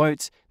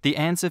 quote, "The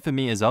answer for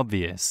me is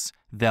obvious.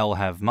 They'll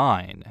have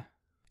mine."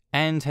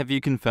 And have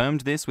you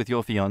confirmed this with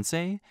your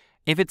fiancé?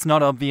 If it's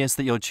not obvious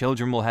that your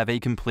children will have a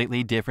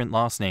completely different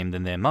last name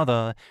than their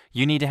mother,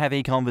 you need to have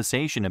a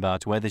conversation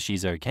about whether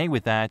she's okay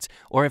with that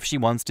or if she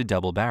wants to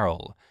double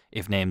barrel.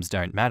 If names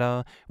don't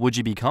matter, would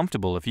you be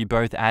comfortable if you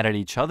both added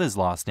each other's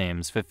last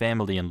names for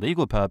family and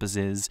legal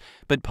purposes,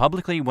 but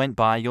publicly went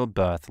by your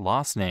birth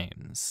last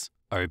names?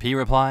 OP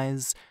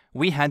replies,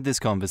 "We had this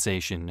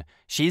conversation.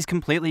 She's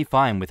completely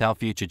fine with our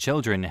future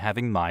children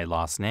having my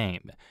last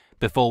name.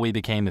 Before we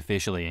became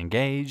officially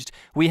engaged,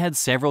 we had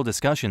several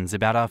discussions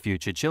about our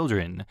future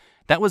children.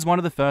 That was one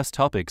of the first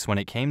topics when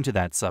it came to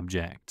that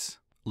subject."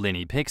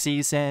 Linny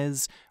Pixie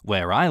says,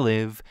 "Where I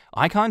live,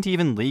 I can't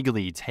even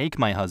legally take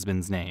my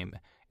husband's name.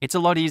 It's a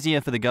lot easier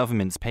for the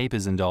government's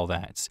papers and all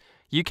that.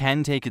 You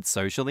can take it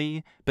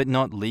socially, but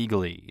not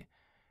legally.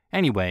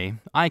 Anyway,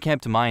 I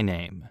kept my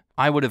name.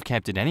 I would have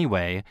kept it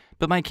anyway,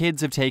 but my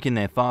kids have taken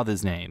their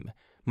father's name.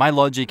 My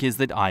logic is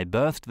that I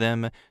birthed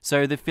them,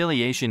 so the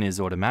filiation is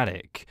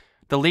automatic.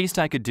 The least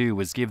I could do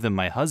was give them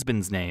my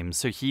husband's name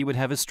so he would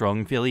have a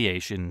strong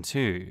filiation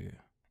too."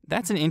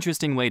 That's an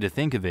interesting way to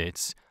think of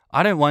it.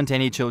 I don't want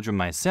any children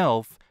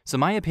myself, so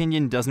my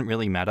opinion doesn't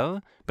really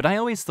matter, but I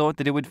always thought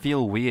that it would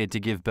feel weird to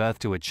give birth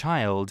to a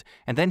child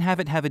and then have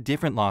it have a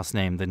different last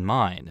name than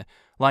mine,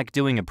 like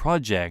doing a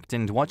project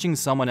and watching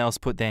someone else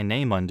put their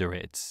name under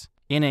it.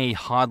 In a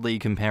hardly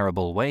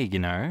comparable way, you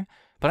know.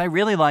 But I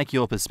really like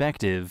your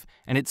perspective,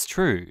 and it's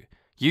true.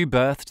 You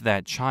birthed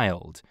that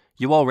child.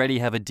 You already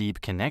have a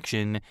deep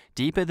connection,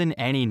 deeper than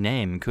any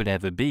name could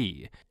ever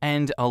be,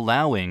 and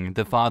allowing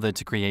the father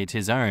to create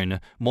his own,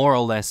 more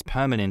or less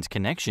permanent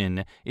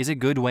connection is a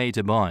good way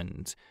to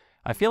bond.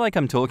 I feel like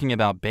I'm talking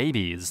about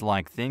babies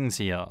like things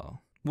here,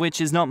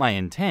 which is not my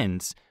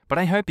intent, but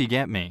I hope you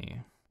get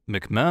me.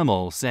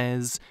 McMurmel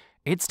says,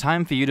 "It's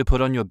time for you to put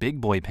on your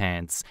big boy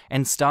pants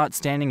and start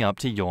standing up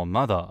to your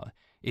mother.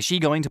 Is she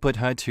going to put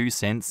her 2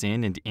 cents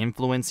in and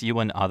influence you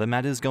on other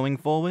matters going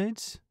forward?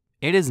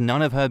 It is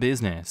none of her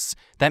business.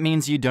 That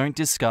means you don't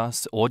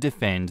discuss or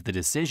defend the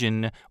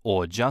decision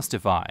or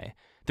justify.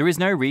 There is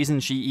no reason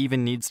she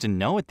even needs to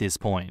know at this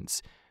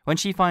point. When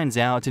she finds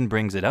out and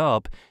brings it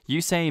up,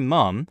 you say,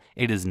 'Mum,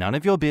 it is none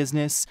of your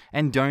business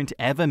and don't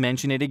ever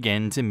mention it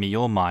again to me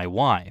or my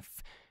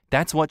wife.'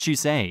 That's what you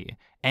say.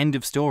 End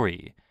of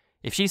story.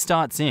 If she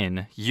starts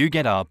in, you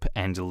get up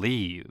and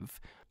leave.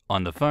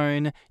 On the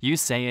phone, you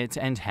say it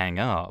and hang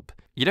up.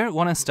 You don't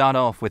want to start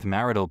off with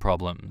marital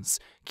problems.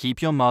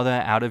 Keep your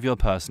mother out of your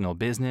personal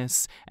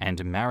business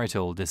and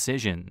marital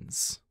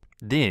decisions.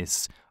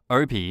 This,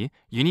 Opie,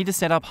 you need to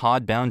set up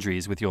hard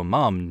boundaries with your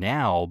mum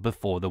now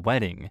before the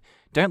wedding.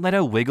 Don't let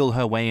her wiggle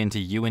her way into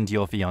you and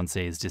your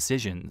fiancé's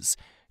decisions.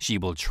 She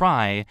will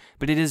try,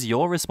 but it is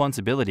your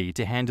responsibility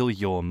to handle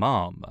your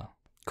mum.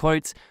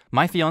 Quote,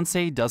 my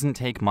fiancé doesn't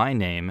take my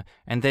name,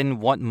 and then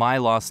what my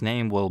last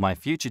name will my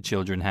future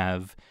children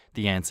have?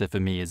 The answer for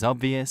me is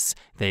obvious,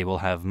 they will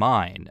have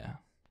mine.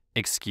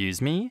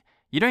 Excuse me?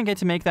 You don't get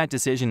to make that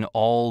decision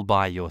all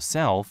by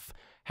yourself.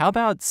 How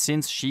about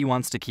since she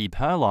wants to keep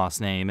her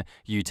last name,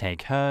 you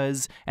take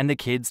hers, and the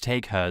kids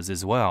take hers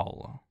as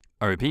well?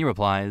 OP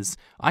replies,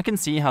 I can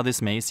see how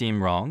this may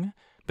seem wrong.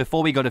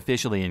 Before we got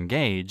officially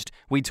engaged,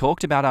 we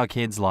talked about our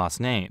kids' last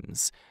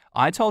names.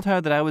 I told her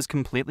that I was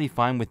completely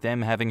fine with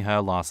them having her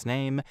last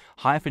name,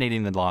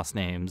 hyphenating the last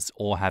names,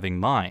 or having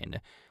mine.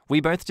 We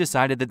both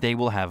decided that they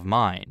will have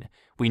mine.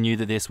 We knew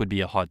that this would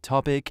be a hot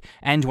topic,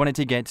 and wanted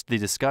to get the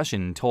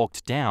discussion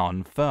talked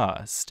down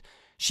first.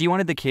 She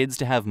wanted the kids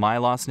to have my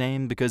last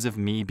name because of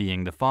me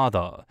being the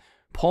father.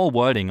 Poor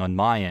wording on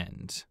my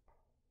end.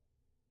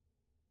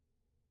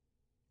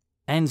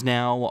 And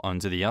now,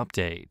 onto the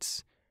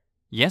update.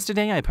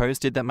 Yesterday I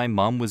posted that my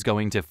mum was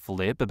going to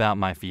flip about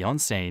my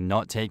fiancé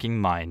not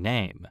taking my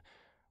name.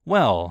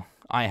 Well,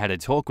 I had a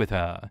talk with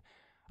her.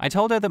 I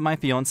told her that my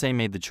fiancé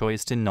made the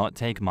choice to not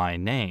take my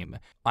name.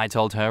 I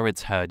told her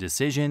it's her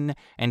decision,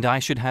 and I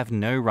should have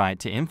no right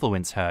to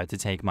influence her to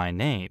take my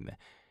name.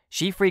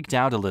 She freaked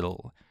out a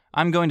little.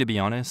 I'm going to be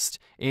honest,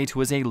 it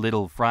was a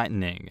little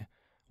frightening.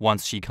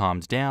 Once she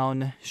calmed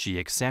down, she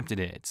accepted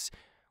it.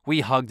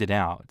 We hugged it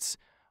out.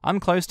 I'm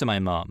close to my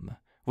mum.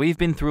 We've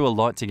been through a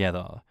lot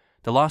together.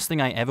 The last thing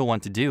I ever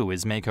want to do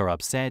is make her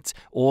upset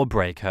or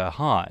break her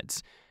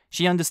heart.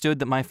 She understood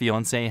that my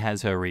fiancé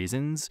has her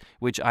reasons,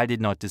 which I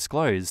did not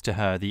disclose to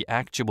her the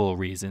actual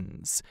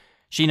reasons.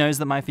 She knows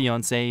that my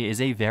fiancé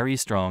is a very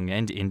strong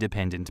and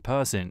independent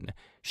person.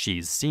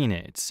 She's seen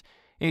it.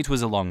 It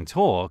was a long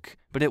talk,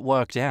 but it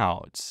worked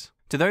out.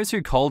 To those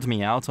who called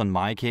me out on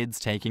my kids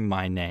taking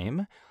my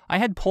name, I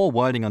had poor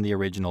wording on the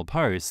original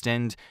post,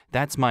 and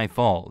that's my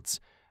fault.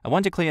 I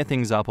want to clear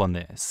things up on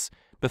this.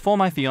 Before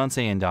my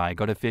fiancé and I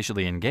got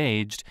officially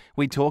engaged,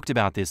 we talked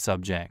about this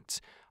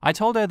subject. I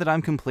told her that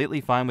I'm completely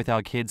fine with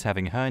our kids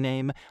having her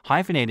name,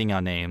 hyphenating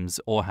our names,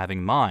 or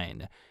having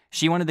mine.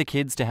 She wanted the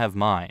kids to have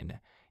mine.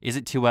 Is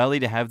it too early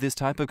to have this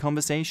type of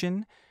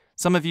conversation?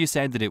 Some of you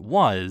said that it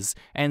was,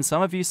 and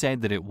some of you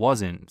said that it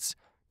wasn't.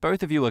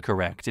 Both of you are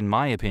correct, in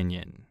my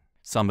opinion.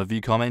 Some of you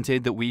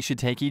commented that we should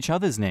take each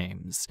other's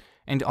names.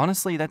 And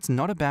honestly, that's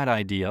not a bad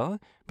idea,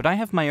 but I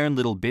have my own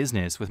little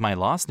business with my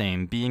last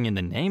name being in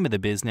the name of the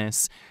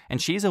business,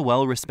 and she's a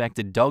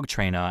well-respected dog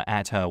trainer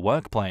at her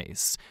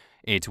workplace.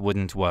 It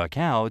wouldn't work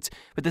out,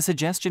 but the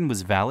suggestion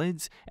was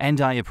valid,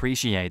 and I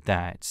appreciate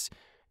that.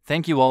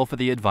 Thank you all for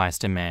the advice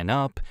to man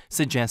up,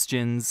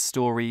 suggestions,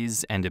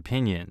 stories, and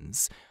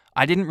opinions.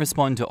 I didn't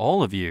respond to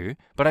all of you,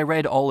 but I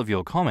read all of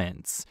your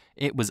comments.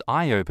 It was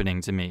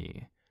eye-opening to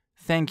me.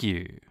 Thank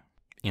you.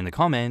 In the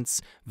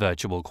comments,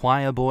 Virtual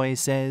Choir Boy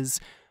says,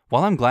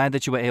 while I'm glad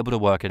that you were able to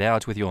work it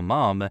out with your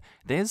mum,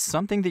 there's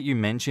something that you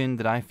mentioned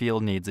that I feel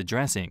needs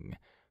addressing.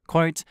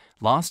 Quote,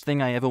 last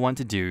thing I ever want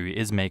to do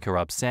is make her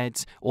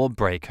upset or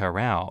break her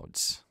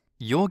out.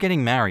 You're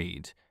getting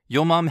married.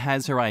 Your mum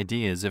has her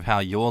ideas of how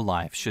your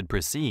life should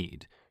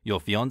proceed. Your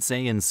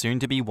fiancé and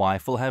soon-to-be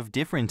wife will have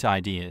different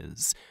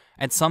ideas.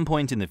 At some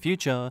point in the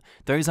future,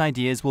 those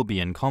ideas will be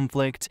in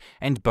conflict,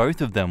 and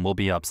both of them will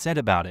be upset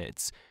about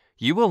it.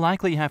 You will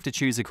likely have to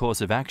choose a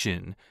course of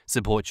action,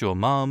 support your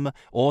mum,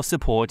 or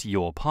support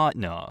your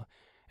partner.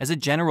 As a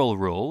general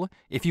rule,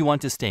 if you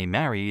want to stay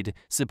married,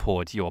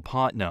 support your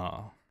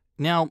partner.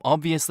 Now,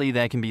 obviously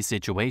there can be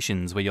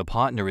situations where your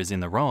partner is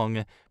in the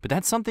wrong, but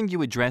that's something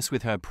you address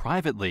with her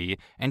privately,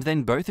 and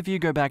then both of you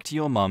go back to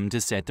your mum to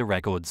set the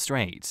record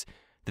straight.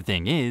 The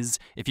thing is,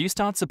 if you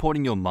start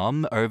supporting your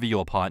mum over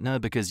your partner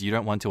because you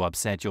don't want to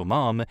upset your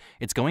mum,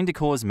 it's going to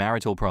cause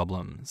marital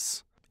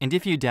problems. And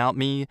if you doubt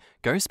me,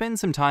 go spend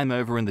some time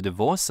over in the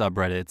divorce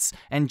subreddits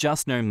and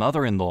just know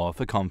mother-in-law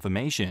for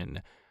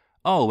confirmation.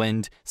 Oh,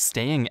 and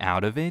staying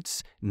out of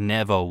it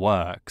never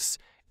works.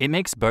 It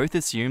makes both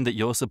assume that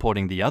you're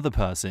supporting the other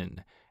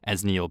person.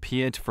 As Neil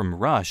Peart from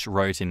Rush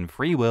wrote in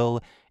Free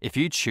Will, if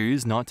you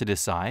choose not to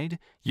decide,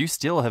 you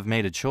still have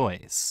made a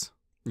choice.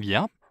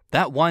 Yep,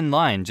 that one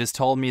line just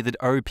told me that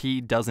OP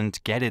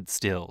doesn't get it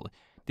still.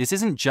 This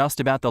isn't just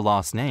about the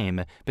last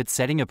name, but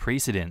setting a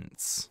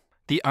precedence.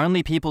 The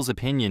only people's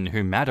opinion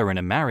who matter in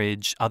a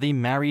marriage are the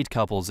married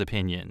couple's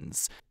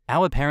opinions.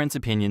 Our parents'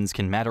 opinions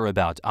can matter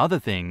about other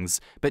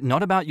things, but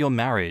not about your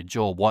marriage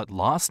or what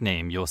last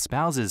name your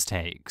spouses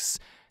takes.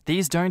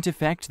 These don't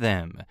affect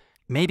them.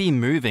 Maybe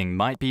moving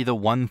might be the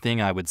one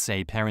thing I would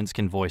say parents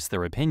can voice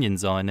their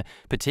opinions on,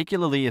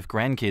 particularly if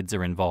grandkids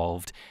are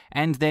involved,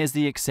 and there's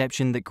the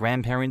exception that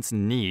grandparents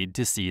need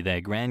to see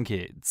their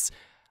grandkids.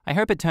 I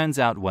hope it turns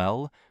out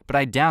well, but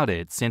I doubt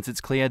it since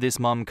it's clear this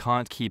mom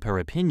can't keep her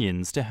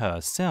opinions to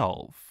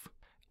herself.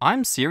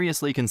 I'm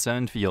seriously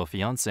concerned for your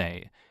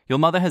fiancé. Your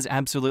mother has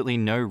absolutely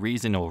no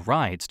reason or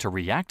right to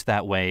react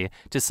that way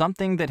to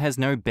something that has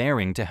no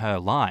bearing to her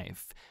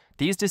life.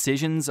 These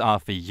decisions are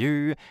for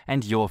you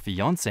and your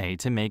fiancé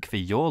to make for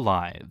your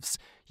lives.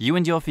 You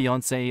and your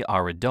fiancé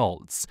are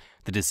adults.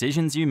 The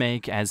decisions you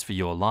make as for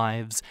your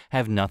lives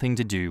have nothing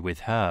to do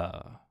with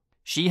her.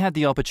 She had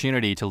the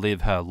opportunity to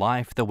live her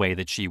life the way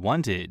that she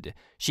wanted.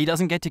 She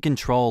doesn't get to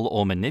control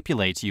or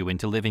manipulate you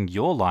into living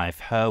your life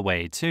her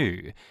way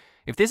too.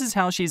 If this is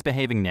how she's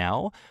behaving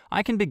now,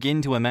 I can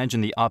begin to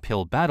imagine the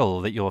uphill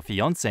battle that your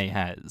fiancé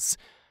has.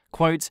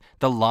 Quote,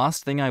 "The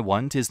last thing I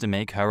want is to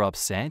make her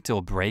upset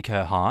or break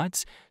her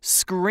heart,"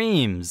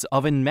 screams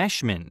of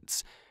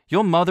enmeshment.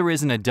 Your mother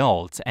is an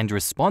adult and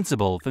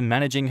responsible for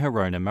managing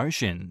her own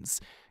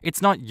emotions.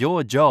 It's not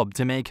your job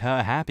to make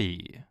her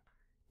happy.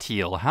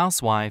 Teal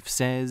Housewife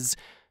says,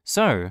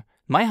 "So,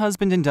 my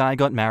husband and I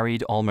got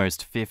married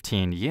almost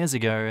 15 years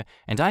ago,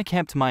 and I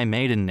kept my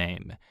maiden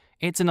name.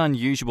 It's an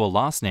unusual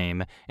last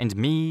name, and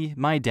me,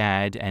 my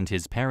dad, and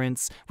his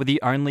parents were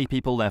the only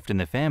people left in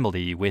the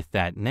family with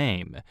that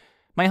name.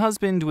 My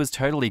husband was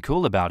totally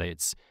cool about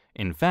it.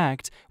 In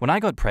fact, when I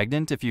got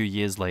pregnant a few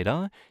years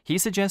later, he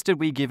suggested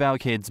we give our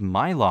kids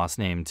my last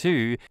name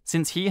too,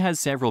 since he has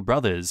several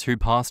brothers who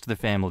passed the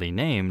family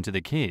name to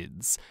the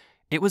kids.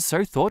 It was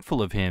so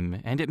thoughtful of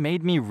him, and it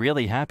made me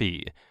really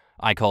happy.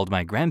 I called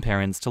my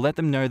grandparents to let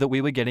them know that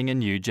we were getting a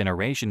new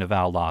generation of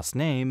our last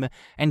name,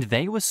 and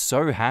they were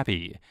so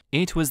happy.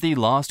 It was the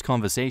last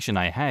conversation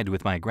I had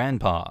with my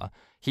grandpa.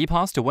 He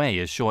passed away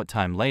a short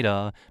time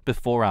later,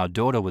 before our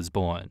daughter was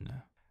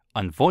born.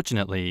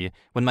 Unfortunately,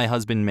 when my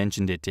husband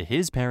mentioned it to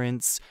his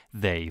parents,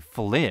 they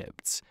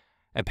flipped.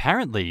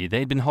 Apparently,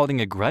 they'd been holding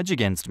a grudge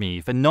against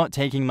me for not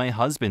taking my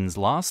husband's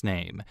last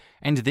name,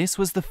 and this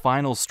was the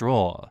final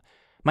straw.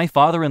 My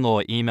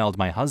father-in-law emailed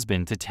my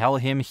husband to tell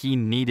him he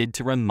needed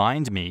to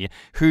remind me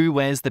who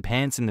wears the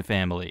pants in the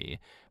family.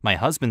 My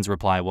husband's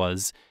reply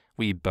was,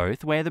 "We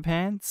both wear the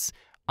pants?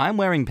 I'm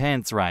wearing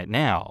pants right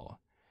now."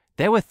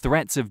 There were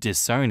threats of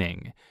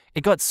disowning.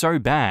 It got so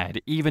bad,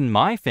 even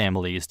my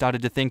family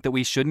started to think that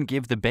we shouldn't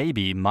give the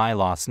baby my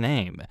last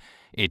name.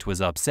 It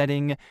was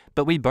upsetting,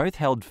 but we both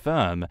held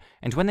firm,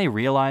 and when they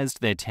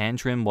realized their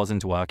tantrum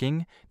wasn't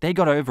working, they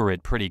got over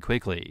it pretty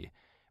quickly.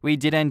 We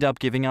did end up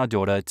giving our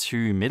daughter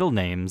 2 middle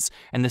names,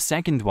 and the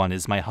second one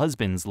is my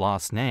husband's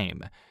last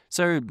name,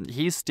 so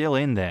he's still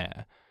in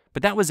there.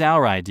 But that was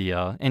our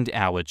idea and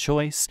our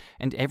choice,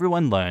 and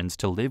everyone learned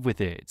to live with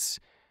it.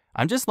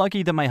 I'm just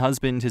lucky that my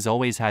husband has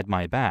always had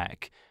my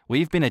back.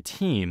 We've been a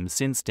team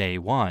since day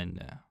one.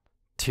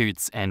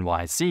 Toots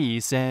NYC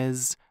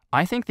says,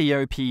 "I think the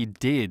OP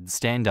did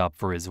stand up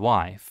for his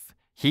wife.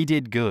 He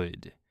did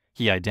good.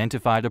 He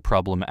identified a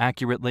problem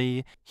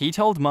accurately. He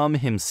told mum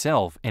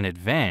himself in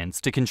advance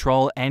to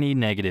control any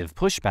negative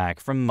pushback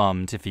from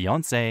mum to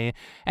fiancé,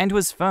 and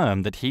was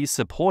firm that he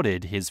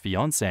supported his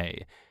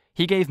fiancé.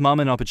 He gave mum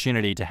an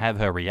opportunity to have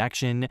her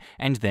reaction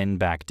and then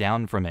back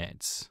down from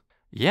it."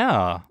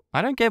 Yeah,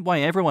 I don't get why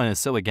everyone is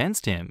so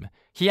against him.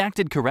 He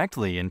acted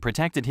correctly and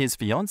protected his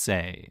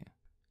fiancé.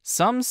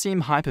 Some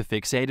seem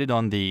hyperfixated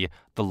on the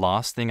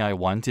last thing I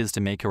want is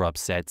to make her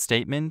upset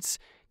statement,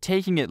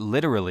 taking it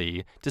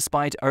literally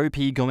despite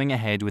OP going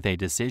ahead with a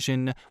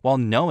decision while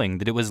knowing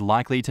that it was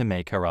likely to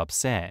make her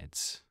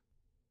upset.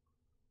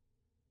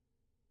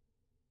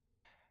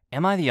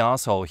 Am I the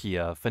asshole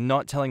here for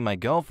not telling my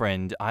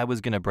girlfriend I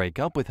was gonna break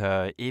up with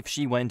her if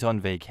she went on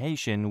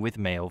vacation with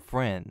male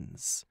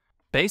friends?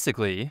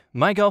 Basically,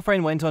 my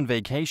girlfriend went on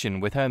vacation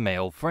with her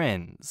male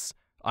friends.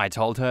 I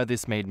told her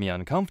this made me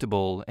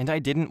uncomfortable and I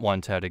didn't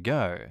want her to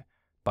go.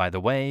 By the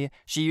way,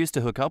 she used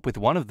to hook up with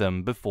one of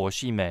them before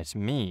she met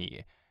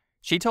me.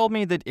 She told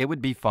me that it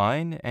would be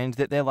fine and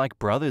that they're like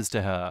brothers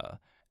to her.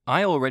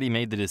 I already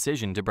made the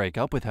decision to break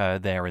up with her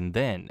there and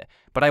then,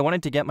 but I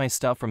wanted to get my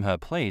stuff from her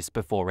place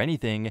before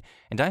anything,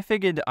 and I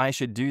figured I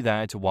should do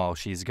that while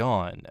she's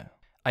gone.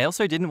 I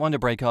also didn't want to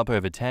break up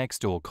over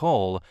text or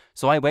call,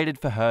 so I waited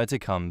for her to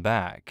come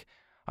back.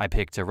 I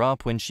picked her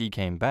up when she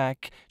came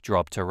back,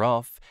 dropped her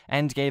off,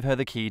 and gave her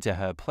the key to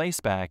her place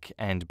back,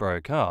 and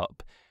broke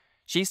up.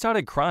 She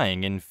started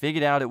crying and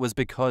figured out it was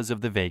because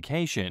of the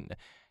vacation.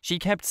 She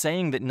kept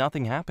saying that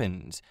nothing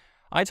happened.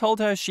 I told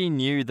her she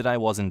knew that I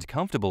wasn't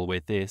comfortable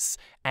with this,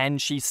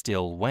 and she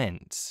still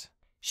went.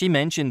 She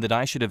mentioned that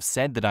I should have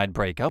said that I'd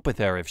break up with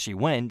her if she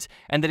went,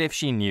 and that if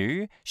she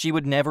knew, she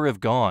would never have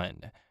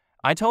gone.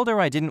 I told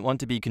her I didn't want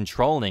to be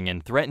controlling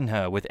and threaten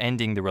her with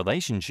ending the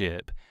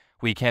relationship.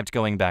 We kept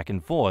going back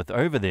and forth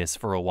over this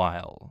for a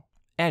while.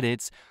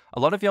 Edits, a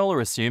lot of y'all are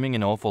assuming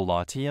an awful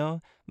lot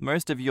here.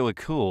 Most of you are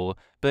cool,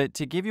 but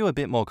to give you a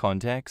bit more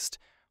context,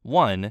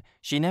 1.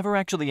 She never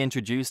actually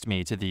introduced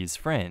me to these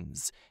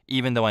friends.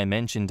 Even though I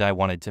mentioned I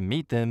wanted to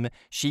meet them,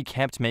 she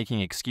kept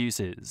making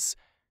excuses.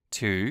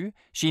 2.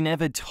 She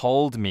never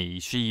told me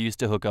she used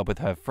to hook up with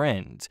her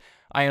friend.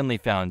 I only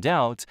found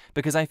out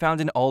because I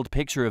found an old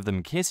picture of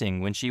them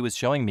kissing when she was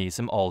showing me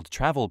some old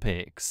travel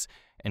pics.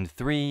 And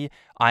 3.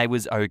 I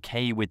was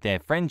okay with their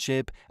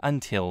friendship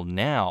until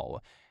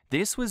now.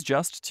 This was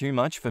just too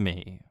much for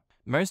me.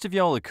 Most of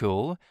y'all are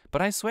cool,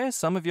 but I swear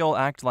some of y'all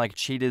act like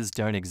cheaters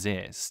don't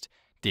exist.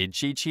 Did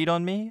she cheat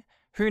on me?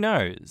 Who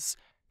knows?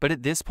 But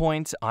at this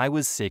point, I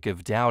was sick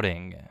of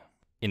doubting.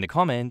 In the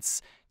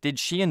comments, did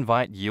she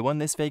invite you on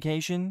this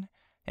vacation?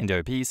 And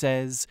OP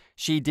says,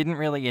 she didn't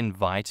really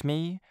invite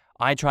me.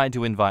 I tried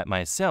to invite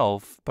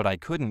myself, but I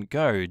couldn't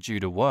go due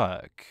to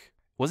work.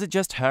 Was it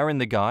just her and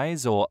the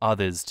guys or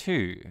others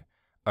too?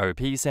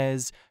 OP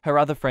says her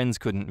other friends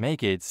couldn't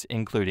make it,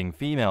 including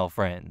female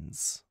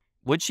friends.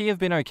 Would she have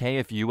been okay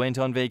if you went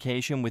on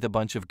vacation with a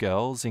bunch of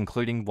girls,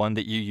 including one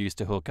that you used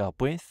to hook up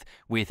with,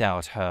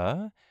 without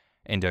her?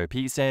 And OP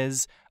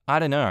says, I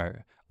don't know.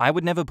 I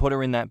would never put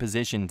her in that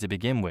position to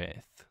begin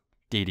with.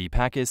 Didi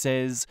Packer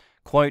says,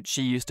 quote,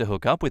 she used to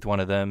hook up with one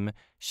of them.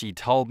 She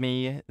told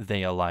me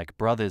they are like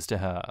brothers to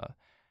her.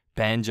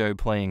 Banjo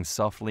playing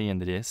softly in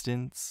the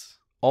distance.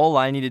 All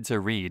I needed to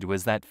read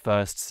was that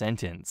first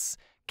sentence.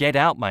 Get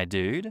out, my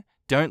dude.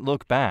 Don't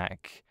look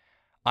back.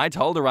 I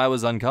told her I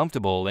was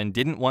uncomfortable and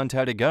didn't want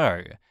her to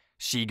go.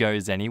 She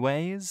goes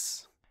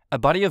anyways? A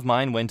buddy of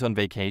mine went on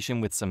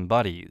vacation with some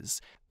buddies.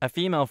 A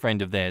female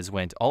friend of theirs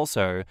went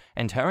also,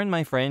 and her and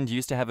my friend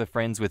used to have a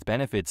friends with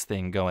benefits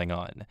thing going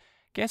on.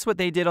 Guess what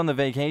they did on the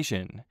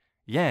vacation?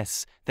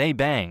 Yes, they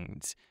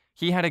banged.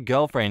 He had a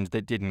girlfriend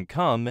that didn't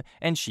come,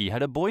 and she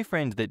had a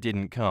boyfriend that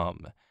didn't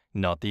come.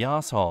 Not the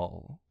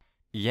asshole.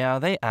 Yeah,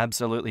 they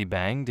absolutely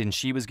banged, and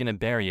she was gonna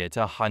bury it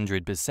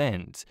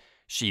 100%.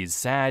 She's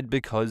sad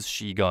because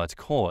she got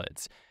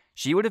caught.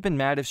 She would have been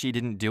mad if she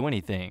didn't do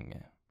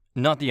anything.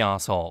 Not the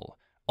asshole.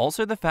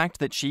 Also, the fact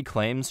that she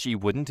claims she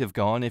wouldn't have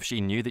gone if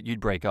she knew that you'd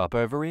break up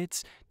over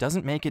it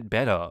doesn't make it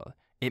better.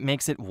 It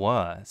makes it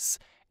worse.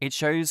 It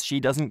shows she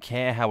doesn't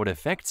care how it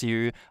affects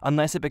you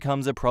unless it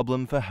becomes a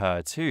problem for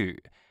her too.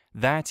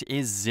 That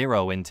is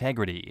zero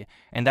integrity,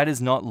 and that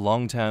is not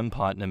long-term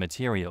partner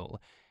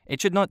material.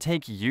 It should not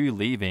take you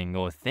leaving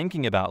or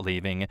thinking about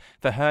leaving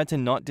for her to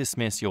not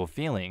dismiss your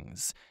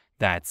feelings.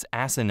 That's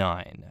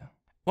asinine.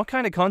 What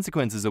kind of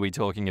consequences are we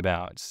talking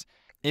about?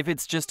 If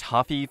it's just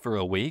huffy for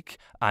a week,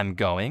 I'm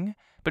going.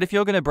 But if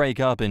you're gonna break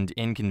up and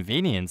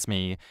inconvenience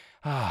me,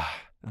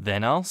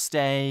 then I'll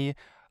stay.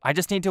 I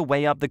just need to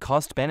weigh up the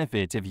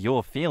cost-benefit of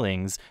your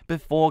feelings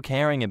before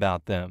caring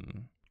about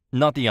them.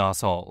 Not the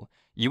asshole.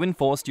 You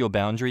enforced your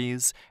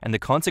boundaries, and the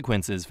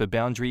consequences for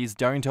boundaries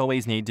don't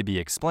always need to be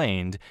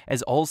explained,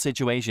 as all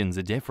situations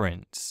are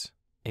different.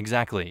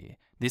 Exactly.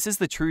 This is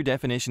the true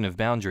definition of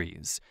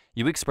boundaries.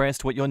 You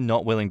expressed what you're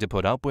not willing to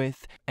put up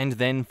with, and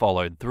then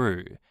followed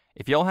through.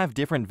 If y'all have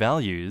different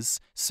values,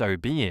 so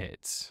be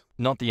it.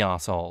 Not the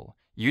asshole.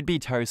 You'd be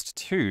toast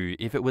too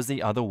if it was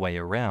the other way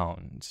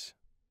around.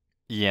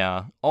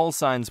 Yeah, all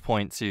signs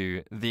point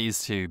to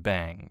these two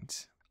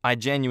banged. I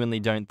genuinely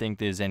don't think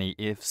there's any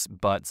ifs,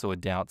 buts, or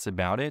doubts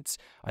about it.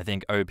 I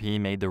think OP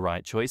made the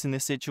right choice in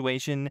this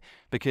situation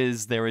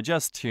because there are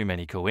just too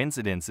many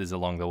coincidences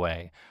along the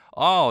way.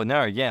 Oh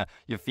no, yeah,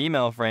 your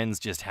female friends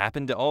just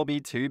happened to all be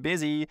too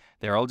busy.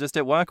 They're all just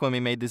at work when we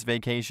made this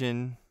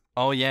vacation.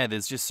 Oh yeah,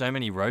 there's just so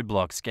many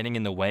roadblocks getting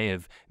in the way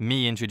of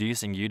me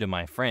introducing you to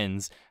my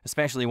friends,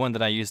 especially one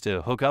that I used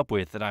to hook up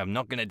with that I'm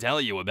not gonna tell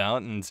you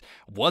about and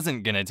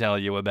wasn't gonna tell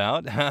you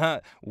about.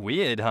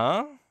 Weird,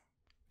 huh?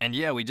 And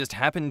yeah, we just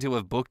happened to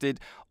have booked it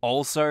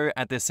also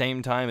at the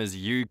same time as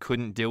you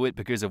couldn't do it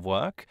because of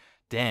work.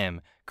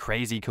 Damn,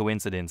 crazy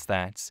coincidence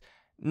that.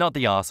 Not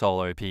the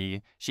arsehole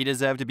OP. She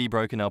deserved to be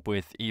broken up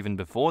with even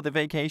before the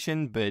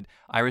vacation, but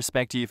I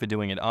respect you for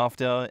doing it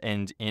after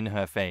and in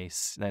her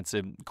face. That's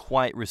a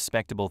quite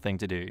respectable thing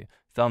to do.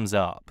 Thumbs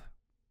up.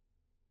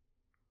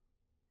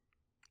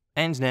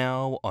 And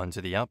now,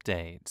 onto the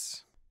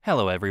updates.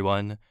 Hello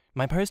everyone.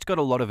 My post got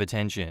a lot of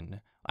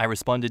attention. I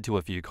responded to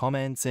a few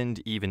comments and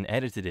even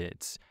edited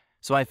it,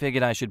 so I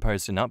figured I should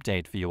post an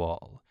update for you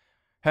all.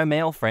 Her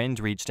male friend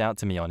reached out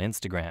to me on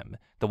Instagram,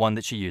 the one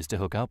that she used to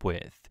hook up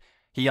with.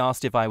 He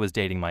asked if I was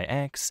dating my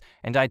ex,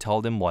 and I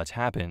told him what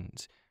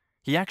happened.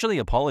 He actually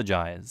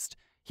apologized.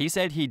 He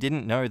said he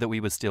didn't know that we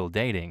were still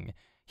dating.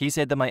 He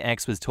said that my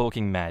ex was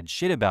talking mad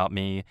shit about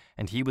me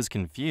and he was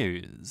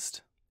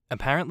confused.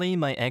 Apparently,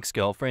 my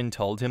ex-girlfriend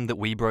told him that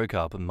we broke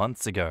up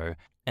months ago,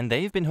 and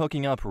they've been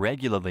hooking up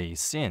regularly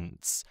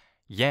since.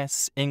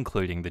 Yes,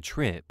 including the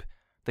trip.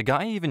 The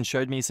guy even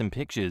showed me some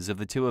pictures of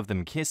the two of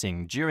them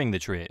kissing during the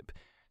trip.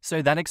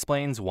 So that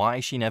explains why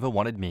she never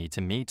wanted me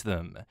to meet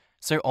them.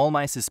 So all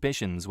my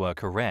suspicions were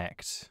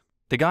correct.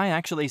 The guy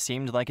actually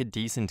seemed like a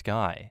decent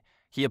guy.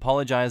 He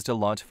apologized a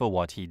lot for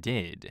what he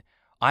did.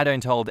 I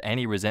don't hold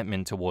any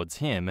resentment towards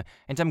him,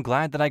 and I'm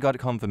glad that I got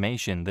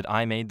confirmation that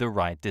I made the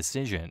right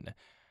decision.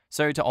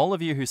 So to all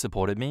of you who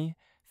supported me,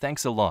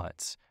 thanks a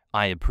lot.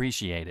 I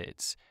appreciate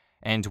it.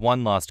 And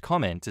one last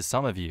comment to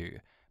some of you.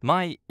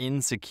 My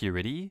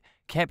insecurity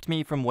kept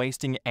me from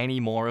wasting any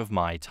more of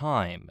my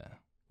time.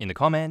 In the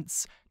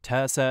comments,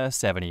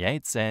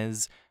 Tersa78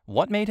 says,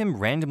 "What made him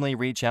randomly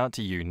reach out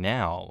to you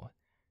now?"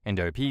 And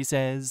OP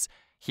says,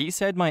 "He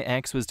said my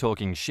ex was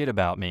talking shit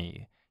about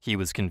me. He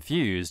was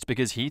confused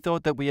because he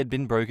thought that we had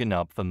been broken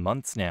up for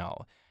months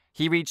now.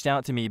 He reached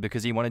out to me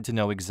because he wanted to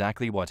know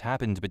exactly what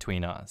happened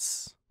between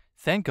us."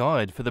 Thank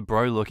God for the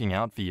bro looking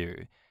out for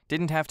you.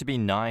 Didn't have to be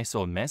nice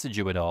or message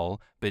you at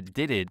all, but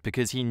did it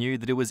because he knew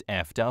that it was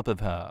effed up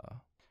of her.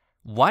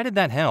 Why did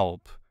that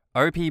help?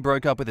 OP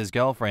broke up with his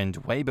girlfriend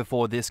way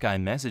before this guy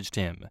messaged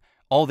him.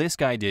 All this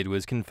guy did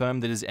was confirm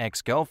that his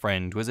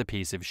ex-girlfriend was a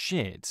piece of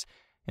shit.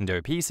 And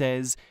OP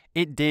says,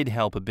 "It did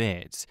help a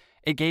bit.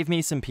 It gave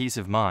me some peace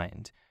of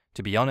mind.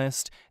 To be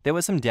honest, there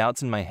were some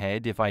doubts in my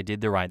head if I did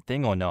the right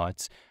thing or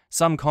not.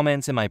 Some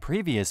comments in my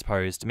previous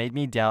post made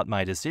me doubt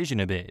my decision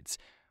a bit.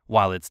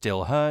 While it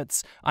still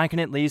hurts, I can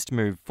at least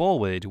move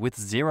forward with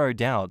zero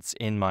doubts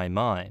in my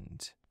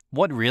mind."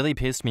 What really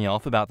pissed me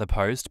off about the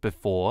post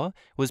before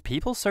was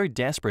people so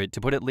desperate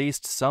to put at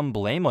least some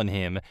blame on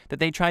him that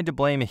they tried to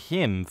blame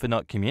him for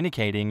not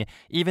communicating,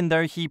 even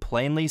though he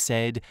plainly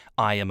said,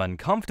 "I am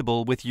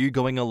uncomfortable with you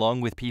going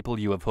along with people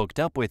you have hooked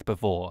up with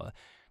before."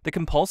 The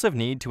compulsive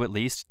need to at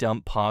least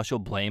dump partial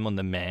blame on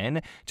the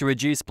man to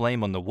reduce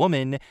blame on the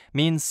woman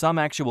means some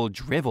actual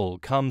drivel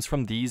comes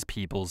from these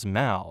people's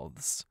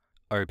mouths.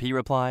 OP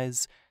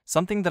replies,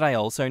 "Something that I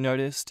also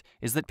noticed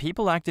is that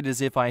people acted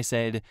as if I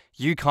said,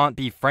 'You can't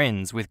be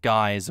friends with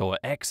guys or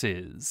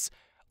exes.'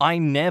 I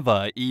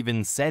never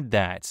even said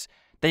that.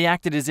 They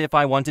acted as if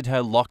I wanted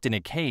her locked in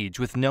a cage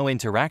with no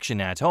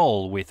interaction at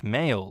all with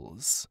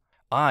males.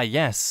 Ah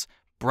yes,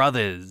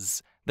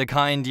 brothers, the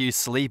kind you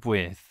sleep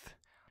with."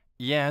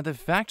 Yeah, the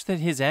fact that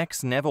his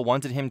ex never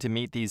wanted him to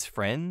meet these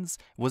friends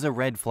was a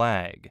red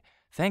flag.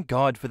 Thank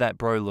God for that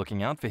bro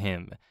looking out for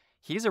him.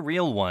 He's a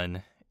real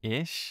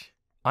one-ish.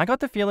 I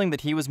got the feeling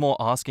that he was more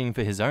asking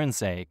for his own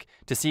sake,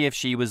 to see if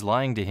she was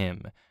lying to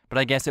him, but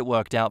I guess it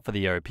worked out for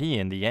the OP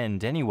in the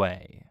end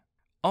anyway.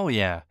 Oh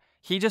yeah,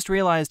 he just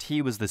realized he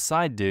was the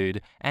side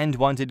dude and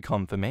wanted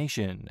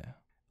confirmation.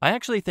 I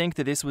actually think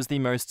that this was the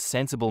most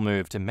sensible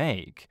move to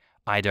make.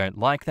 I don't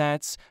like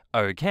that.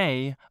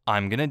 Okay,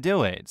 I'm gonna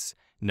do it.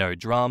 No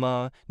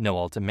drama, no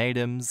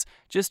ultimatums,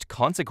 just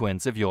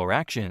consequence of your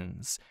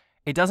actions.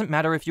 It doesn't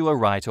matter if you were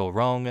right or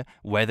wrong,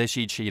 whether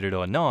she cheated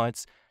or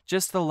not,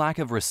 just the lack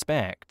of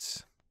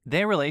respect.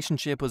 Their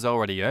relationship was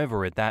already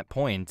over at that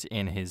point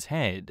in his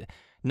head.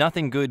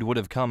 Nothing good would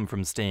have come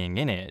from staying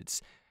in it.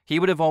 He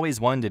would have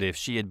always wondered if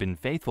she had been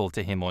faithful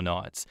to him or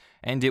not,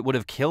 and it would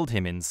have killed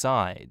him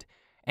inside.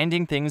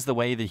 Ending things the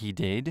way that he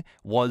did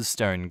was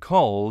stone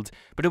cold,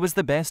 but it was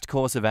the best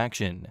course of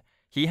action.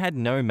 He had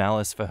no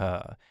malice for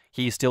her.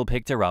 He still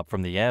picked her up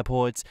from the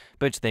airport,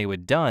 but they were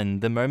done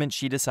the moment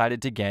she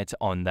decided to get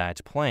on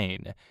that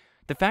plane.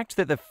 The fact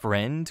that the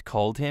friend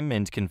called him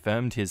and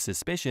confirmed his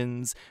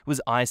suspicions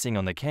was icing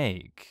on the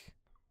cake.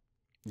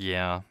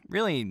 Yeah,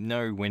 really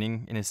no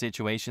winning in a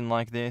situation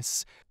like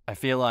this. I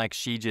feel like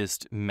she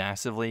just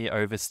massively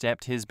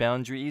overstepped his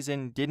boundaries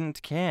and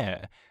didn't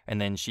care.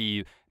 And then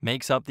she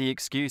makes up the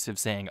excuse of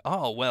saying,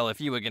 "Oh, well, if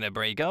you were gonna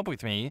break up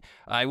with me,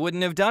 I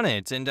wouldn't have done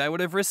it and I would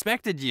have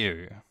respected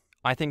you."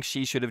 I think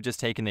she should have just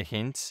taken the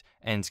hint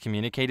and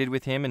communicated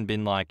with him and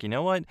been like, "You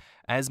know what?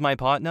 As my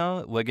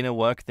partner, we're gonna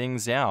work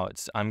things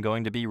out. I'm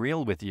going to be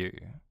real with you."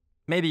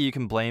 Maybe you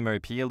can blame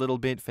OP a little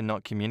bit for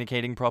not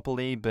communicating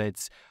properly,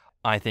 but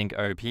I think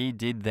OP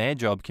did their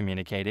job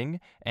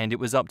communicating, and it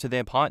was up to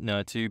their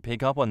partner to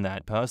pick up on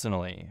that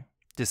personally.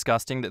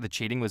 Disgusting that the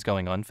cheating was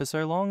going on for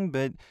so long,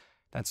 but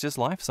that's just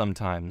life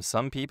sometimes.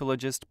 Some people are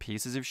just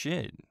pieces of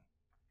shit.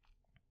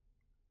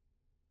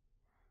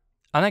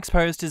 Our next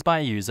post is by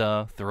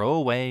user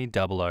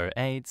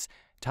Throwaway008,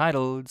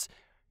 titled,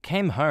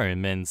 "Came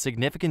home and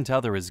significant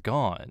other is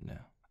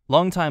gone."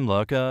 Longtime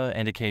lurker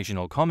and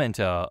occasional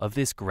commenter of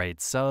this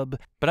great sub,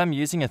 but I'm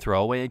using a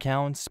throwaway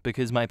account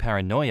because my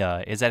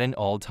paranoia is at an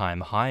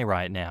all-time high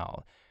right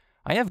now.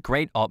 I have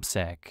great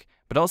OPSEC,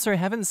 but also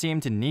haven't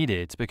seemed to need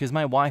it because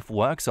my wife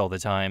works all the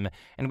time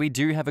and we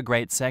do have a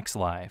great sex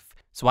life,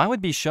 so I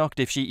would be shocked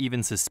if she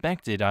even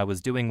suspected I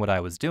was doing what I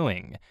was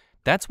doing.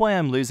 That's why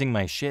I'm losing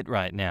my shit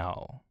right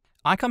now.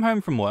 I come home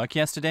from work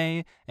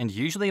yesterday, and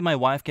usually my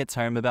wife gets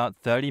home about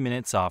 30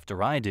 minutes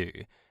after I do.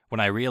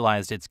 When I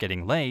realized it's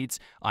getting late,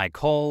 I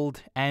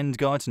called and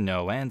got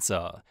no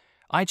answer.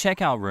 I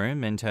check our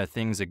room and her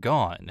things are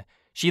gone.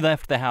 She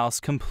left the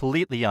house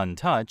completely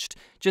untouched,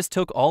 just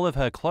took all of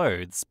her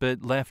clothes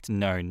but left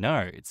no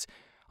note.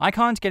 I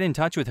can't get in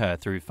touch with her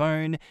through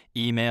phone,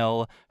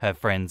 email, her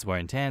friends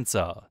won't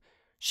answer.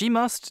 She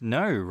must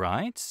know,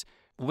 right?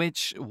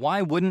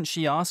 Why wouldn't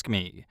she ask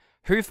me?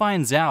 Who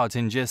finds out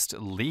and just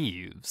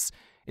leaves?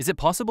 Is it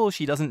possible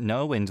she doesn't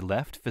know and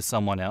left for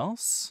someone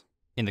else?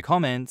 In the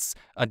comments,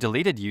 a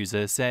deleted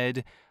user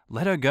said,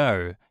 "Let her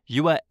go,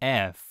 you are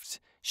effed.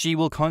 She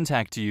will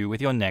contact you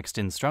with your next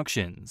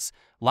instructions.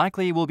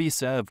 Likely will be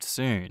served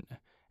soon."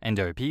 And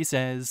OP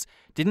says,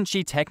 "Didn't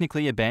she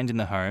technically abandon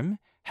the home?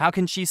 How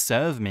can she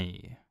serve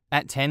me?"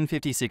 At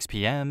 10:56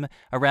 p.m.,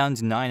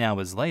 around 9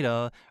 hours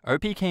later,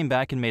 OP came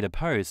back and made a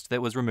post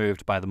that was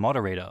removed by the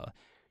moderator.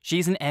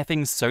 "She's an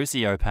effing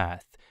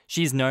sociopath.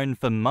 She's known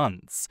for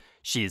months.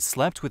 She's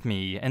slept with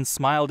me and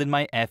smiled in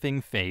my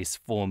effing face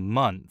for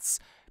months.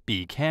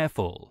 Be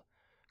careful."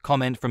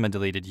 Comment from a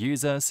deleted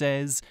user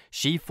says,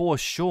 "She for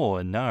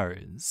sure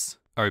knows."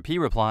 OP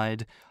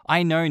replied,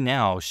 "I know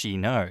now she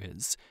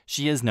knows.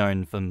 She has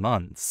known for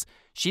months.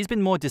 She's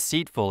been more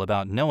deceitful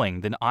about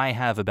knowing than I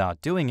have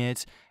about doing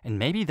it, and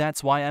maybe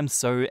that's why I'm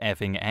so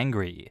effing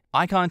angry.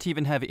 I can't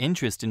even have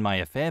interest in my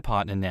affair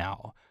partner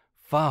now.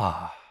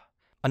 Fuck."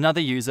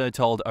 Another user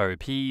told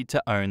OP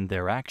to own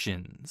their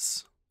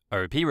actions.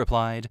 OP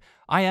replied,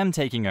 "I am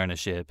taking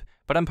ownership,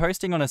 but I'm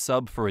posting on a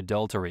sub for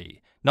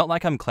adultery. Not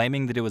like I'm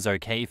claiming that it was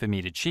okay for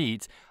me to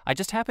cheat. I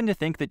just happen to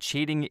think that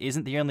cheating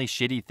isn't the only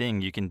shitty thing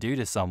you can do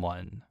to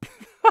someone."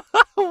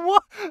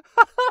 What?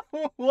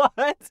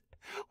 What?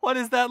 What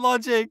is that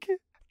logic?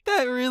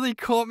 That really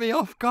caught me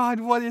off guard.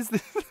 What is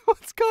this?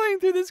 What's going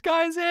through this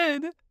guy's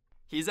head?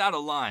 He's out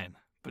of line,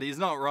 but he's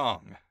not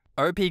wrong.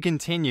 OP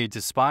continued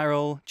to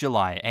spiral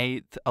July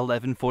 8th,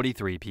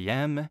 11:43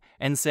 p.m.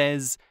 and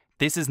says,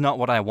 "This is not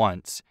what I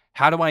want.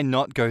 How do I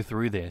not go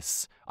through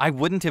this? I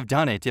wouldn't have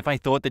done it if I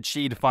thought that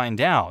she'd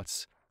find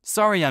out.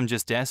 Sorry, I'm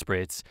just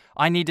desperate.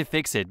 I need to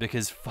fix it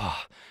because,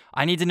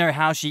 I need to know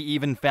how she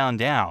even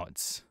found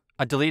out."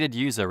 A deleted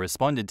user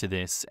responded to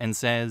this and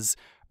says,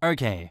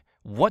 "Okay,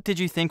 what did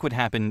you think would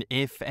happen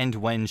if and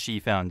when she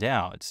found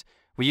out?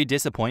 Were you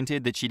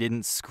disappointed that she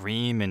didn't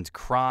scream and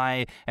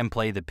cry and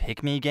play the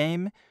pick-me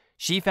game?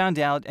 She found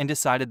out and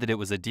decided that it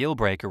was a deal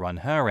breaker on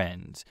her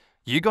end.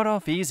 You got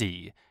off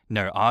easy.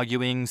 No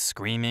arguing,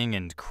 screaming,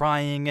 and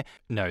crying.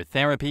 No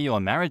therapy or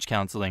marriage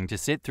counseling to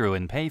sit through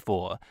and pay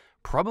for.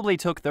 Probably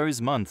took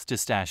those months to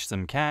stash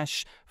some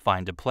cash,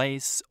 find a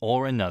place,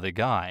 or another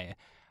guy.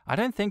 I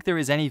don't think there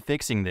is any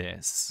fixing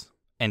this."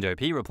 And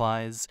OP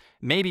replies,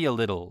 "Maybe a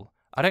little.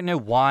 I don't know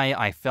why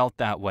I felt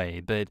that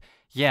way, but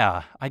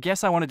yeah, I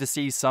guess I wanted to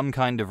see some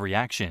kind of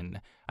reaction.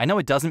 I know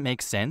it doesn't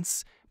make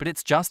sense, but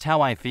it's just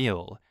how I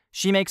feel.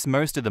 She makes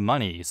most of the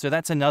money, so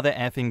that's another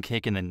effing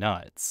kick in the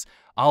nuts.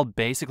 I'll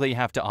basically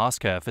have to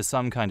ask her for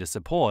some kind of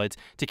support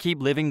to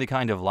keep living the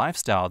kind of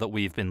lifestyle that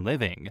we've been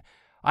living.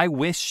 I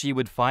wish she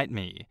would fight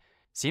me.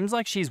 Seems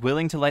like she's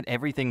willing to let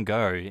everything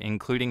go,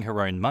 including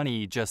her own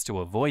money, just to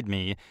avoid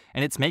me,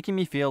 and it's making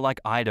me feel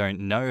like I don't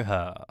know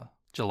her."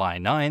 July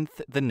 9th,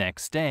 the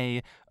next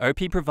day,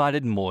 OP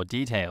provided more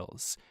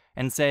details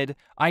and said,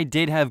 "I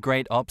did have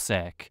great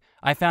OPSEC.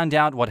 I found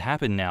out what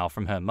happened now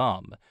from her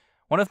mum.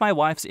 One of my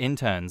wife's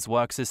interns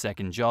works a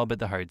second job at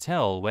the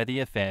hotel where the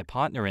affair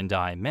partner and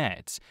I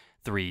met,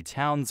 3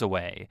 towns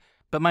away,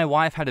 but my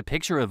wife had a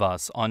picture of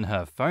us on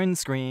her phone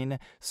screen,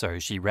 so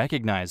she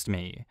recognized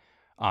me.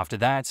 After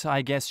that,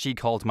 I guess she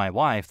called my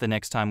wife the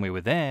next time we were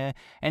there,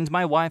 and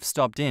my wife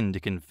stopped in to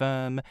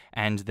confirm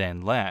and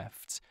then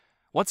left.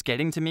 What's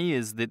getting to me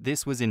is that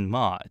this was in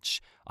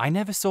March. I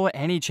never saw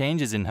any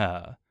changes in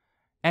her."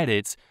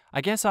 Edit,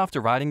 I guess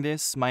after writing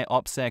this, my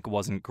OPSEC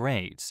wasn't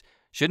great.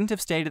 Shouldn't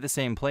have stayed at the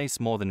same place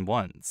more than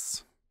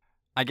once.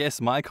 I guess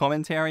my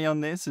commentary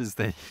on this is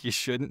that you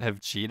shouldn't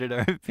have cheated,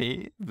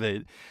 OP,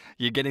 but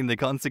you're getting the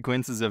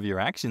consequences of your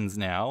actions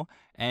now.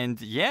 And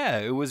yeah,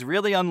 it was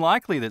really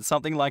unlikely that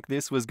something like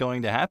this was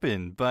going to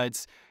happen,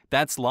 but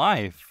that's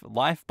life.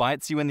 Life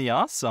bites you in the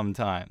ass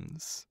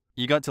sometimes.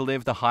 You got to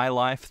live the high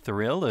life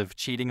thrill of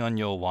cheating on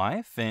your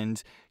wife,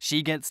 and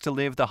she gets to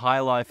live the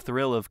high life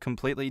thrill of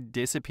completely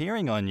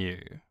disappearing on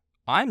you.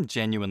 I'm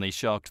genuinely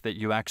shocked that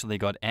you actually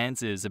got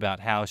answers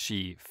about how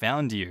she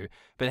found you,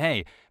 but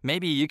hey,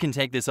 maybe you can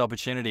take this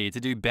opportunity to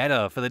do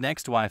better for the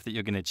next wife that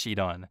you're going to cheat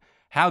on.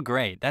 How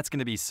great, that's going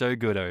to be so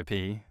good,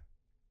 OP.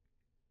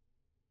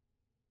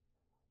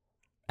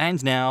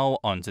 And now,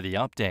 on to the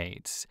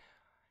update.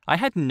 I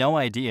had no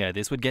idea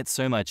this would get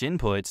so much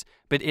input,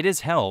 but it has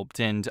helped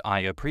and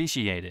I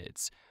appreciate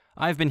it.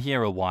 I've been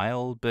here a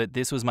while, but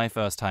this was my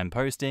first time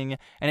posting,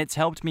 and it's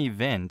helped me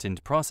vent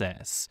and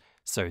process,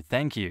 so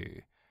thank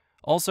you.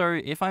 Also,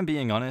 if I'm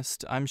being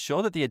honest, I'm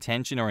sure that the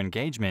attention or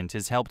engagement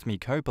has helped me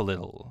cope a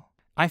little.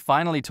 I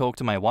finally talked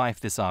to my wife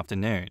this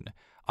afternoon.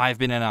 I've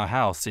been in our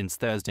house since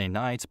Thursday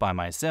night by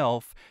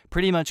myself,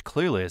 pretty much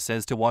clueless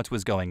as to what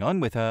was going on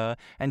with her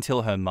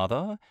until her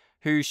mother,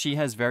 who she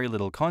has very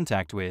little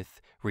contact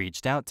with,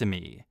 reached out to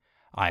me.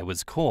 I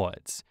was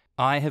caught.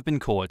 I have been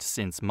caught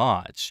since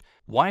March.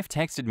 Wife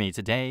texted me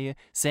today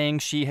saying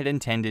she had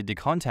intended to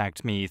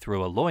contact me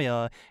through a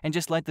lawyer and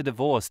just let the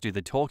divorce do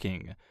the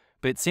talking.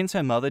 But since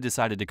her mother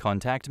decided to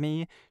contact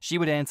me, she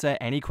would answer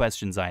any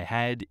questions I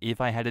had if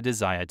I had a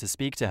desire to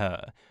speak to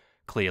her.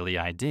 Clearly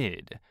I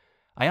did.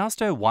 I asked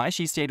her why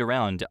she stayed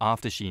around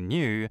after she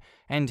knew,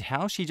 and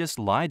how she just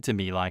lied to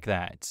me like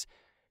that.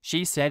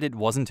 She said it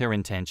wasn't her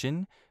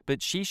intention,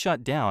 but she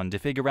shut down to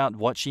figure out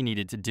what she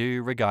needed to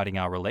do regarding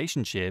our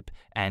relationship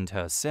and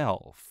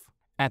herself.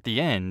 At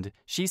the end,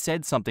 she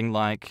said something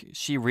like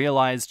she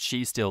realized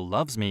she still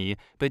loves me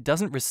but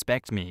doesn't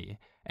respect me,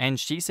 and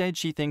she said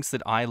she thinks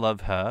that I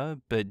love her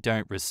but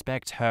don't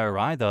respect her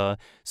either,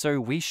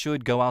 so we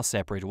should go our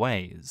separate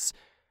ways.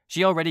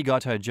 She already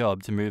got her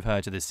job to move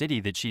her to the city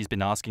that she's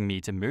been asking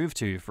me to move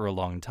to for a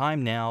long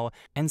time now,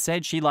 and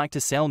said she'd like to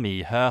sell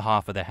me her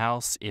half of the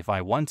house if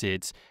I want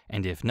it,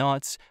 and if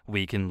not,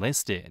 we can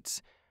list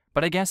it.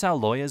 But I guess our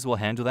lawyers will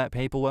handle that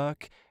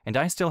paperwork, and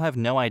I still have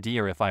no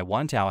idea if I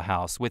want our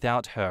house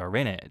without her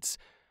in it.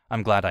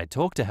 I'm glad I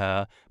talked to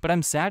her, but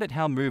I'm sad at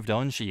how moved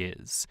on she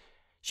is.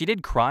 She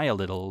did cry a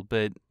little,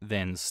 but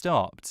then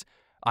stopped.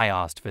 I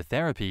asked for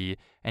therapy,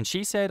 and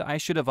she said I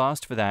should have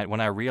asked for that when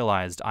I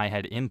realized I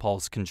had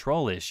impulse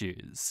control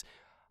issues.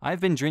 I've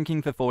been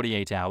drinking for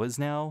 48 hours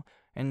now,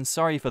 and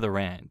sorry for the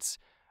rant.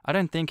 I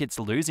don't think it's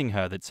losing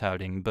her that's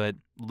hurting, but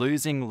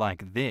losing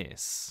like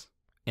this.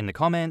 In the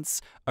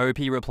comments, OP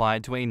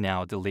replied to a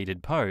now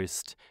deleted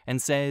post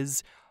and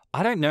says,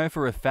 I don't know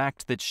for a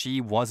fact that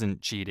she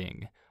wasn't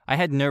cheating. I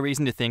had no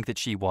reason to think that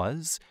she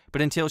was,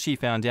 but until she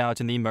found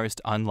out in the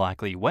most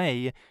unlikely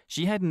way,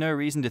 she had no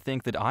reason to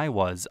think that I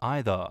was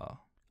either.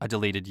 A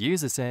deleted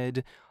user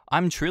said,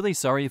 I'm truly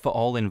sorry for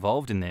all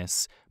involved in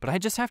this, but I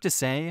just have to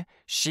say,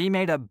 she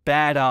made a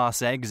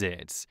badass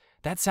exit.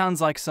 That sounds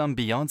like some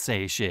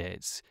Beyonce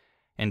shit.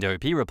 And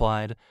OP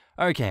replied,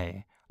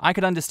 okay, I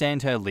could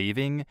understand her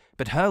leaving,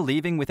 but her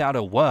leaving without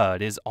a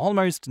word is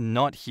almost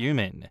not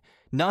human.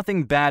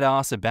 Nothing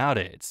badass about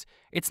it.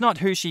 It's not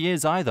who she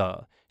is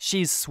either.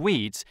 She's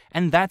sweet,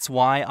 and that's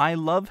why I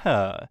love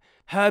her.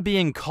 Her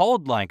being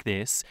cold like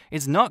this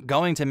is not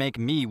going to make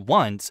me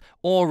want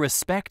or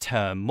respect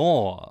her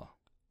more.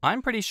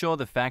 I'm pretty sure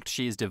the fact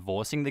she's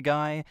divorcing the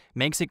guy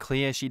makes it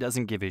clear she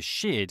doesn't give a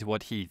shit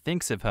what he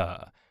thinks of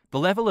her. The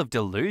level of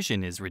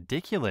delusion is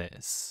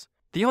ridiculous.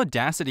 The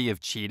audacity of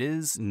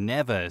cheaters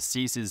never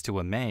ceases to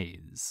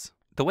amaze.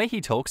 The way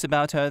he talks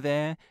about her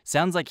there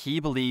sounds like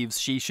he believes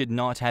she should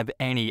not have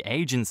any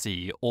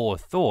agency or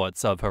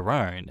thoughts of her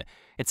own.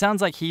 It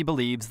sounds like he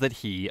believes that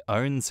he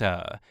owns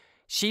her.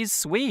 She's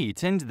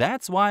sweet, and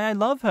that's why I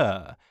love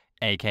her.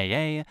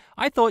 AKA,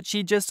 I thought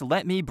she'd just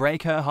let me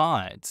break her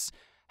heart.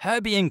 Her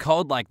being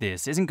cold like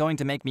this isn't going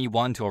to make me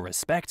want or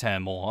respect her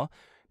more.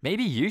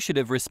 Maybe you should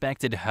have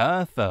respected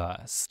her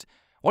first.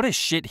 What a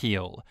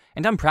shitheel,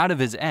 and I'm proud of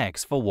his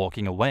ex for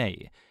walking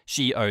away.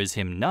 She owes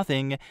him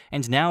nothing,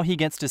 and now he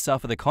gets to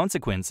suffer the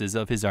consequences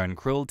of his own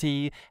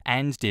cruelty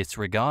and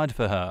disregard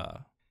for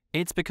her.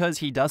 It's because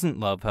he doesn't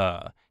love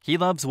her. He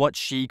loves what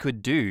she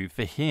could do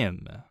for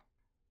him.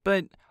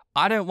 But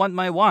I don't want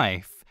my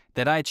wife,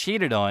 that I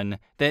cheated on,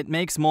 that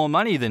makes more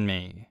money than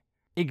me.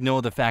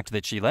 Ignore the fact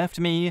that she left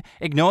me,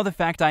 ignore the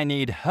fact I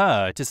need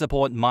her to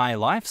support my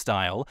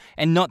lifestyle,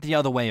 and not the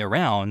other way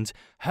around.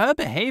 Her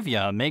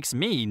behavior makes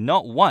me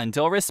not want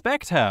or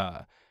respect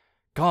her.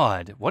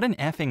 God, what an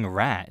effing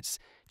rat.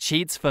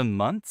 Cheats for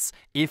months,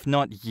 if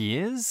not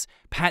years,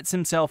 pats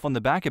himself on the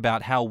back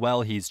about how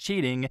well he's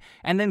cheating,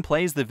 and then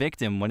plays the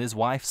victim when his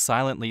wife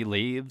silently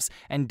leaves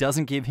and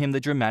doesn't give him the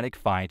dramatic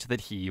fight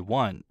that he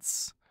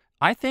wants.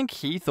 I think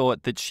he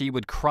thought that she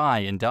would cry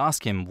and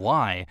ask him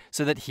why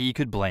so that he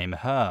could blame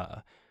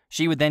her.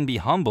 She would then be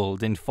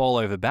humbled and fall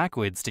over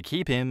backwards to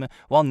keep him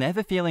while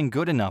never feeling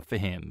good enough for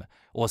him,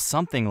 or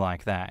something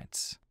like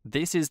that.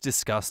 This is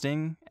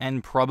disgusting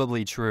and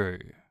probably true.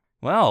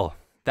 Well,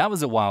 that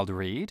was a wild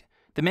read.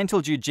 The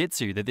mental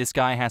jujitsu that this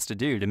guy has to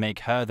do to make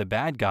her the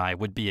bad guy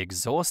would be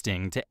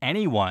exhausting to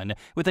anyone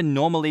with a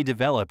normally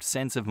developed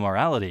sense of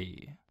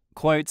morality.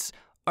 Quotes,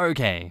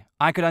 okay,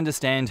 I could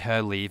understand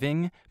her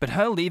leaving, but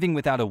her leaving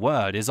without a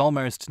word is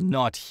almost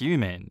not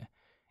human.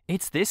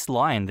 It's this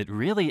line that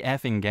really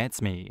effing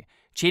gets me.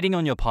 Cheating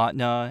on your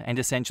partner and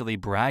essentially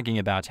bragging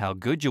about how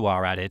good you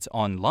are at it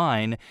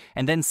online,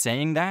 and then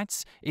saying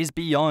that is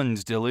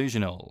beyond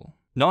delusional.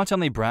 Not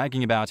only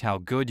bragging about how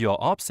good your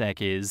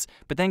OPSEC is,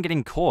 but then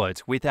getting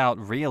caught without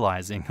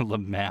realizing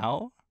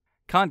Lamau?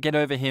 Can't get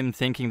over him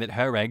thinking that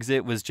her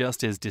exit was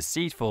just as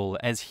deceitful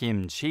as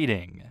him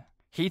cheating.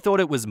 He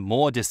thought it was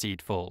more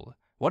deceitful.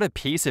 What a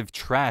piece of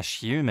trash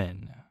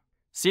human.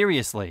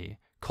 Seriously,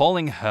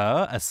 calling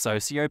her a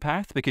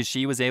sociopath because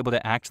she was able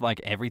to act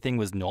like everything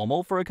was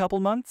normal for a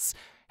couple months?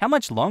 How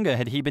much longer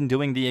had he been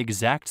doing the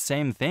exact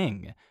same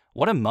thing?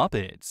 What a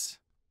muppet.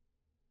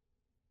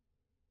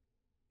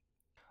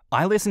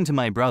 I listened to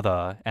my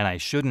brother, and I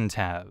shouldn't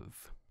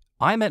have.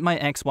 I met my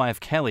ex-wife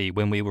Kelly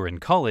when we were in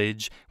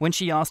college when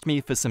she asked me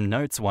for some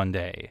notes one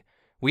day.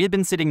 We had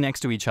been sitting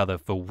next to each other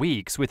for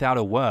weeks without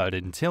a word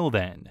until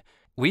then.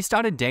 We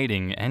started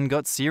dating and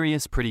got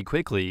serious pretty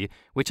quickly,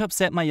 which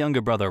upset my younger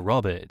brother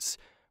Robert.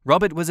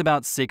 Robert was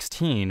about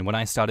 16 when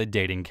I started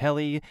dating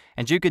Kelly,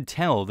 and you could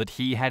tell that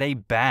he had a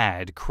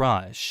bad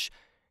crush.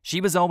 She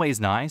was always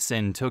nice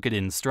and took it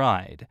in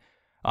stride.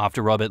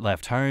 After Robert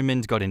left home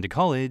and got into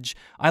college,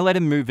 I let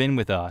him move in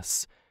with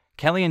us.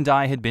 Kelly and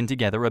I had been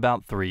together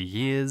about 3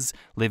 years,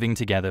 living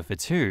together for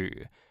 2.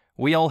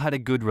 We all had a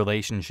good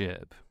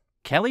relationship.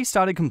 Kelly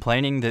started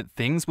complaining that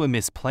things were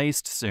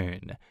misplaced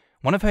soon.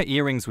 One of her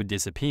earrings would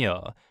disappear,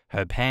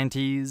 her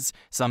panties,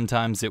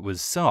 sometimes it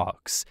was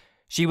socks.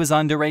 She was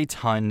under a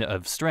ton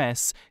of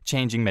stress,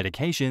 changing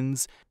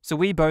medications, so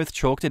we both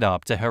chalked it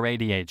up to her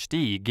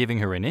ADHD giving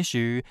her an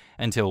issue,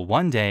 until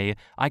one day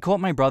I caught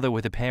my brother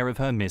with a pair of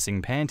her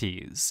missing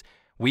panties.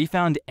 We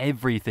found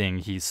everything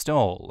he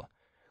stole.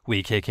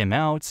 We kick him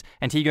out,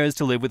 and he goes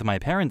to live with my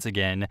parents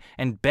again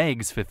and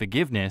begs for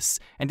forgiveness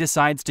and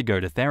decides to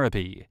go to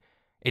therapy.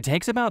 It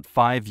takes about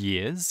 5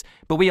 years,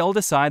 but we all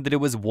decide that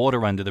it was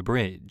water under the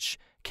bridge,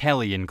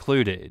 Kelly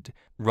included.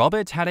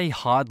 Robert had a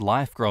hard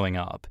life growing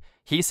up.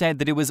 He said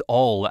that it was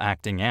all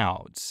acting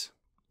out.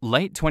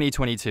 Late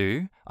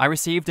 2022, I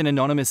received an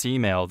anonymous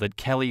email that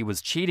Kelly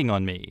was cheating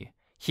on me.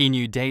 He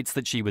knew dates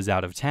that she was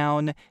out of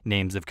town,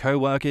 names of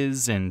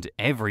co-workers, and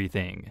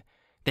everything.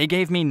 They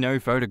gave me no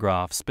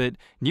photographs, but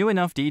knew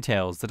enough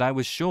details that I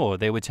was sure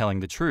they were telling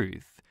the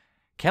truth.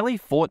 Kelly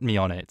fought me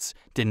on it,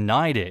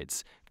 denied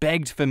it,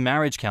 begged for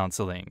marriage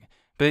counseling,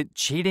 but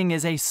cheating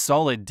is a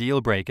solid deal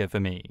breaker for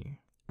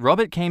me.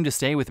 Robert came to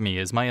stay with me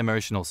as my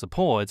emotional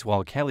support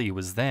while Kelly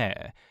was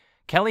there.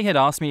 Kelly had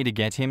asked me to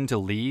get him to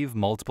leave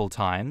multiple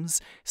times,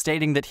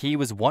 stating that he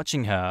was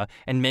watching her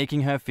and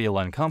making her feel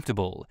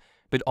uncomfortable,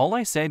 but all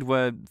I said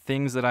were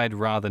things that I'd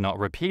rather not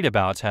repeat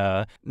about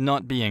her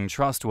not being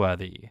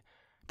trustworthy.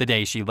 The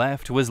day she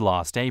left was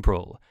last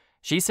April.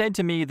 She said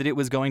to me that it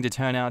was going to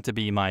turn out to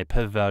be my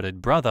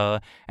perverted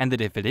brother, and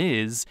that if it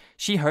is,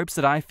 she hopes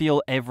that I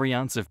feel every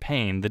ounce of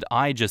pain that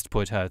I just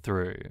put her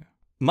through.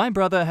 My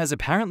brother has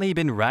apparently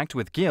been racked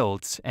with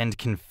guilt and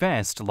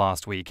confessed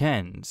last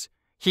weekend.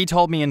 He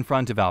told me in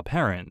front of our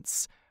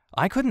parents.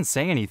 I couldn't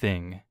say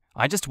anything.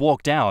 I just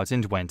walked out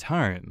and went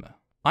home.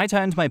 I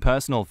turned my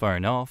personal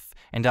phone off,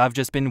 and I've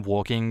just been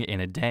walking in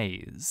a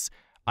daze.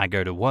 I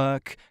go to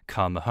work,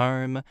 come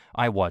home,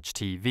 I watch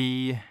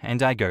TV,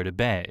 and I go to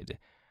bed.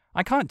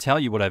 I can't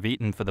tell you what I've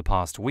eaten for the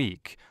past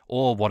week,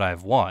 or what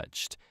I've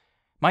watched.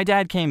 My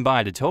dad came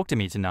by to talk to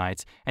me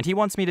tonight, and he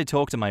wants me to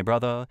talk to my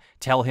brother,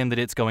 tell him that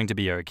it's going to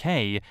be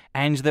okay,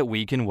 and that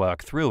we can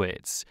work through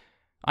it.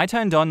 I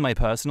turned on my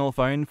personal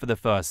phone for the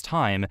first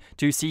time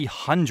to see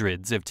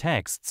hundreds of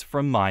texts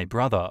from my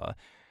brother.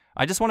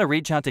 I just want to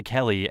reach out to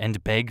Kelly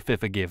and beg for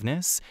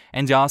forgiveness,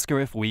 and ask her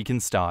if we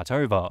can start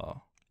over.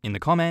 In the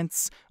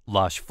comments,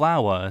 Lush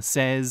Flower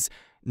says,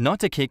 "Not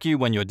to kick you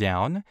when you're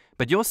down,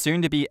 but your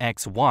soon-to-be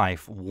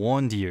ex-wife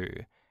warned you.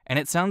 And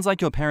it sounds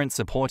like your parents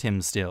support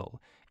him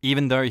still,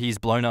 even though he's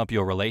blown up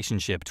your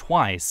relationship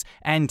twice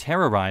and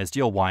terrorized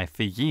your wife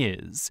for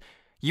years.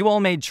 You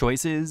all made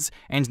choices,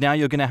 and now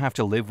you're gonna have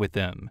to live with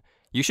them.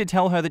 You should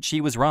tell her that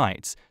she was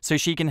right, so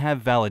she can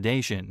have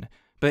validation,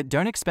 but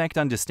don't expect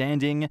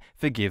understanding,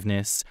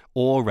 forgiveness,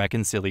 or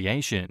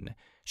reconciliation.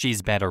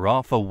 She's better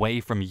off away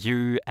from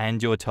you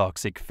and your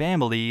toxic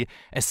family,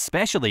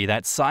 especially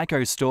that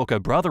psycho stalker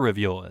brother of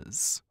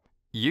yours.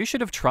 You should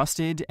have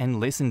trusted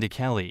and listened to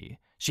Kelly.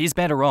 She's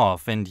better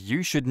off, and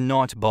you should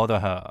not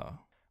bother her."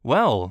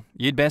 Well,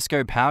 you'd best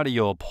go powder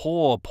your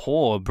poor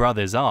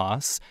brother's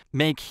ass,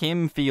 make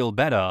him feel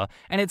better,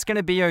 and it's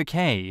gonna be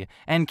okay,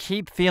 and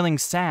keep feeling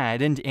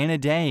sad and in a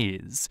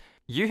daze.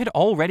 You had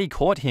already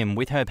caught him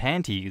with her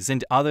panties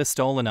and other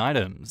stolen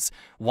items.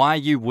 Why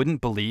you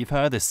wouldn't believe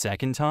her the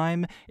second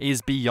time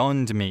is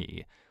beyond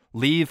me.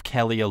 Leave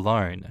Kelly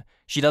alone.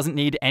 She doesn't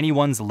need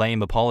anyone's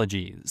lame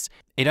apologies.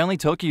 It only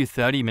took you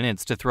 30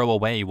 minutes to throw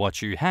away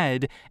what you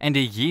had, and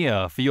a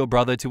year for your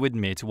brother to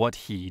admit what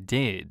he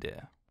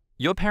did.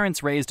 Your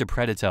parents raised a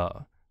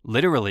predator.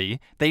 Literally,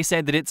 they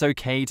said that it's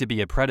okay to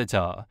be a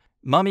predator.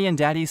 Mummy and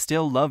daddy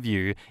still love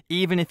you,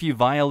 even if you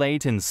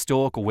violate and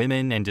stalk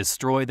women and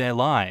destroy their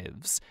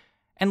lives.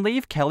 And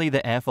leave Kelly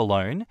the F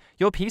alone.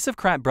 Your piece of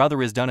crap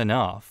brother has done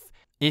enough.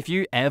 If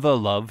you ever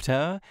loved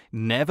her,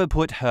 never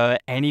put her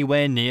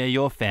anywhere near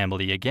your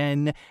family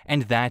again,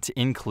 and that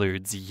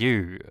includes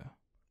you.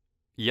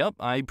 Yep,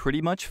 I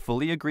pretty much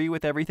fully agree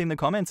with everything the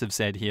comments have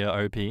said here,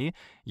 OP.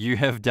 You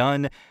have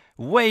done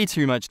way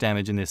too much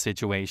damage in this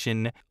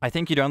situation. I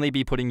think you'd only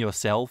be putting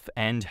yourself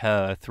and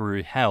her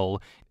through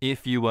hell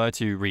if you were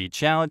to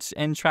reach out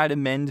and try to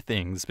mend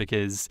things,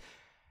 because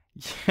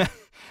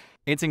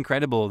it's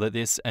incredible that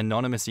this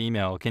anonymous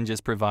email can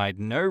just provide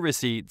no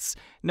receipts,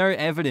 no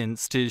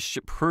evidence to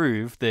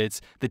prove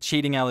that the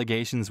cheating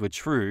allegations were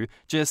true.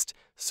 Just,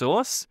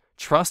 source?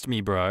 Trust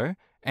me, bro.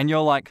 And you're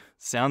like,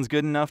 sounds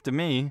good enough to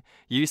me.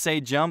 You say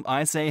jump,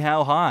 I say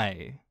how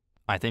high.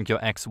 I think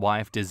your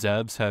ex-wife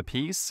deserves her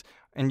peace,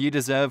 and you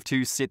deserve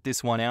to sit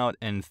this one out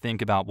and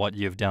think about what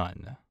you've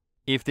done.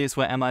 If this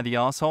were Am I the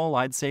Arsehole,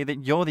 I'd say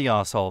that you're the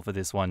arsehole for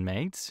this one,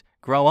 mate.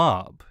 Grow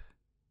up.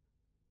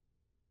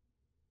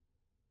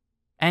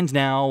 And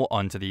now,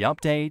 onto the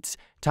update,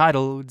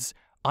 titled,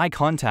 I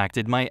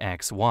contacted my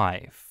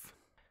ex-wife.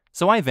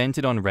 So I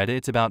vented on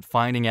Reddit about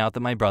finding out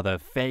that my brother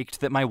faked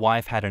that my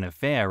wife had an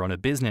affair on a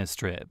business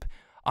trip.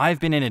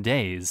 I've been in a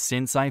daze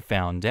since I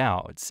found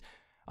out.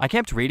 I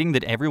kept reading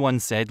that everyone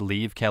said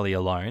leave Kelly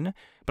alone,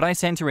 but I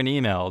sent her an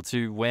email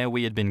to where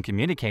we had been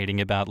communicating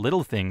about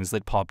little things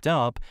that popped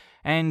up,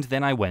 and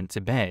then I went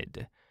to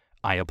bed.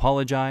 I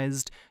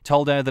apologized,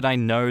 told her that I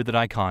know that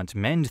I can't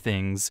mend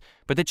things,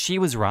 but that she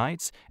was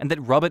right, and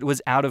that Robert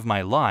was out of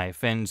my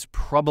life, and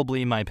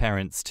probably my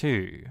parents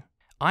too.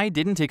 I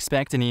didn't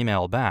expect an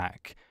email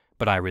back,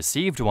 but I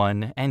received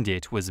one, and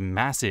it was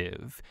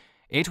massive.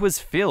 It was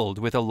filled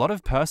with a lot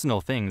of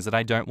personal things that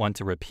I don't want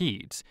to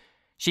repeat.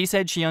 She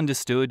said she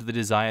understood the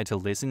desire to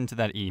listen to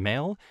that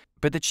email,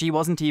 but that she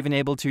wasn't even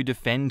able to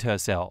defend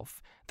herself,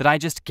 that I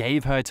just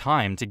gave her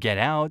time to get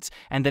out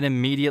and then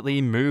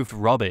immediately moved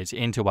Robert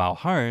into our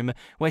home,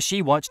 where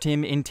she watched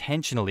him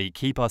intentionally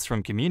keep us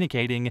from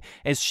communicating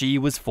as she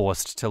was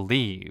forced to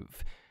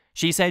leave.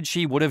 She said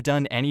she would have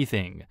done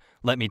anything,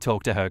 let me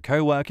talk to her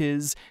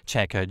co-workers,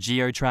 check her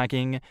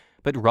geo-tracking,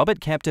 but Robert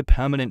kept a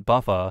permanent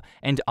buffer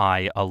and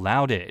I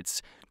allowed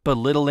it,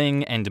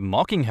 belittling and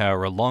mocking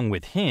her along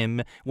with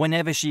him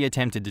whenever she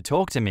attempted to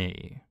talk to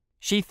me.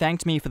 She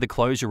thanked me for the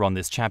closure on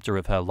this chapter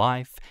of her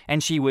life,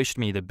 and she wished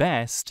me the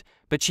best,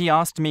 but she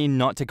asked me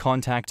not to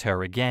contact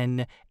her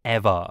again,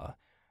 ever.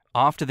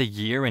 After the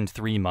year and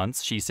 3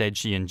 months she said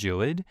she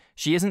endured,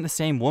 she isn't the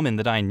same woman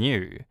that I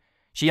knew.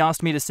 She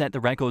asked me to set the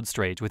record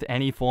straight with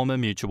any former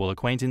mutual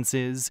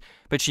acquaintances,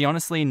 but she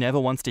honestly never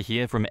wants to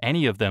hear from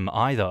any of them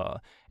either,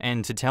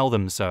 and to tell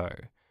them so.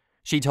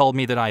 She told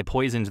me that I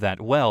poisoned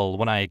that well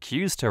when I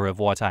accused her of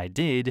what I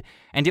did,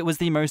 and it was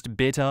the most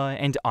bitter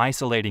and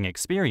isolating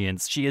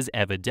experience she has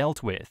ever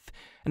dealt with,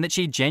 and that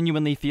she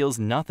genuinely feels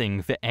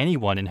nothing for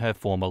anyone in her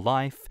former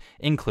life,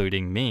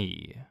 including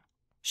me.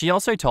 She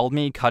also told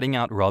me cutting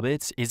out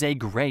Robert is a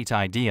great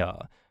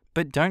idea,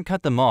 but don't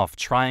cut them off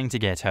trying to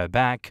get her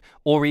back,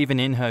 or even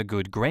in her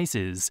good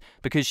graces,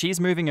 because she's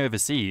moving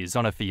overseas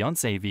on a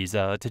fiancé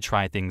visa to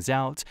try things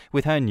out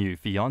with her new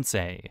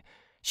fiancé.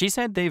 She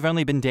said they've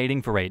only been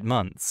dating for 8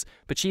 months,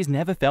 but she's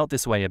never felt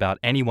this way about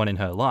anyone in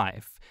her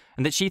life,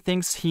 and that she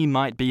thinks he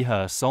might be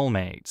her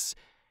soulmate.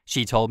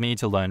 She told me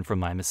to learn from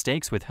my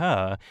mistakes with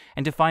her,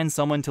 and to find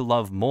someone to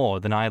love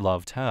more than I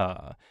loved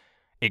her.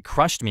 It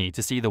crushed me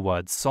to see the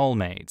word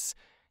soulmate.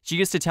 She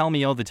used to tell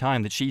me all the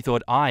time that she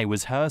thought I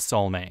was her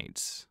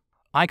soulmate.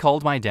 I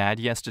called my dad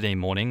yesterday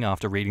morning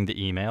after reading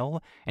the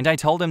email, and I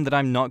told him that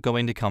I'm not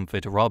going to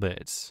comfort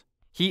Robert.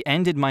 He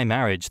ended my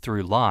marriage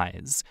through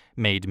lies,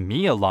 made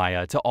me a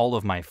liar to all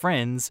of my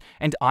friends,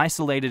 and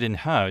isolated and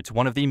hurt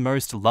one of the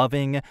most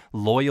loving,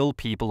 loyal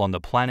people on the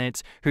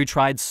planet who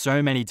tried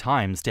so many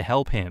times to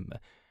help him.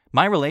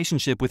 My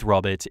relationship with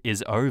Robert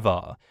is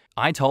over.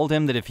 I told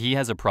him that if he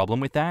has a problem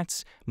with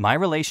that, my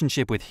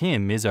relationship with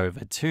him is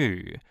over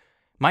too.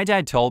 My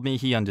dad told me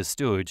he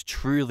understood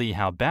truly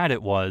how bad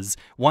it was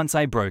once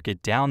I broke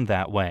it down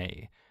that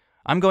way.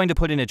 I'm going to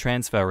put in a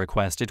transfer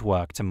request at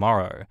work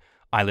tomorrow.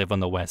 I live on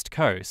the West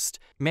Coast.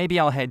 Maybe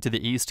I'll head to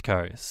the East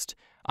Coast.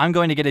 I'm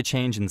going to get a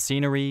change in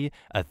scenery,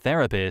 a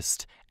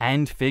therapist,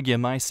 and figure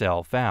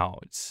myself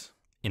out.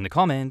 In the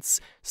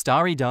comments,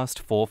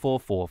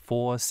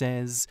 StarryDust4444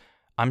 says,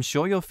 I'm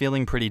sure you're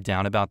feeling pretty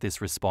down about this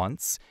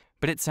response,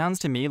 but it sounds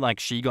to me like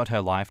she got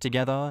her life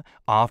together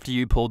after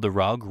you pulled the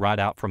rug right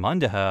out from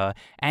under her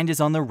and is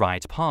on the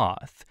right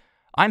path.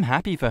 I'm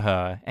happy for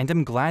her, and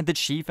am glad that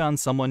she found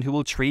someone who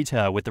will treat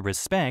her with the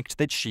respect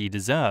that she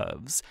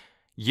deserves.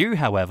 You,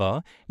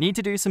 however, need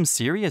to do some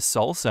serious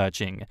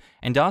soul-searching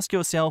and ask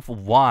yourself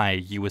why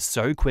you were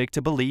so quick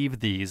to believe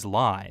these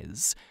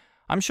lies.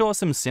 I'm sure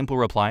some simple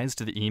replies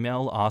to the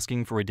email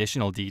asking for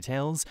additional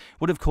details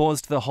would have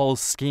caused the whole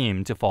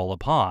scheme to fall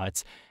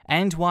apart,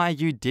 and why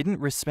you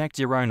didn't respect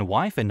your own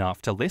wife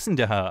enough to listen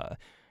to her.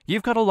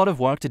 You've got a lot of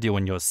work to do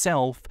on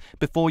yourself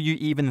before you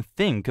even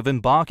think of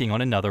embarking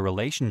on another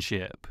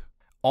relationship.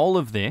 All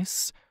of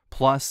this,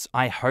 plus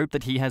I hope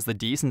that he has the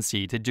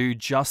decency to do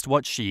just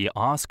what she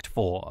asked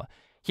for.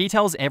 He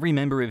tells every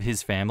member of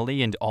his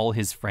family and all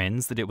his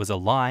friends that it was a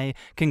lie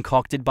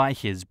concocted by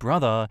his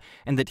brother,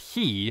 and that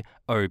he,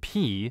 OP,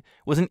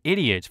 was an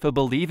idiot for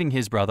believing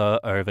his brother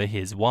over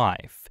his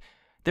wife.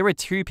 There are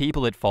 2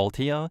 people at fault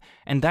here,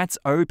 and that's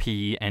OP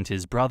and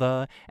his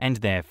brother, and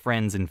their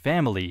friends and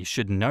family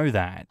should know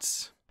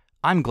that.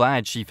 I'm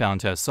glad she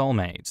found her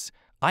soulmate.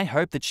 I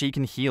hope that she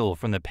can heal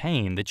from the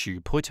pain that you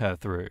put her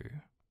through.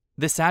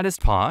 The saddest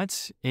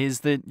part is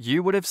that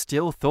you would have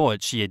still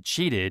thought she had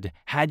cheated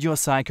had your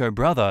psycho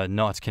brother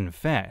not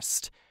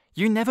confessed.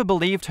 You never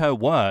believed her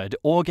word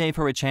or gave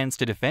her a chance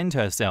to defend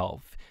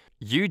herself.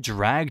 You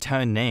dragged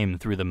her name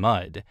through the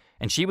mud,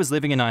 and she was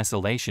living in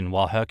isolation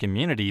while her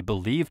community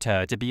believed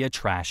her to be a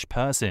trash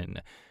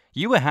person.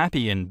 You were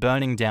happy in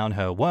burning down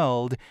her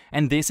world,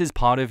 and this is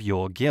part of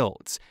your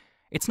guilt.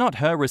 It's not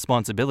her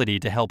responsibility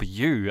to help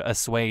you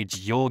assuage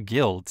your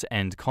guilt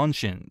and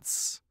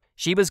conscience.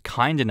 She was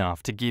kind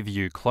enough to give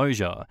you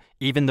closure,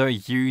 even though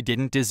you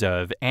didn't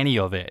deserve any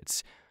of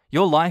it.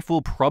 Your life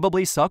will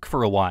probably suck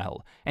for a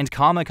while, and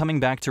karma coming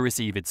back to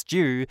receive its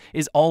due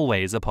is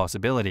always a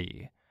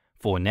possibility.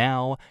 For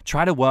now,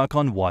 try to work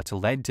on what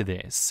led to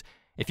this.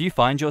 If you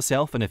find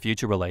yourself in a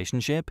future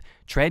relationship,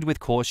 tread with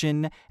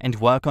caution and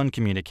work on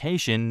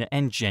communication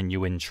and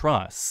genuine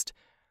trust.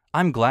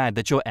 I'm glad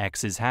that your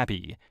ex is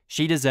happy.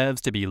 She deserves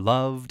to be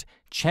loved,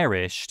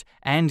 cherished,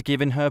 and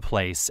given her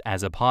place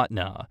as a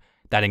partner.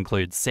 That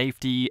includes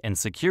safety and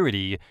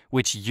security,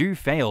 which you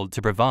failed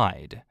to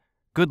provide.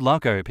 Good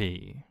luck, OP.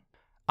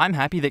 I'm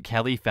happy that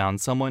Kelly found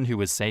someone who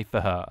was safe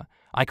for her.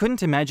 I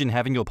couldn't imagine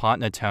having your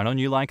partner turn on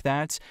you like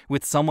that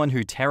with someone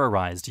who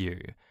terrorized you.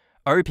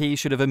 OP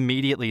should have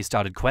immediately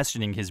started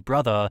questioning his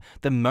brother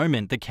the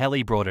moment that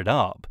Kelly brought it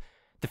up.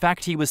 The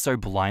fact he was so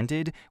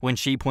blinded when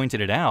she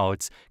pointed it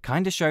out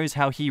kinda shows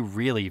how he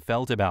really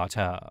felt about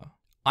her.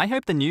 I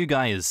hope the new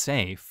guy is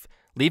safe.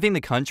 Leaving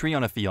the country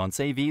on a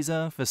fiancé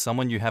visa for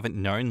someone you haven't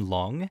known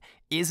long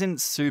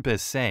isn't super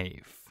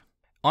safe.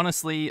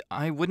 Honestly,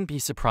 I wouldn't be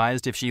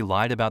surprised if she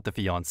lied about the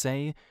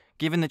fiancé,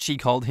 given that she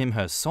called him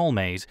her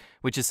soulmate,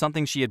 which is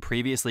something she had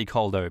previously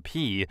called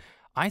OP.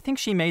 I think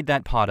she made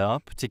that part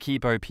up to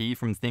keep OP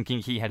from thinking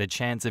he had a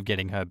chance of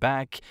getting her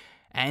back,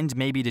 and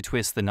maybe to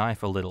twist the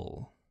knife a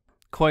little.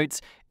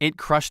 Quote, "It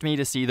crushed me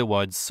to see the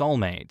words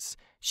soulmates.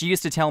 She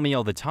used to tell me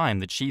all the time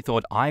that she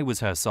thought I was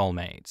her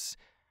soulmate.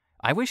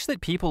 I wish that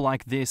people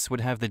like this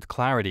would have the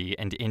clarity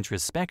and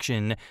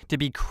introspection to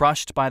be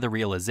crushed by the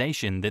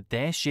realization that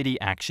their shitty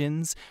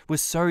actions were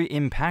so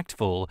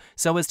impactful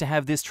so as to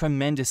have this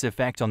tremendous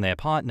effect on their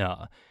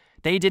partner.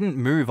 They didn't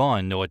move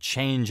on or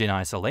change in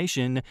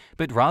isolation,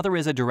 but rather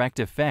as a direct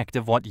effect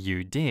of what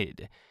you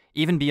did.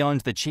 Even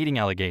beyond the cheating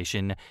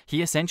allegation,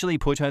 he essentially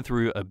put her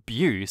through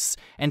abuse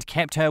and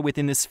kept her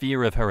within the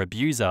sphere of her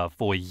abuser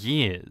for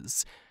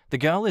years. The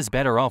girl is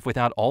better off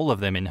without all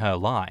of them in her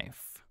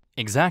life."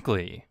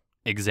 Exactly.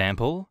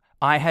 Example,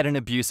 I had an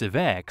abusive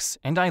ex,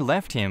 and I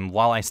left him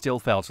while I still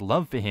felt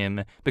love for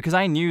him because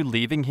I knew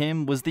leaving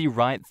him was the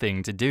right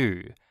thing to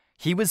do.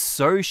 He was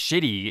so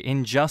shitty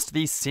in just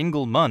the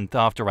single month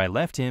after I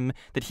left him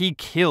that he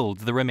killed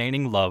the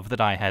remaining love that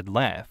I had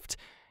left.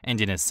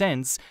 And in a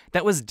sense,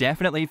 that was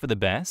definitely for the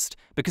best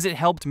because it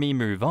helped me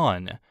move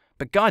on.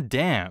 But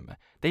goddamn,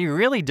 they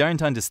really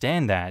don't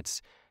understand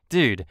that.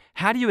 Dude,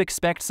 how do you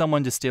expect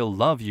someone to still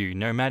love you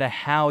no matter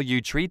how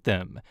you treat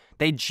them?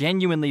 They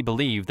genuinely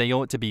believe they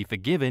ought to be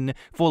forgiven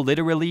for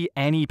literally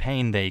any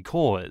pain they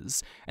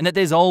cause, and that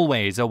there's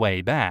always a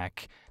way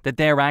back, that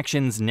their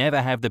actions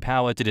never have the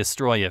power to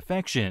destroy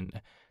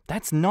affection.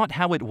 That's not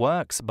how it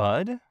works,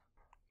 bud.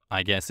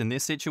 I guess in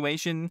this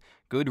situation,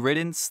 good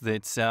riddance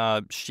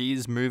that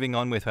she's moving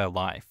on with her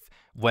life.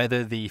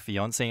 Whether the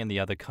fiancé in the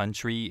other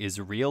country is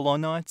real or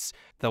not,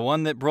 the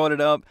one that brought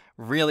it up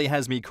really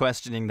has me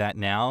questioning that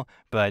now,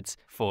 but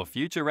for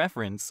future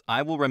reference,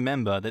 I will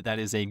remember that that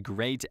is a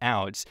great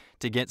out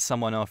to get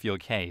someone off your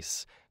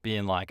case,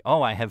 being like,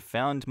 oh, I have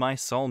found my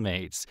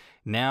soulmate.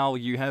 Now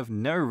you have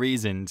no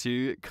reason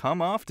to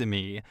come after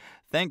me.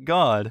 Thank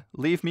God,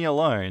 leave me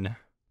alone.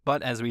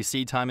 But as we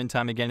see time and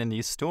time again in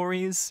these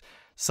stories,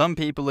 some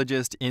people are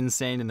just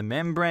insane in the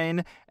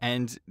membrane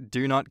and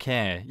do not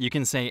care. You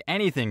can say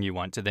anything you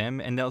want to them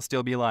and they'll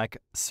still be like,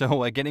 so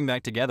we're getting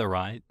back together,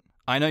 right?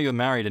 I know you're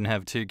married and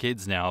have 2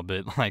 kids now,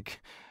 but like,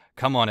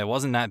 come on, it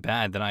wasn't that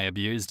bad that I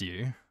abused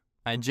you.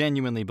 I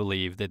genuinely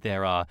believe that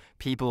there are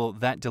people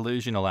that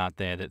delusional out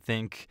there that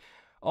think,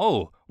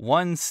 oh,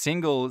 one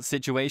single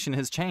situation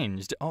has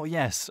changed. Oh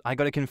yes, I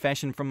got a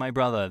confession from my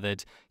brother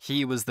that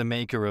he was the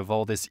maker of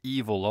all this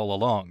evil all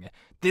along.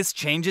 This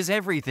changes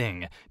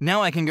everything.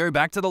 Now I can go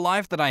back to the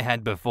life that I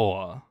had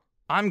before.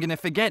 I'm gonna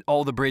forget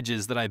all the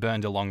bridges that I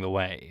burned along the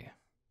way.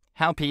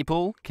 How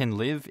people can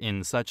live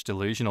in such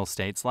delusional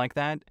states like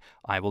that,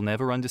 I will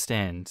never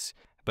understand.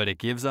 But it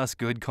gives us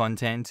good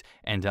content,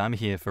 and I'm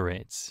here for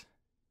it.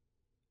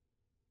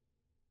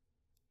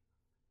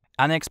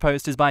 Our next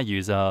post is by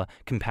user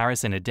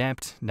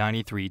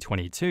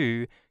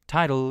ComparisonAdept9322,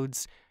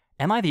 titled,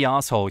 "Am I the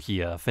asshole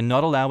here for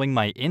not allowing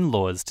my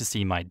in-laws to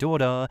see my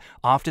daughter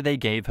after they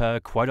gave her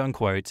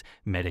quote-unquote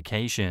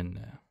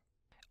medication?"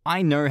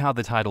 I know how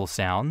the title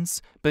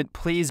sounds, but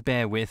please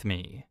bear with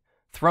me.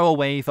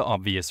 Throwaway for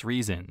obvious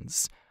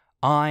reasons.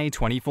 I,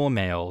 24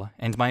 male,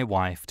 and my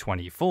wife,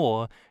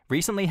 24,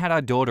 recently had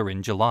our daughter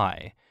in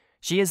July.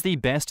 She is the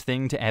best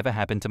thing to ever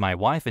happen to my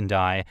wife and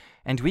I,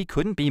 and we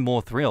couldn't be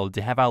more thrilled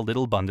to have our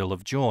little bundle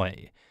of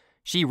joy.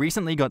 She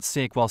recently got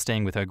sick while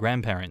staying with her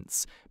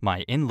grandparents, my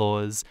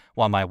in-laws,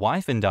 while my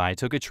wife and I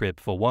took a trip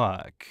for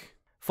work.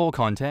 For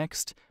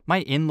context,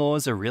 my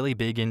in-laws are really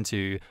big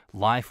into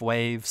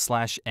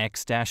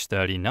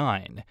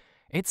LifeWave/X-39.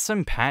 It's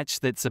some patch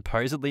that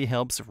supposedly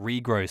helps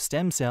regrow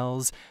stem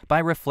cells by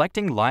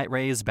reflecting light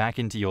rays back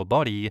into your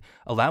body,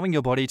 allowing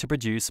your body to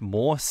produce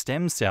more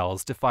stem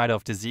cells to fight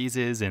off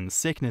diseases and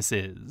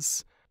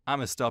sicknesses.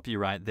 I'ma stop you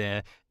right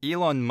there.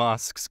 Elon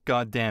Musk's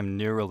goddamn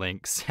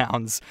Neuralink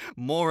sounds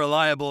more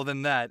reliable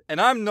than that,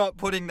 and I'm not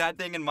putting that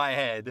thing in my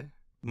head.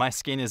 My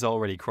skin is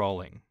already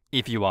crawling.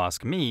 If you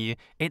ask me,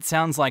 it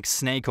sounds like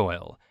snake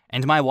oil,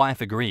 and my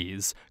wife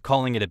agrees,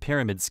 calling it a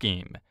pyramid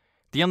scheme.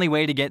 The only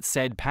way to get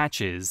said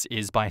patches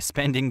is by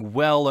spending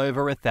well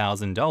over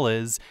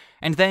 $1,000,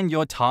 and then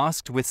you're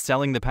tasked with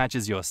selling the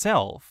patches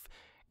yourself.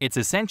 It's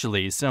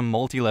essentially some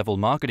multi-level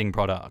marketing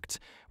product,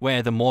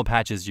 where the more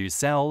patches you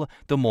sell,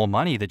 the more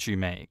money that you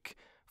make.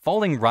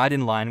 Falling right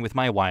in line with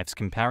my wife's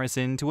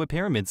comparison to a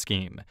pyramid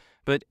scheme,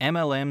 but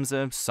MLMs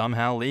are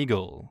somehow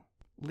legal.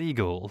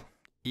 Legal.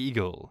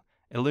 Eagle.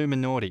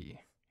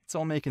 Illuminati. It's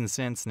all making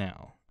sense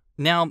now.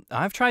 Now,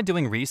 I've tried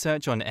doing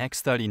research on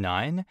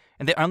X39,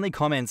 and the only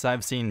comments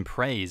I've seen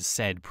praise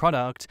said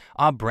product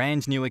are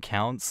brand new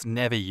accounts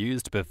never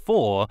used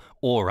before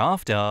or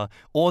after,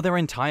 or their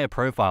entire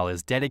profile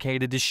is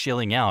dedicated to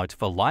shilling out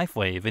for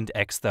LifeWave and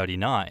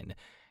X39.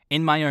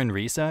 In my own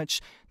research,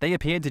 they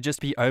appeared to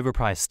just be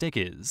overpriced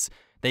stickers.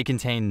 They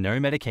contain no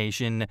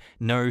medication,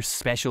 no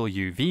special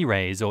UV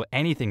rays or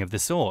anything of the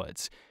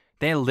sort.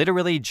 They're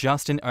literally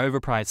just an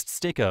overpriced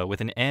sticker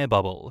with an air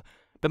bubble.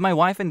 But my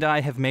wife and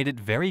I have made it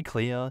very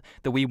clear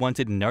that we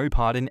wanted no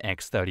part in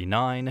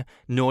X39,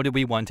 nor did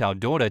we want our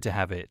daughter to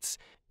have it.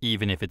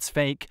 Even if it's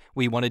fake,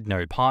 we wanted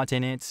no part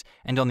in it,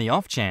 and on the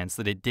off chance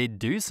that it did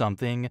do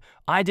something,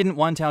 I didn't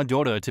want our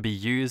daughter to be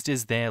used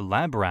as their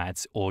lab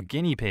rat or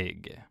guinea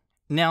pig.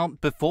 Now,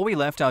 before we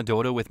left our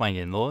daughter with my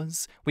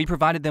in-laws, we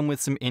provided them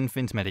with some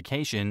infant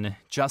medication,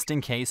 just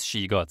in case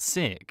she got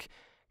sick.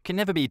 Can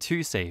never be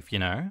too safe, you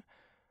know?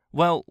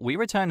 Well, we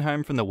returned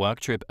home from the work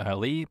trip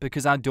early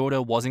because our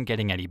daughter wasn't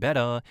getting any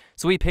better,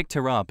 so we picked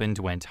her up and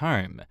went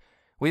home.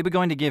 We were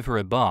going to give her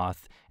a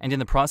bath, and in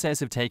the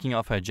process of taking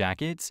off her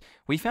jacket,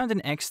 we found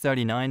an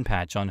X39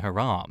 patch on her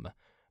arm.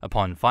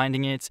 Upon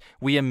finding it,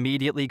 we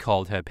immediately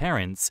called her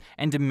parents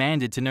and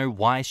demanded to know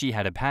why she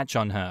had a patch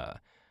on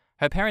her.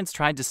 Her parents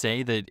tried to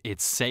say that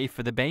it's safe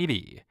for the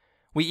baby.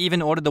 We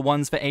even ordered the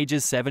ones for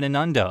ages 7 and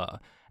under,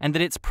 and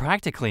that it's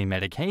practically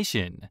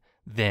medication.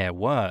 Their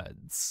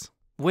words.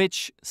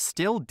 Which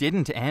still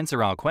didn't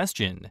answer our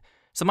question.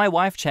 So my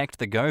wife checked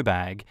the go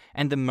bag,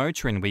 and the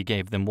Motrin we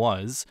gave them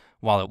was,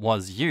 while it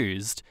was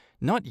used,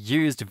 not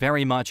used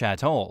very much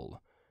at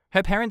all.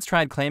 Her parents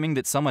tried claiming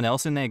that someone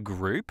else in their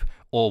group,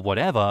 or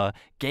whatever,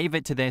 gave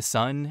it to their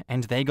son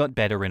and they got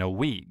better in a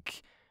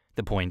week.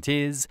 The point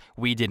is,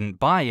 we didn't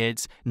buy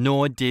it,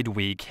 nor did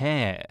we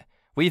care.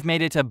 We've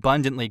made it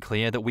abundantly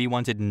clear that we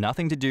wanted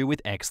nothing to do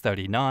with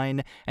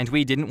X39, and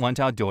we didn't want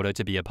our daughter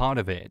to be a part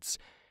of it.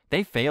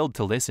 They failed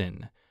to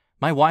listen.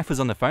 My wife was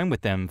on the phone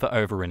with them for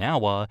over an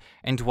hour,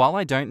 and while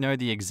I don't know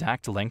the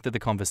exact length that the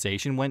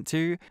conversation went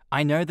to,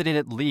 I know that it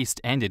at least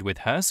ended with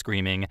her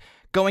screaming,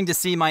 "Going to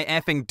see my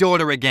effing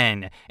daughter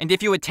again, and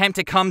if you attempt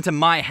to come to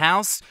my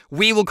house,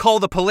 we will call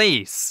the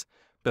police,"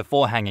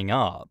 before hanging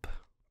up.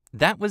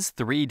 That was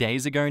 3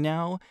 days ago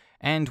now,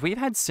 and we've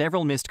had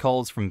several missed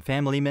calls from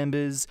family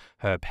members,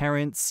 her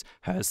parents,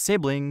 her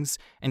siblings,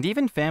 and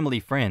even family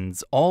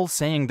friends all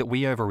saying that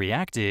we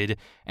overreacted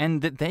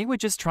and that they were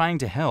just trying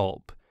to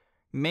help.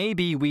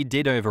 Maybe we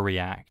did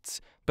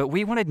overreact, but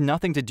we wanted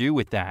nothing to do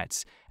with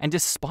that, and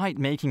despite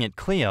making it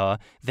clear,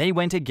 they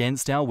went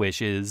against our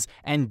wishes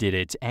and did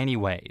it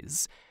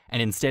anyways.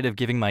 And instead of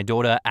giving my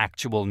daughter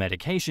actual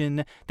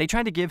medication, they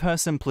tried to give her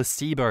some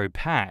placebo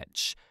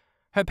patch.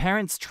 Her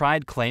parents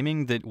tried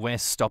claiming that we're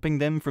stopping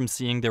them from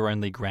seeing their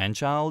only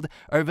grandchild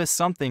over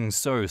something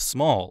so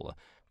small,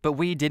 but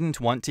we didn't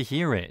want to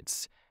hear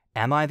it.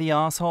 Am I the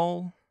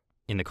asshole?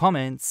 In the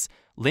comments,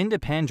 Linda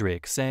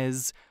Pandrick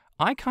says,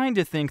 "I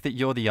kinda think that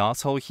you're the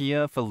asshole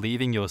here for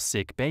leaving your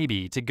sick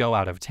baby to go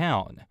out of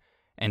town."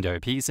 And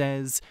OP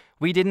says,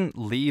 "We didn't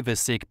leave a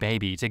sick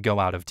baby to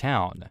go out of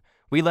town.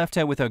 We left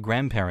her with her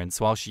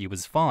grandparents while she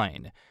was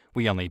fine.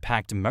 We only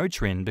packed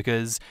Motrin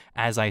because,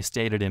 as I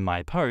stated in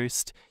my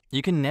post,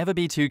 you can never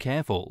be too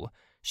careful.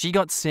 She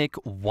got sick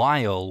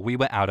while we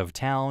were out of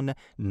town,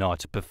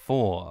 not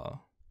before."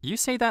 You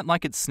say that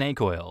like it's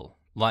snake oil,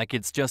 like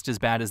it's just as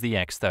bad as the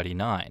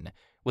X39.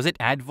 Was it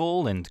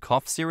Advil and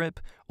cough syrup,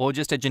 or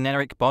just a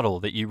generic bottle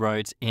that you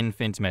wrote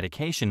infant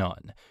medication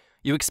on?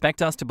 You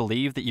expect us to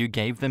believe that you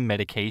gave them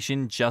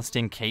medication just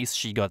in case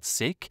she got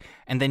sick,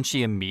 and then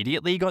she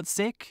immediately got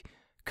sick?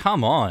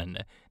 Come on,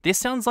 this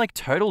sounds like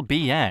total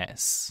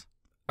BS.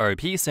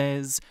 OP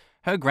says,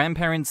 "Her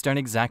grandparents don't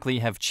exactly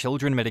have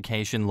children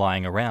medication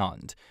lying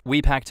around.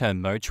 We packed her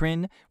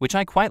Motrin, which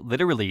I quite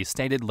literally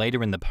stated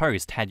later in the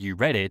post had you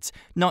read it,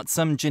 not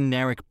some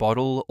generic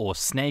bottle or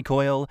snake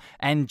oil,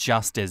 and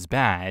just as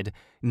bad,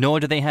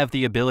 nor do they have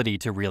the ability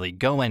to really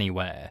go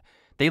anywhere.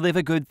 They live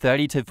a good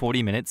 30 to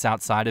 40 minutes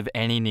outside of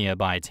any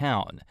nearby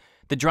town.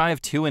 The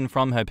drive to and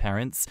from her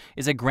parents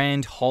is a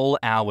grand whole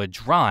hour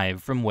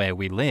drive from where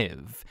we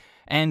live.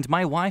 and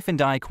my wife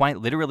and I quite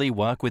literally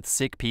work with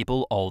sick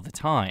people all the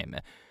time.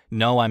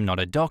 No, I'm not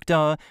a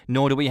doctor,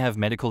 nor do we have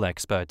medical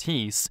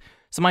expertise,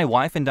 so my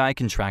wife and I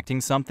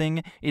contracting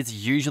something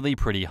is usually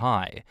pretty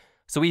high.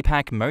 So we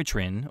pack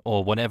Motrin,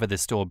 or whatever the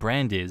store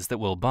brand is that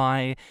we'll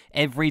buy,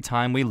 every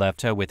time we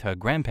left her with her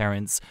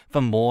grandparents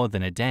for more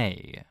than a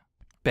day.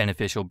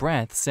 Beneficial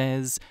Breath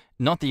says,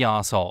 not the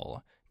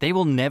asshole. They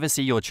will never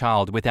see your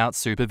child without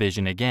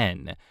supervision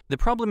again. The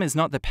problem is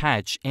not the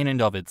patch in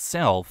and of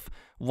itself.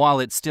 While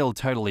it's still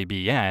totally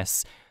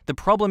BS, the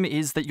problem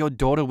is that your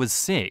daughter was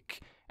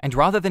sick. And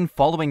rather than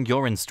following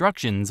your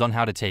instructions on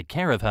how to take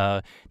care of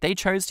her, they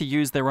chose to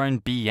use their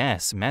own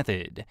BS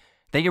method.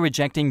 They are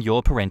rejecting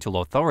your parental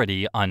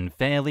authority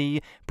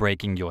unfairly,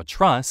 breaking your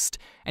trust,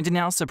 and are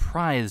now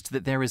surprised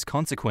that there is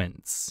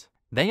consequence.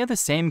 They are the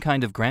same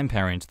kind of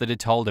grandparent that are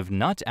told of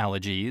nut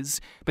allergies,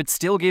 but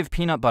still give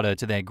peanut butter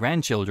to their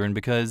grandchildren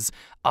because,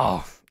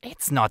 oh,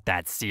 it's not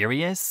that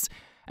serious,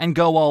 and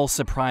go all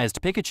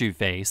surprised Pikachu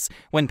face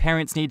when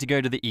parents need to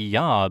go to the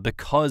ER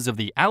because of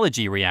the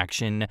allergy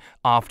reaction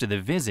after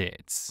the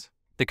visit.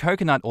 The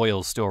coconut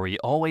oil story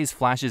always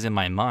flashes in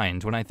my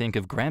mind when I think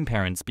of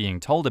grandparents being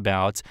told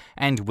about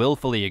and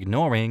willfully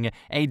ignoring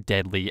a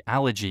deadly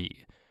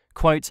allergy.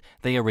 Quote,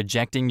 they are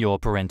rejecting your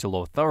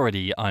parental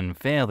authority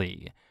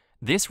unfairly.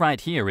 This right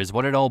here is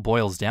what it all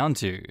boils down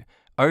to.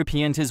 OP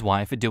and his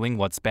wife are doing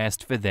what's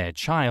best for their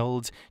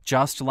child,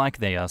 just like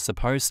they are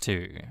supposed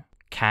to.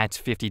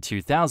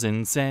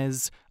 Cat52000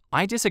 says,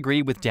 I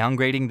disagree with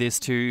downgrading this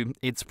to,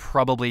 it's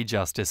probably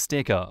just a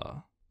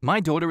sticker. My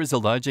daughter is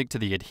allergic to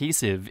the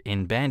adhesive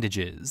in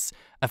bandages.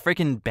 A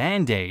frickin'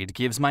 Band-Aid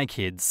gives my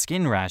kids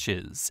skin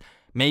rashes.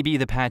 Maybe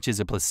the patch is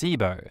a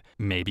placebo.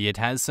 Maybe it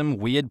has some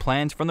weird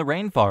plant from the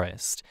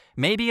rainforest.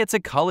 Maybe it's a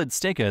colored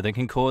sticker that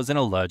can cause an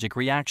allergic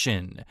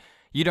reaction.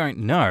 You don't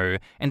know,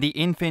 and the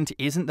infant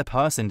isn't the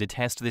person to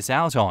test this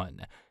out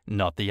on.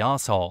 Not the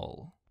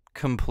asshole.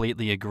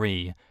 Completely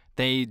agree.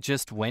 They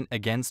just went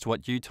against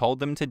what you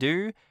told them to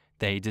do.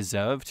 They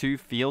deserve to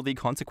feel the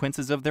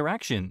consequences of their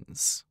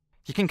actions.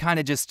 You can kind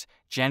of just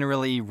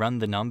generally run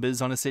the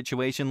numbers on a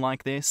situation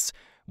like this.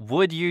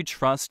 Would you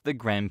trust the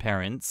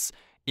grandparents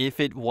if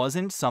it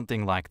wasn't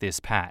something like this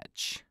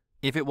patch?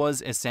 If it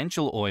was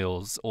essential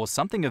oils or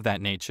something of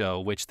that nature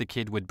which the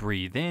kid would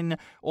breathe in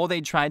or they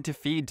tried to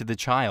feed to the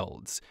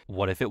child?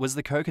 What if it was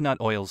the coconut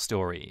oil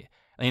story?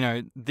 You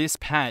know, this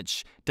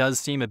patch does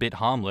seem a bit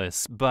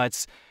harmless,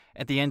 but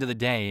at the end of the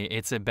day,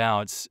 it's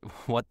about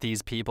what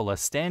these people are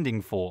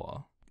standing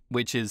for,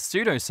 which is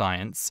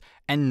pseudoscience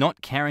and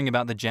not caring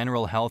about the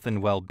general health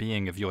and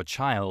well-being of your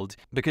child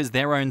because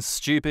their own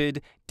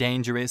stupid,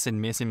 dangerous,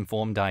 and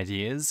misinformed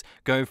ideas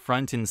go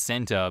front and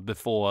center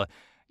before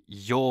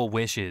your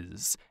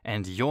wishes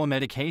and your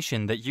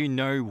medication that you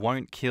know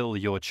won't kill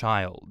your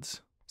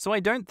child. So I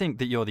don't think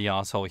that you're the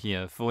asshole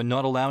here for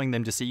not allowing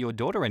them to see your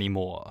daughter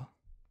anymore.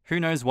 Who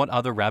knows what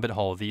other rabbit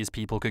hole these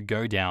people could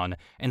go down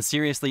and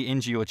seriously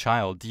injure your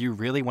child? Do you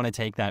really want to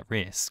take that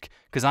risk?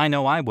 Because I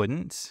know I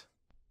wouldn't.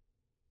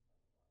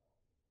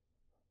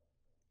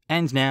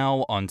 And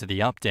now, on to the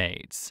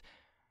updates.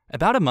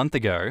 About a month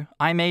ago,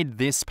 I made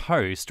this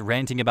post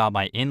ranting about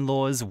my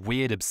in-laws'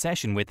 weird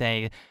obsession with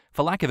a,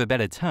 for lack of a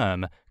better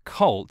term,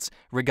 cult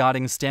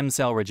regarding stem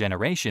cell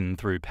regeneration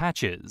through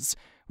patches,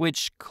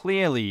 which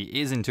clearly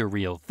isn't a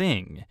real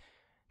thing.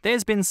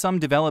 There's been some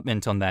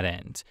development on that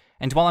end,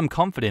 and while I'm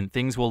confident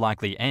things will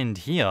likely end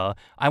here,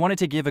 I wanted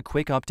to give a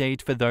quick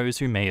update for those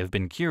who may have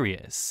been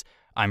curious.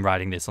 I'm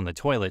writing this on the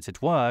toilet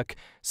at work,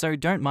 so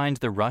don't mind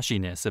the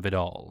rushiness of it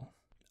all.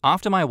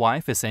 After my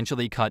wife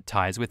essentially cut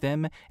ties with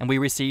them, and we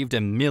received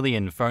 1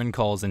 million phone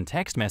calls and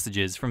text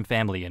messages from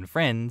family and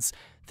friends,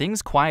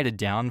 things quieted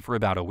down for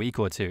about a week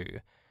or two.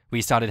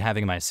 We started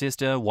having my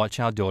sister watch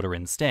our daughter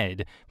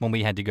instead, when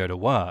we had to go to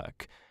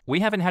work.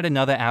 We haven't had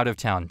another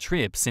out-of-town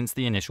trip since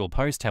the initial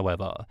post,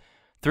 however.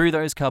 Through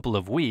those couple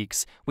of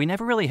weeks, we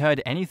never really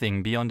heard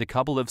anything beyond a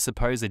couple of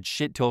supposed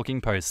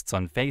shit-talking posts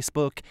on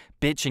Facebook,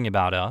 bitching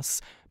about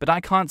us, but I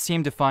can't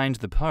seem to find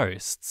the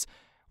posts.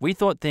 We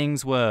thought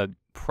things were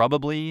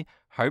probably,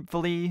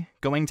 hopefully,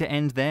 going to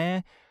end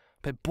there,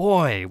 but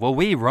boy, were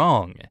we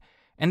wrong.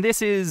 And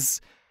this is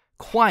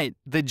quite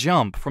the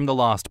jump from the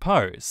last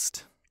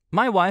post.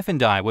 My wife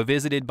and I were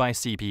visited by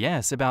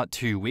CPS about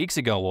 2 weeks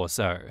ago or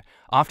so,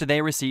 after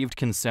they received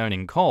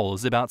concerning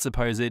calls about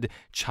supposed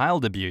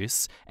child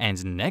abuse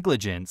and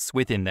negligence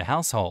within the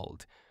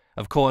household.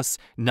 Of course,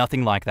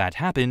 nothing like that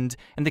happened,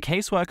 and the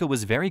caseworker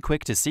was very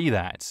quick to see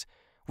that.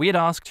 We had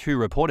asked who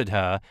reported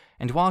her,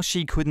 and while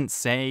she couldn't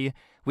say,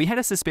 we had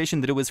a suspicion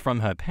that it was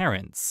from her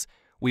parents.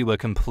 We were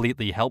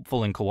completely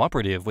helpful and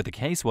cooperative with the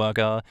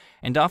caseworker,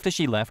 and after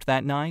she left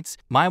that night,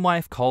 my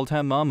wife called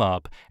her mum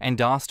up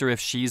and asked her if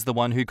she's the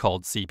one who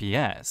called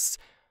CPS.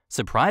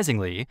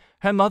 Surprisingly,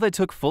 her mother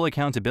took full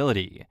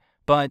accountability,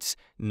 but,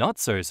 not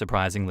so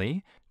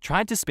surprisingly,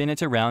 tried to spin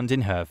it around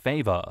in her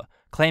favor,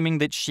 claiming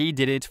that she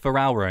did it for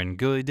our own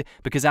good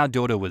because our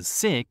daughter was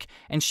sick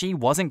and she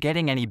wasn't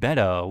getting any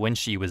better when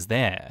she was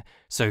there.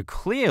 So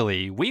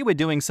clearly, we were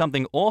doing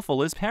something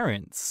awful as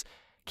parents.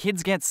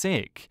 Kids get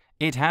sick.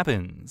 It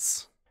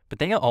happens. But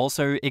they are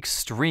also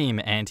extreme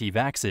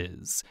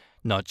anti-vaxxers.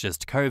 Not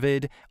just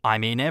COVID, I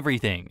mean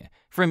everything,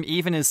 from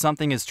even as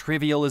something as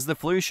trivial as the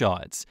flu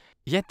shot.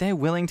 Yet they're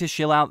willing to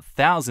shell out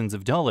thousands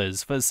of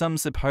dollars for some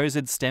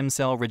supposed stem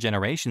cell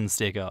regeneration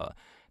sticker.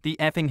 The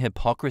effing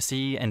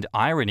hypocrisy and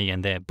irony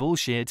in their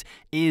bullshit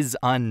is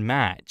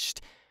unmatched.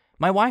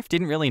 My wife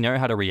didn't really know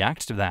how to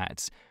react to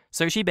that,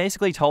 so she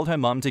basically told her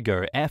mum to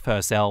go F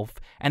herself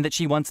and that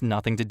she wants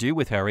nothing to do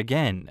with her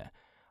again.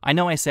 I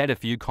know I said a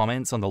few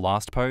comments on the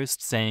last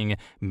post saying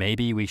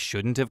maybe we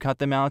shouldn't have cut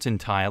them out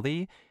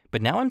entirely,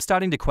 but now I'm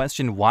starting to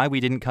question why we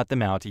didn't cut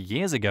them out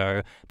years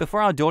ago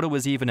before our daughter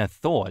was even a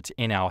thought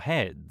in our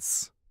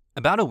heads.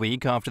 About a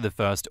week after the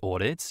first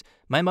audit,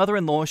 my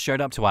mother-in-law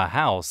showed up to our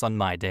house on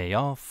my day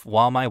off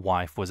while my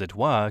wife was at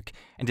work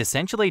and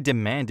essentially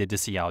demanded to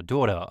see our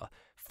daughter,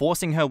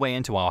 forcing her way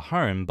into our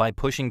home by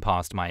pushing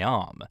past my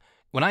arm.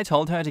 When I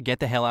told her to get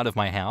the hell out of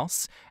my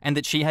house and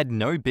that she had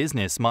no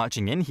business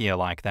marching in here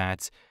like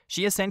that,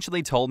 she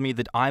essentially told me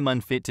that I'm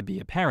unfit to be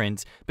a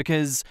parent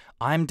because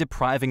I'm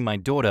depriving my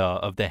daughter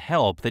of the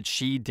help that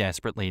she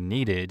desperately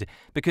needed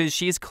because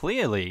she's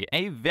clearly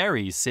a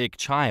very sick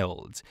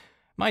child.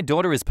 My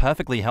daughter is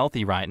perfectly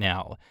healthy right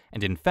now,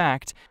 and in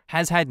fact,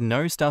 has had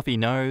no stuffy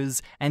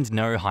nose and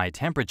no high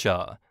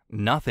temperature.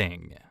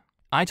 Nothing.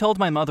 I told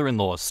my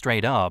mother-in-law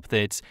straight up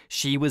that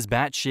she was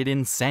batshit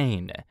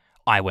insane.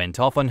 I went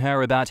off on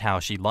her about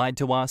how she lied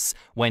to us,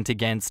 went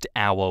against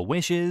our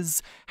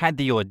wishes, had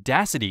the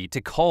audacity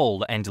to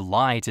call and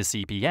lie to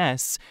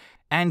CPS,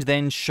 and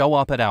then show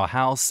up at our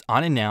house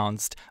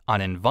unannounced,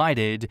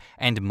 uninvited,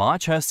 and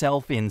march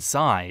herself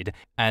inside,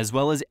 as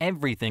well as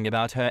everything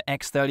about her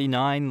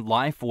X39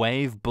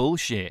 LifeWave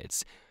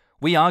bullshit.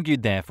 We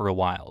argued there for a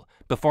while,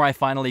 before I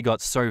finally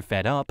got so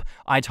fed up,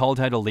 I told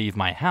her to leave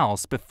my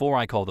house before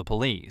I call the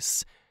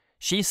police.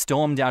 She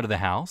stormed out of the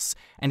house,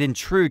 and in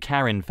true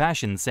Karen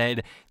fashion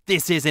said,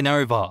 "This isn't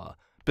over,"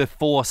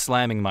 before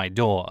slamming my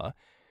door.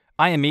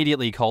 I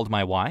immediately called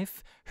my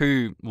wife,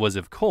 who was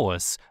of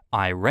course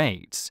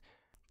irate.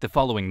 The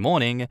following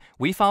morning,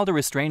 we filed a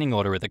restraining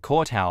order at the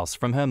courthouse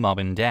from her mum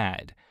and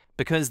dad,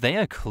 because they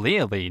are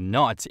clearly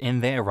not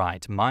in their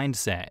right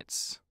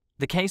mindset.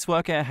 The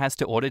caseworker has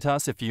to audit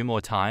us a few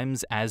more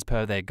times as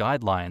per their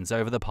guidelines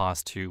over the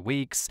past 2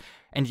 weeks,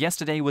 and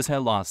yesterday was her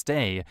last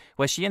day,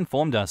 where she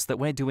informed us that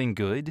we're doing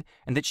good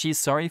and that she's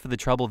sorry for the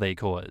trouble they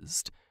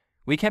caused.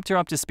 We kept her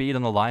up to speed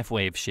on the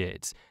LifeWave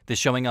shit, the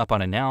showing up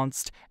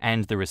unannounced,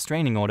 and the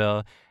restraining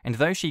order, and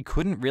though she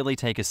couldn't really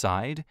take a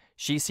side,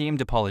 she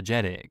seemed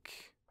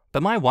apologetic.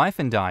 But my wife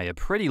and I are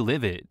pretty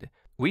livid.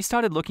 We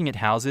started looking at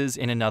houses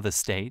in another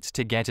state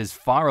to get as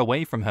far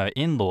away from her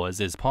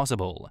in-laws as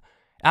possible.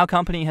 Our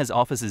company has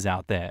offices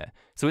out there,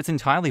 so it's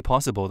entirely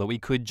possible that we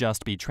could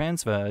just be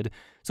transferred,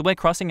 so we're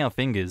crossing our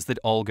fingers that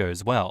all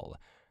goes well.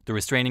 The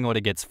restraining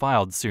order gets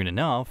filed soon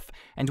enough,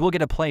 and we'll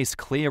get a place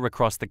clear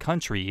across the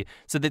country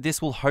so that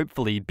this will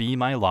hopefully be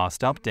my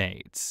last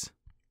update.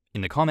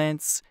 In the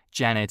comments,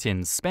 Janet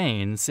in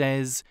Spain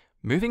says,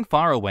 "Moving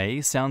far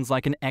away sounds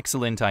like an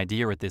excellent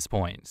idea at this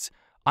point.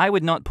 I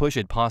would not push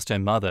it past her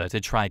mother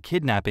to try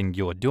kidnapping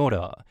your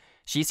daughter.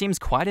 She seems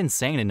quite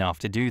insane enough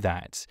to do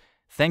that.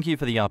 Thank you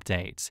for the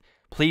update.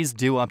 Please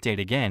do update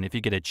again if you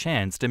get a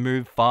chance to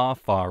move far,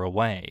 far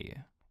away.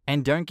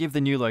 And don't give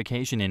the new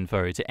location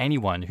info to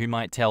anyone who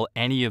might tell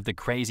any of the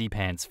Crazy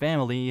Pants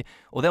family,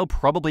 or they'll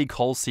probably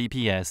call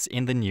CPS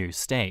in the new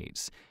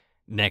state."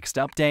 Next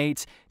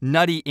update,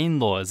 nutty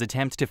in-laws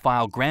attempt to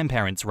file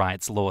grandparents'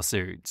 rights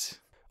lawsuit.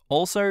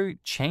 Also,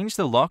 change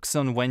the locks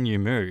on when you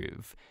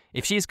move.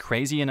 If she's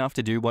crazy enough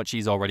to do what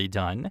she's already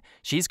done,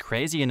 she's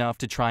crazy enough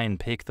to try and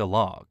pick the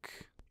lock.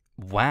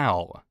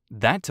 Wow,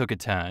 that took a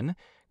turn.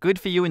 Good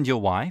for you and your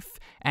wife,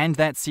 and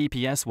that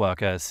CPS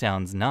worker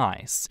sounds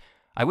nice.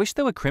 I wish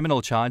there were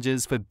criminal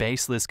charges for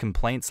baseless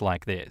complaints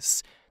like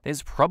this.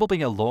 There's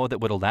probably a law that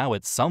would allow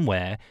it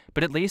somewhere,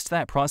 but at least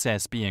that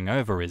process being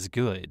over is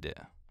good.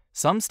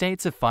 Some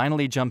states are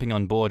finally jumping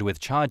on board with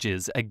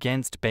charges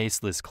against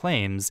baseless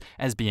claims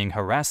as being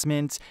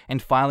harassment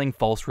and filing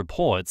false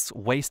reports,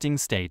 wasting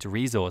state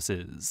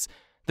resources.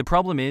 The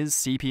problem is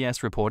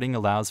CPS reporting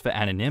allows for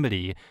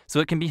anonymity, so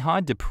it can be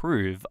hard to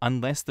prove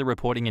unless the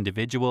reporting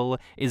individual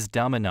is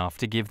dumb enough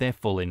to give their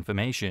full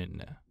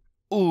information.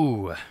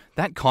 Ooh,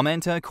 that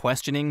commenter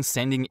questioning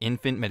sending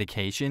infant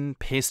medication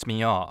pissed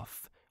me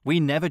off. We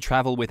never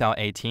travel with our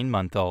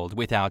 18-month-old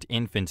without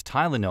infant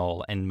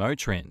Tylenol and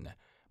Motrin.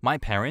 My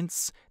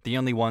parents, the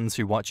only ones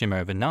who watch him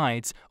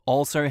overnight,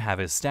 also have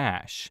a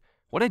stash.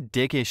 What a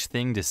dickish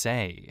thing to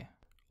say.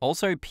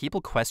 Also,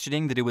 people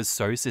questioning that it was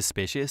so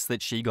suspicious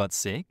that she got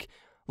sick?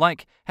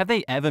 Like, have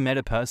they ever met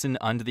a person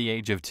under the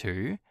age of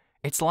 2?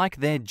 It's like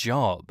their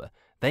job.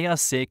 They are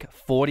sick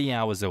 40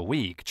 hours a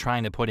week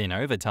trying to put in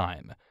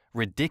overtime.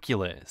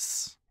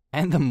 Ridiculous.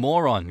 And the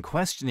moron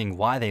questioning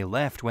why they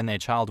left when their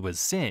child was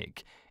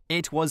sick.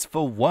 It was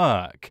for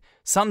work.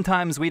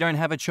 Sometimes we don't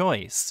have a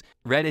choice.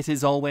 Reddit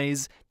is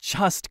always,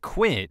 just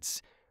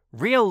quit.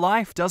 Real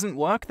life doesn't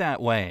work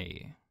that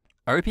way.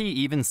 Opie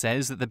even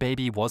says that the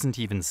baby wasn't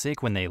even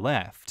sick when they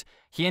left.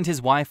 He and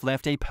his wife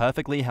left a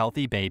perfectly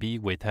healthy baby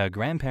with her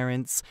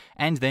grandparents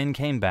and then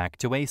came back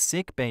to a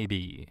sick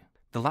baby.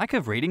 The lack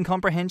of reading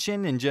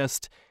comprehension and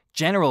just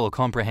general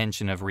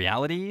comprehension of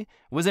reality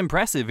was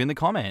impressive in the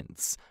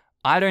comments.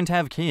 I don't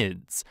have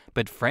kids,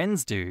 but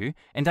friends do,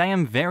 and I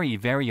am very,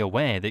 very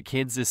aware that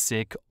kids are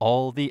sick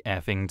all the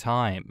effing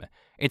time.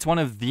 It's one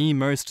of the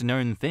most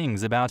known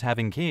things about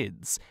having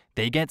kids.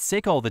 They get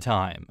sick all the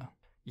time.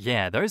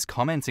 Yeah, those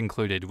comments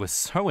included were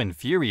so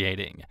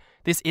infuriating.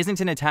 This isn't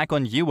an attack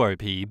on you,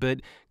 OP, but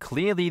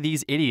clearly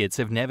these idiots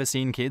have never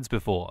seen kids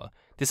before.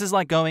 This is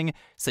like going,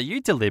 so you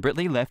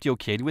deliberately left your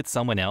kid with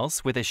someone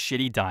else with a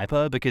shitty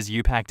diaper because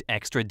you packed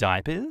extra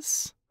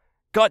diapers?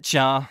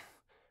 Gotcha!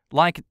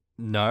 Like,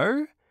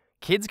 no?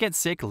 Kids get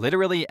sick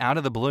literally out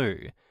of the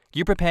blue.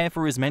 You prepare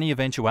for as many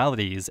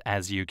eventualities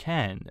as you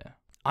can.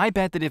 I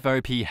bet that if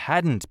OP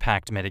hadn't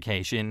packed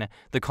medication,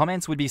 the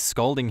comments would be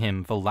scolding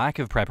him for lack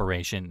of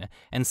preparation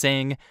and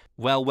saying,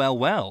 well,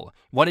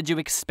 what did you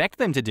expect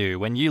them to do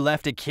when you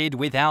left a kid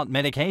without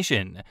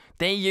medication?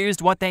 They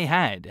used what they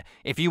had.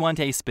 If you want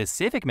a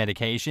specific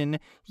medication,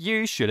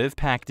 you should have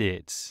packed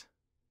it.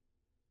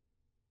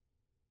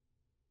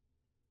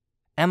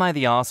 Am I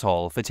the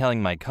asshole for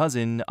telling my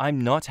cousin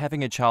I'm not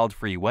having a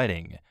child-free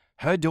wedding?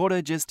 Her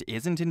daughter just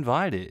isn't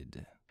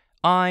invited.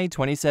 I,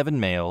 27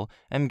 male,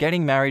 am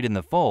getting married in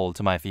the fall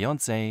to my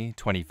fiancée,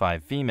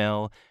 25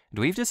 female, and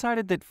we've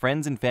decided that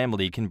friends and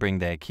family can bring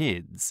their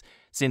kids,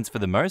 since for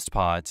the most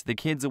part, the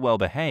kids are well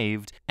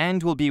behaved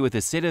and will be with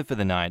a sitter for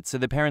the night so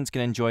the parents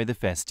can enjoy the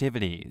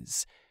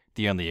festivities.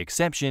 The only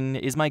exception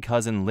is my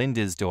cousin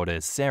Linda's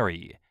daughter,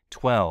 Seri,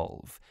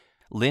 12.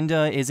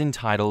 Linda is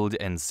entitled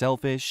and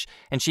selfish,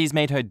 and she's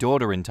made her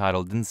daughter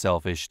entitled and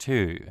selfish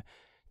too.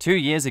 2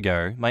 years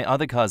ago, my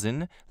other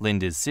cousin,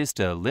 Linda's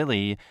sister,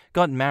 Lily,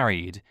 got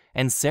married,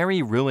 and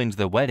Seri ruined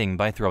the wedding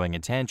by throwing a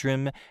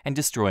tantrum and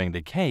destroying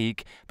the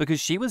cake because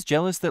she was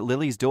jealous that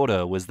Lily's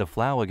daughter was the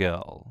flower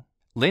girl.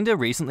 Linda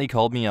recently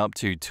called me up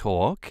to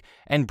talk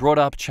and brought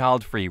up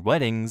child-free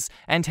weddings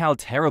and how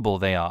terrible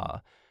they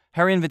are.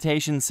 Her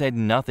invitation said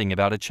nothing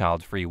about a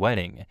child-free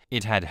wedding.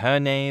 It had her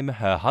name,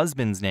 her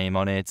husband's name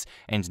on it,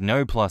 and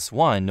no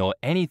 +1 or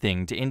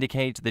anything to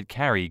indicate that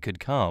Carrie could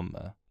come.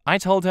 I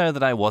told her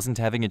that I wasn't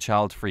having a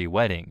child-free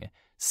wedding.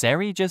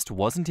 Seri just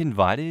wasn't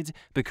invited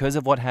because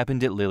of what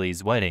happened at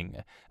Lily's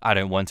wedding. I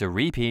don't want a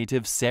repeat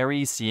of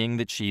Seri seeing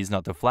that she's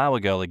not the flower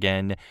girl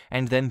again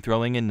and then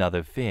throwing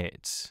another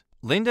fit.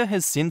 Linda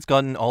has since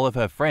gotten all of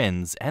her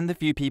friends and the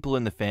few people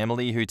in the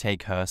family who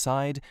take her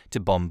side to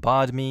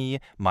bombard me,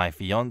 my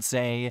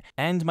fiancé,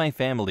 and my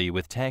family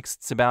with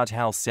texts about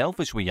how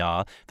selfish we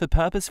are for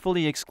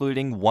purposefully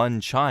excluding one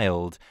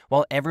child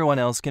while everyone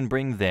else can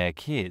bring their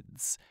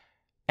kids.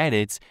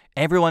 Edit,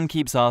 everyone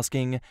keeps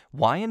asking,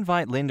 why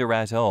invite Linda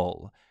at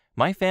all?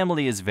 My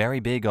family is very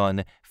big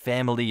on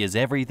family is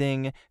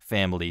everything,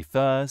 family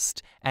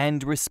first,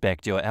 and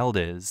respect your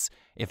elders.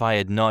 If I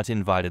had not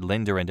invited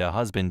Linda and her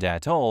husband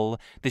at all,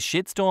 the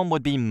shitstorm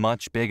would be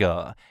much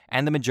bigger,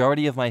 and the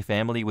majority of my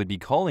family would be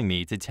calling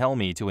me to tell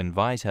me to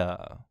invite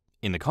her.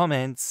 In the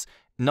comments,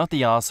 not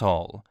the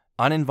asshole,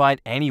 uninvite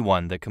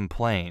anyone that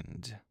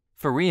complained.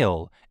 For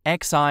real,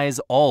 excise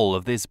all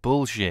of this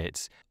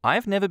bullshit.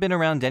 I've never been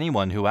around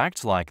anyone who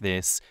acts like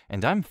this,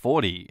 and I'm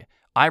 40.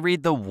 I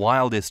read the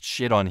wildest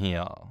shit on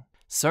here.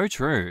 So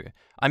true.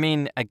 I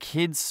mean, a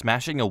kid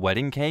smashing a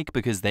wedding cake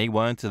because they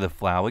weren't the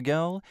flower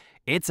girl?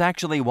 It's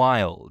actually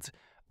wild.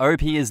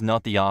 OP is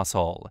not the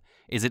asshole.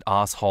 Is it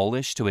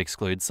assholish to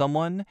exclude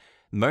someone?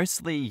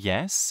 Mostly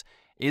yes.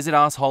 Is it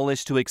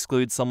assholish to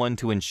exclude someone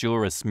to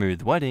ensure a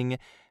smooth wedding?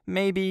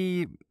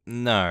 Maybe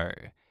no.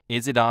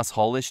 Is it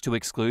assholish to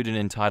exclude an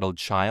entitled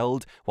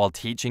child while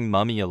teaching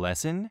mummy a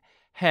lesson?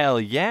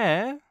 Hell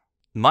yeah!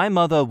 My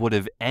mother would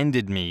have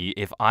ended me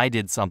if I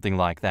did something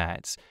like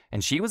that,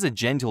 and she was a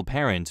gentle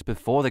parent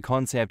before the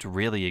concept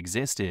really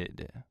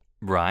existed.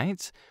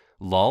 Right?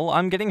 Lol,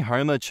 I'm getting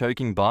Homer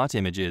choking Bart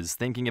images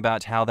thinking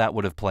about how that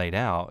would have played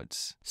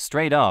out.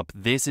 Straight up,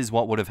 this is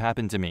what would have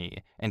happened to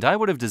me, and I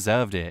would have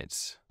deserved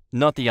it.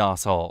 Not the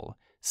asshole.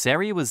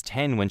 Seri was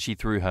 10 when she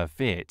threw her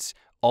fit,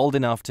 old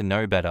enough to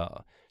know better.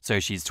 So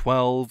she's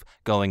 12,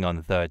 going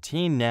on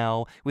 13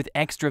 now, with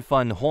extra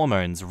fun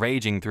hormones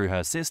raging through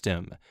her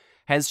system.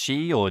 Has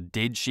she or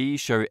did she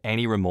show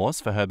any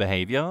remorse for her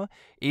behavior?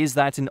 Is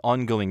that an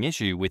ongoing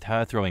issue with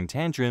her throwing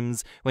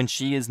tantrums when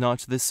she is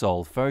not the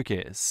sole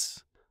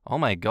focus? Oh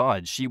my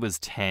god, she was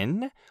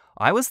 10?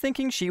 I was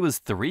thinking she was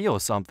 3 or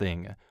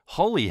something.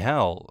 Holy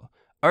hell.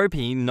 OP,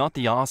 not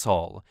the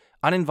asshole.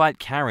 Uninvite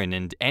Karen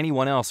and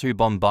anyone else who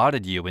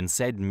bombarded you and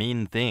said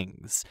mean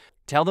things.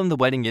 Tell them the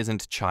wedding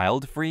isn't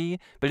child-free,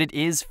 but it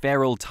is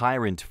feral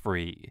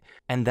tyrant-free.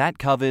 And that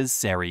covers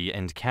Seri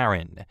and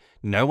Karen.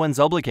 No one's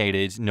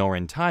obligated nor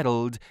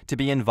entitled to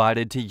be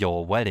invited to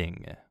your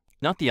wedding.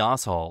 Not the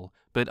asshole,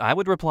 but I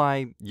would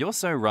reply, you're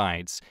so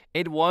right.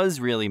 It was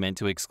really meant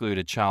to exclude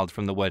a child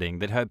from the wedding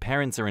that her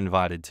parents are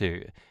invited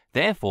to.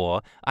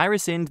 Therefore, I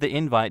rescind the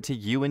invite to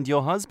you and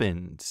your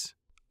husband.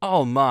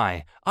 Oh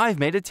my, I've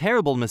made a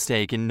terrible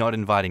mistake in not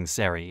inviting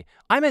Seri.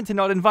 I meant to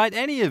not invite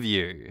any of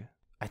you.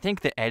 I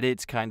think the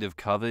edit kind of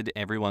covered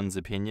everyone's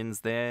opinions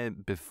there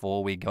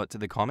before we got to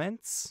the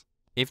comments.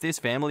 If this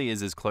family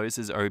is as close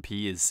as OP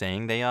is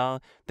saying they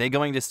are, they're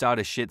going to start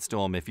a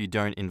shitstorm if you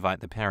don't invite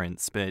the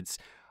parents, but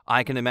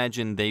I can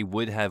imagine they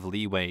would have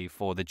leeway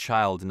for the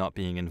child not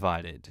being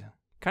invited.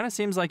 Kinda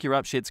seems like you're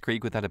up shit's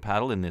creek without a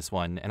paddle in this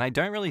one, and I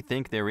don't really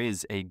think there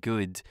is a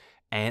good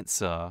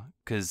answer,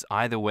 because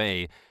either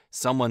way,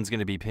 someone's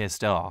gonna be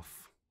pissed off.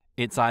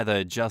 It's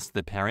either just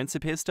the parents are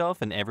pissed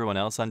off and everyone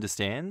else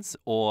understands,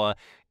 or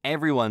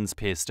everyone's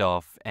pissed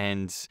off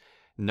and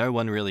no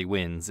one really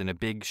wins and a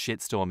big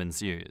shitstorm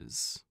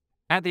ensues.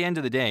 At the end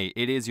of the day,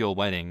 it is your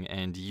wedding,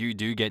 and you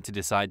do get to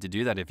decide to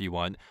do that if you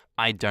want.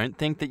 I don't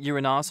think that you're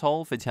an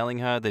asshole for telling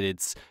her that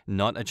it's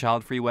not a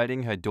child-free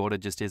wedding, her daughter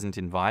just isn't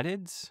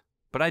invited.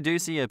 But I do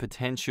see a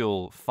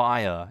potential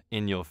fire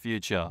in your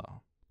future.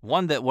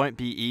 One that won't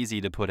be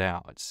easy to put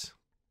out.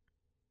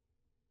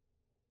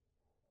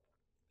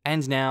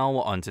 And now,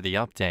 onto the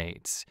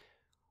update.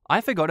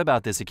 I forgot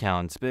about this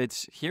account,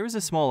 but here is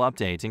a small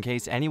update in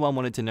case anyone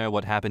wanted to know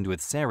what happened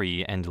with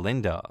Seri and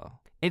Linda.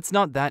 It's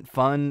not that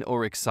fun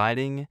or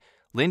exciting.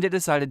 Linda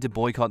decided to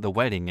boycott the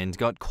wedding and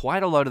got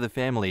quite a lot of the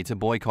family to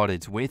boycott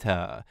it with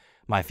her.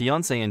 My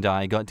fiance and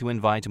I got to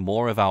invite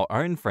more of our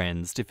own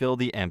friends to fill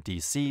the empty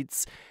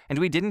seats, and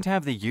we didn't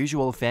have the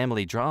usual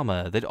family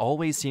drama that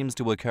always seems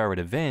to occur at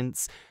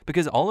events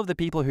because all of the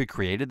people who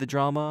created the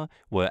drama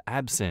were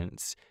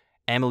absent.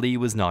 Emily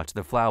was not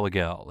the flower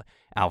girl.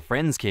 Our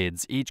friends'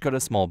 kids each got a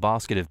small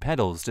basket of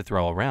petals to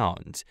throw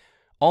around.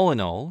 All in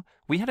all,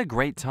 we had a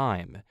great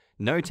time.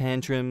 No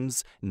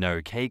tantrums,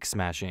 no cake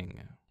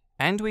smashing.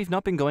 And we've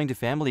not been going to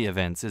family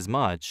events as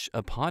much,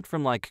 apart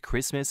from like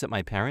Christmas at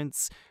my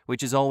parents',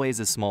 which is always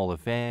a small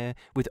affair,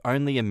 with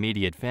only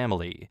immediate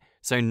family,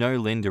 so no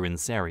Linda and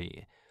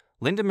Seri.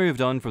 Linda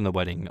moved on from the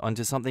wedding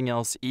onto something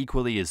else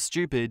equally as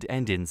stupid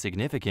and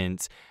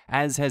insignificant,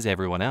 as has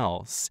everyone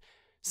else.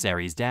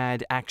 Seri's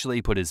dad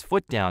actually put his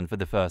foot down for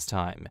the first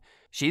time.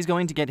 She's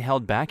going to get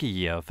held back a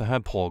year for her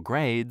poor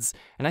grades,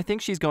 and I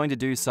think she's going to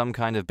do some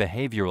kind of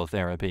behavioral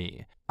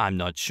therapy. I'm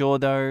not sure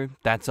though,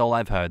 that's all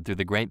I've heard through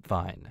the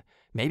grapevine.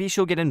 Maybe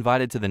she'll get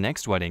invited to the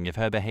next wedding if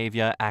her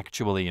behavior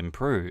actually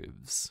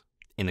improves.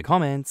 In the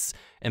comments,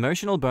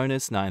 Emotional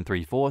Bonus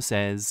 934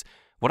 says,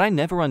 "What I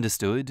never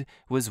understood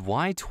was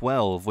why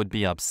 12 would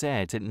be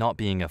upset at not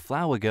being a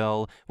flower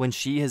girl when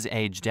she has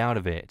aged out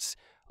of it.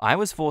 I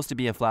was forced to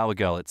be a flower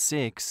girl at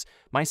 6,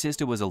 my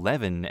sister was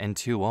 11 and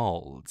too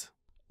old."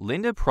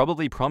 Linda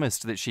probably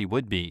promised that she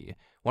would be.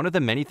 One of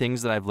the many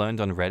things that I've learned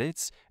on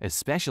Reddit,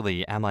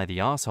 especially Am I the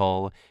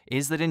Asshole,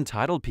 is that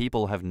entitled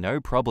people have no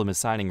problem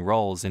assigning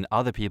roles in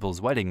other people's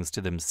weddings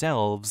to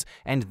themselves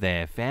and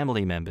their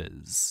family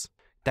members.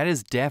 That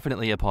is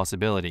definitely a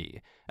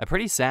possibility. A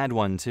pretty sad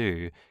one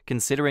too,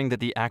 considering that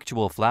the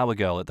actual flower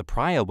girl at the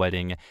prior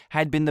wedding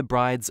had been the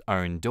bride's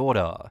own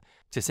daughter,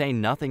 to say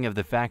nothing of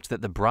the fact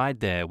that the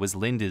bride there was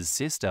Linda's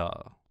sister.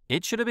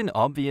 It should have been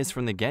obvious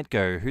from the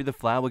get-go who the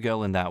flower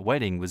girl in that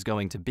wedding was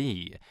going to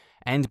be,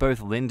 and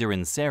both Linda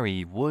and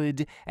Seri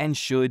would and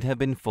should have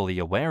been fully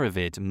aware of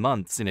it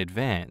months in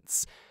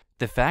advance.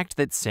 The fact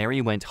that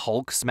Seri went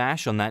Hulk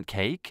smash on that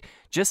cake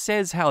just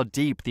says how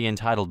deep the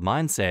entitled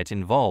mindset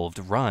involved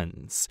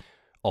runs.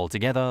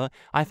 Altogether,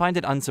 I find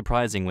it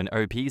unsurprising when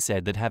OP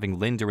said that having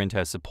Linda and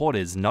her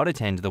supporters not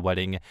attend the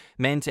wedding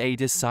meant a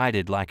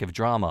decided lack of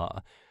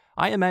drama.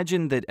 I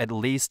imagine that at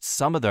least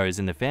some of those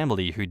in the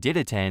family who did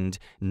attend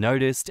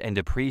noticed and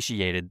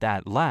appreciated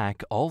that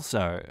lack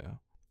also.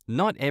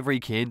 Not every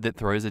kid that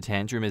throws a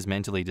tantrum is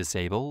mentally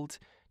disabled,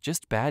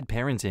 just bad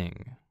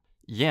parenting.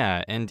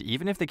 Yeah, and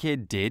even if the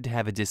kid did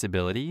have a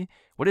disability,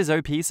 what is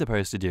OP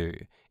supposed to do?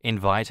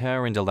 Invite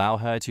her and allow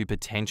her to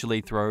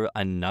potentially throw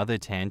another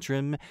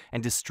tantrum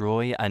and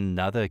destroy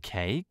another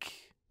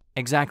cake?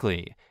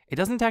 Exactly. It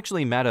doesn't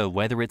actually matter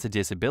whether it's a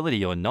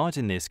disability or not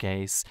in this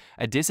case.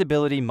 A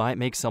disability might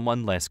make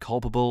someone less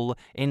culpable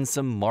in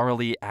some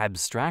morally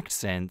abstract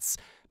sense,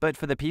 but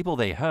for the people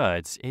they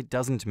hurt, it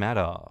doesn't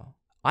matter.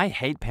 I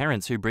hate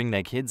parents who bring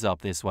their kids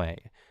up this way,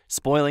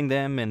 spoiling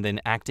them and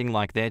then acting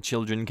like their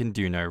children can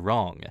do no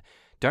wrong.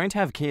 Don't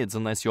have kids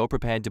unless you're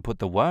prepared to put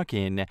the work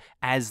in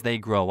as they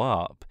grow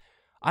up.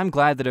 I'm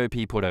glad that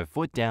OP put her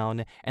foot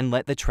down and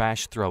let the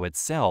trash throw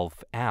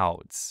itself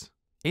out.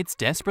 It's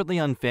desperately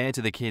unfair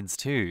to the kids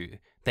too.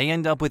 They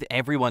end up with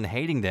everyone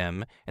hating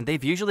them, and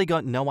they've usually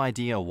got no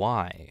idea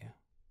why.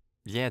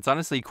 Yeah, it's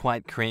honestly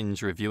quite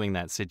cringe reviewing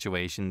that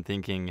situation,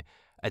 thinking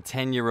a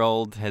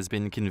 10-year-old has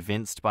been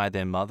convinced by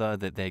their mother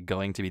that they're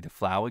going to be the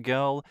flower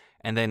girl,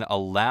 and then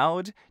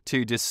allowed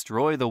to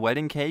destroy the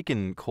wedding cake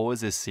and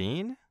cause a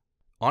scene?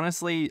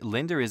 Honestly,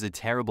 Linda is a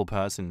terrible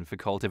person for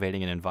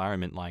cultivating an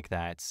environment like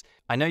that.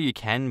 I know you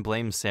can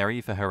blame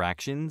Seri for her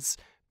actions,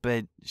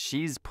 but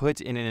she's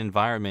put in an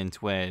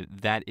environment where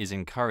that is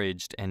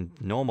encouraged and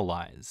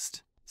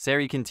normalized.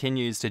 Seri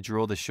continues to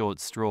draw the short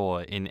straw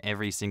in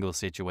every single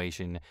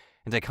situation,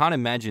 and I can't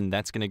imagine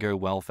that's going to go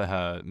well for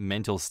her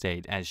mental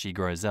state as she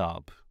grows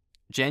up.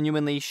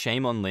 Genuinely,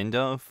 shame on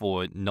Linda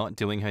for not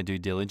doing her due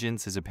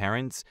diligence as a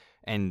parent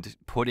and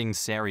putting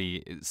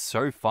Seri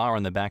so far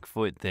on the back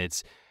foot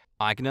that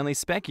I can only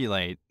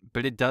speculate,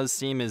 but it does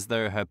seem as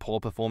though her poor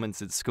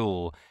performance at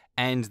school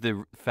and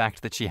the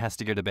fact that she has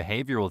to go to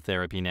behavioral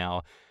therapy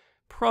now,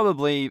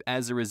 probably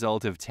as a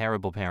result of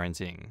terrible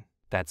parenting.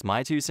 That's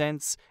my 2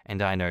 cents,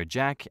 and I know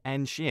jack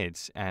and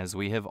shit, as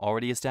we have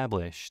already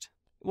established.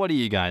 What do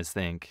you guys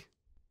think?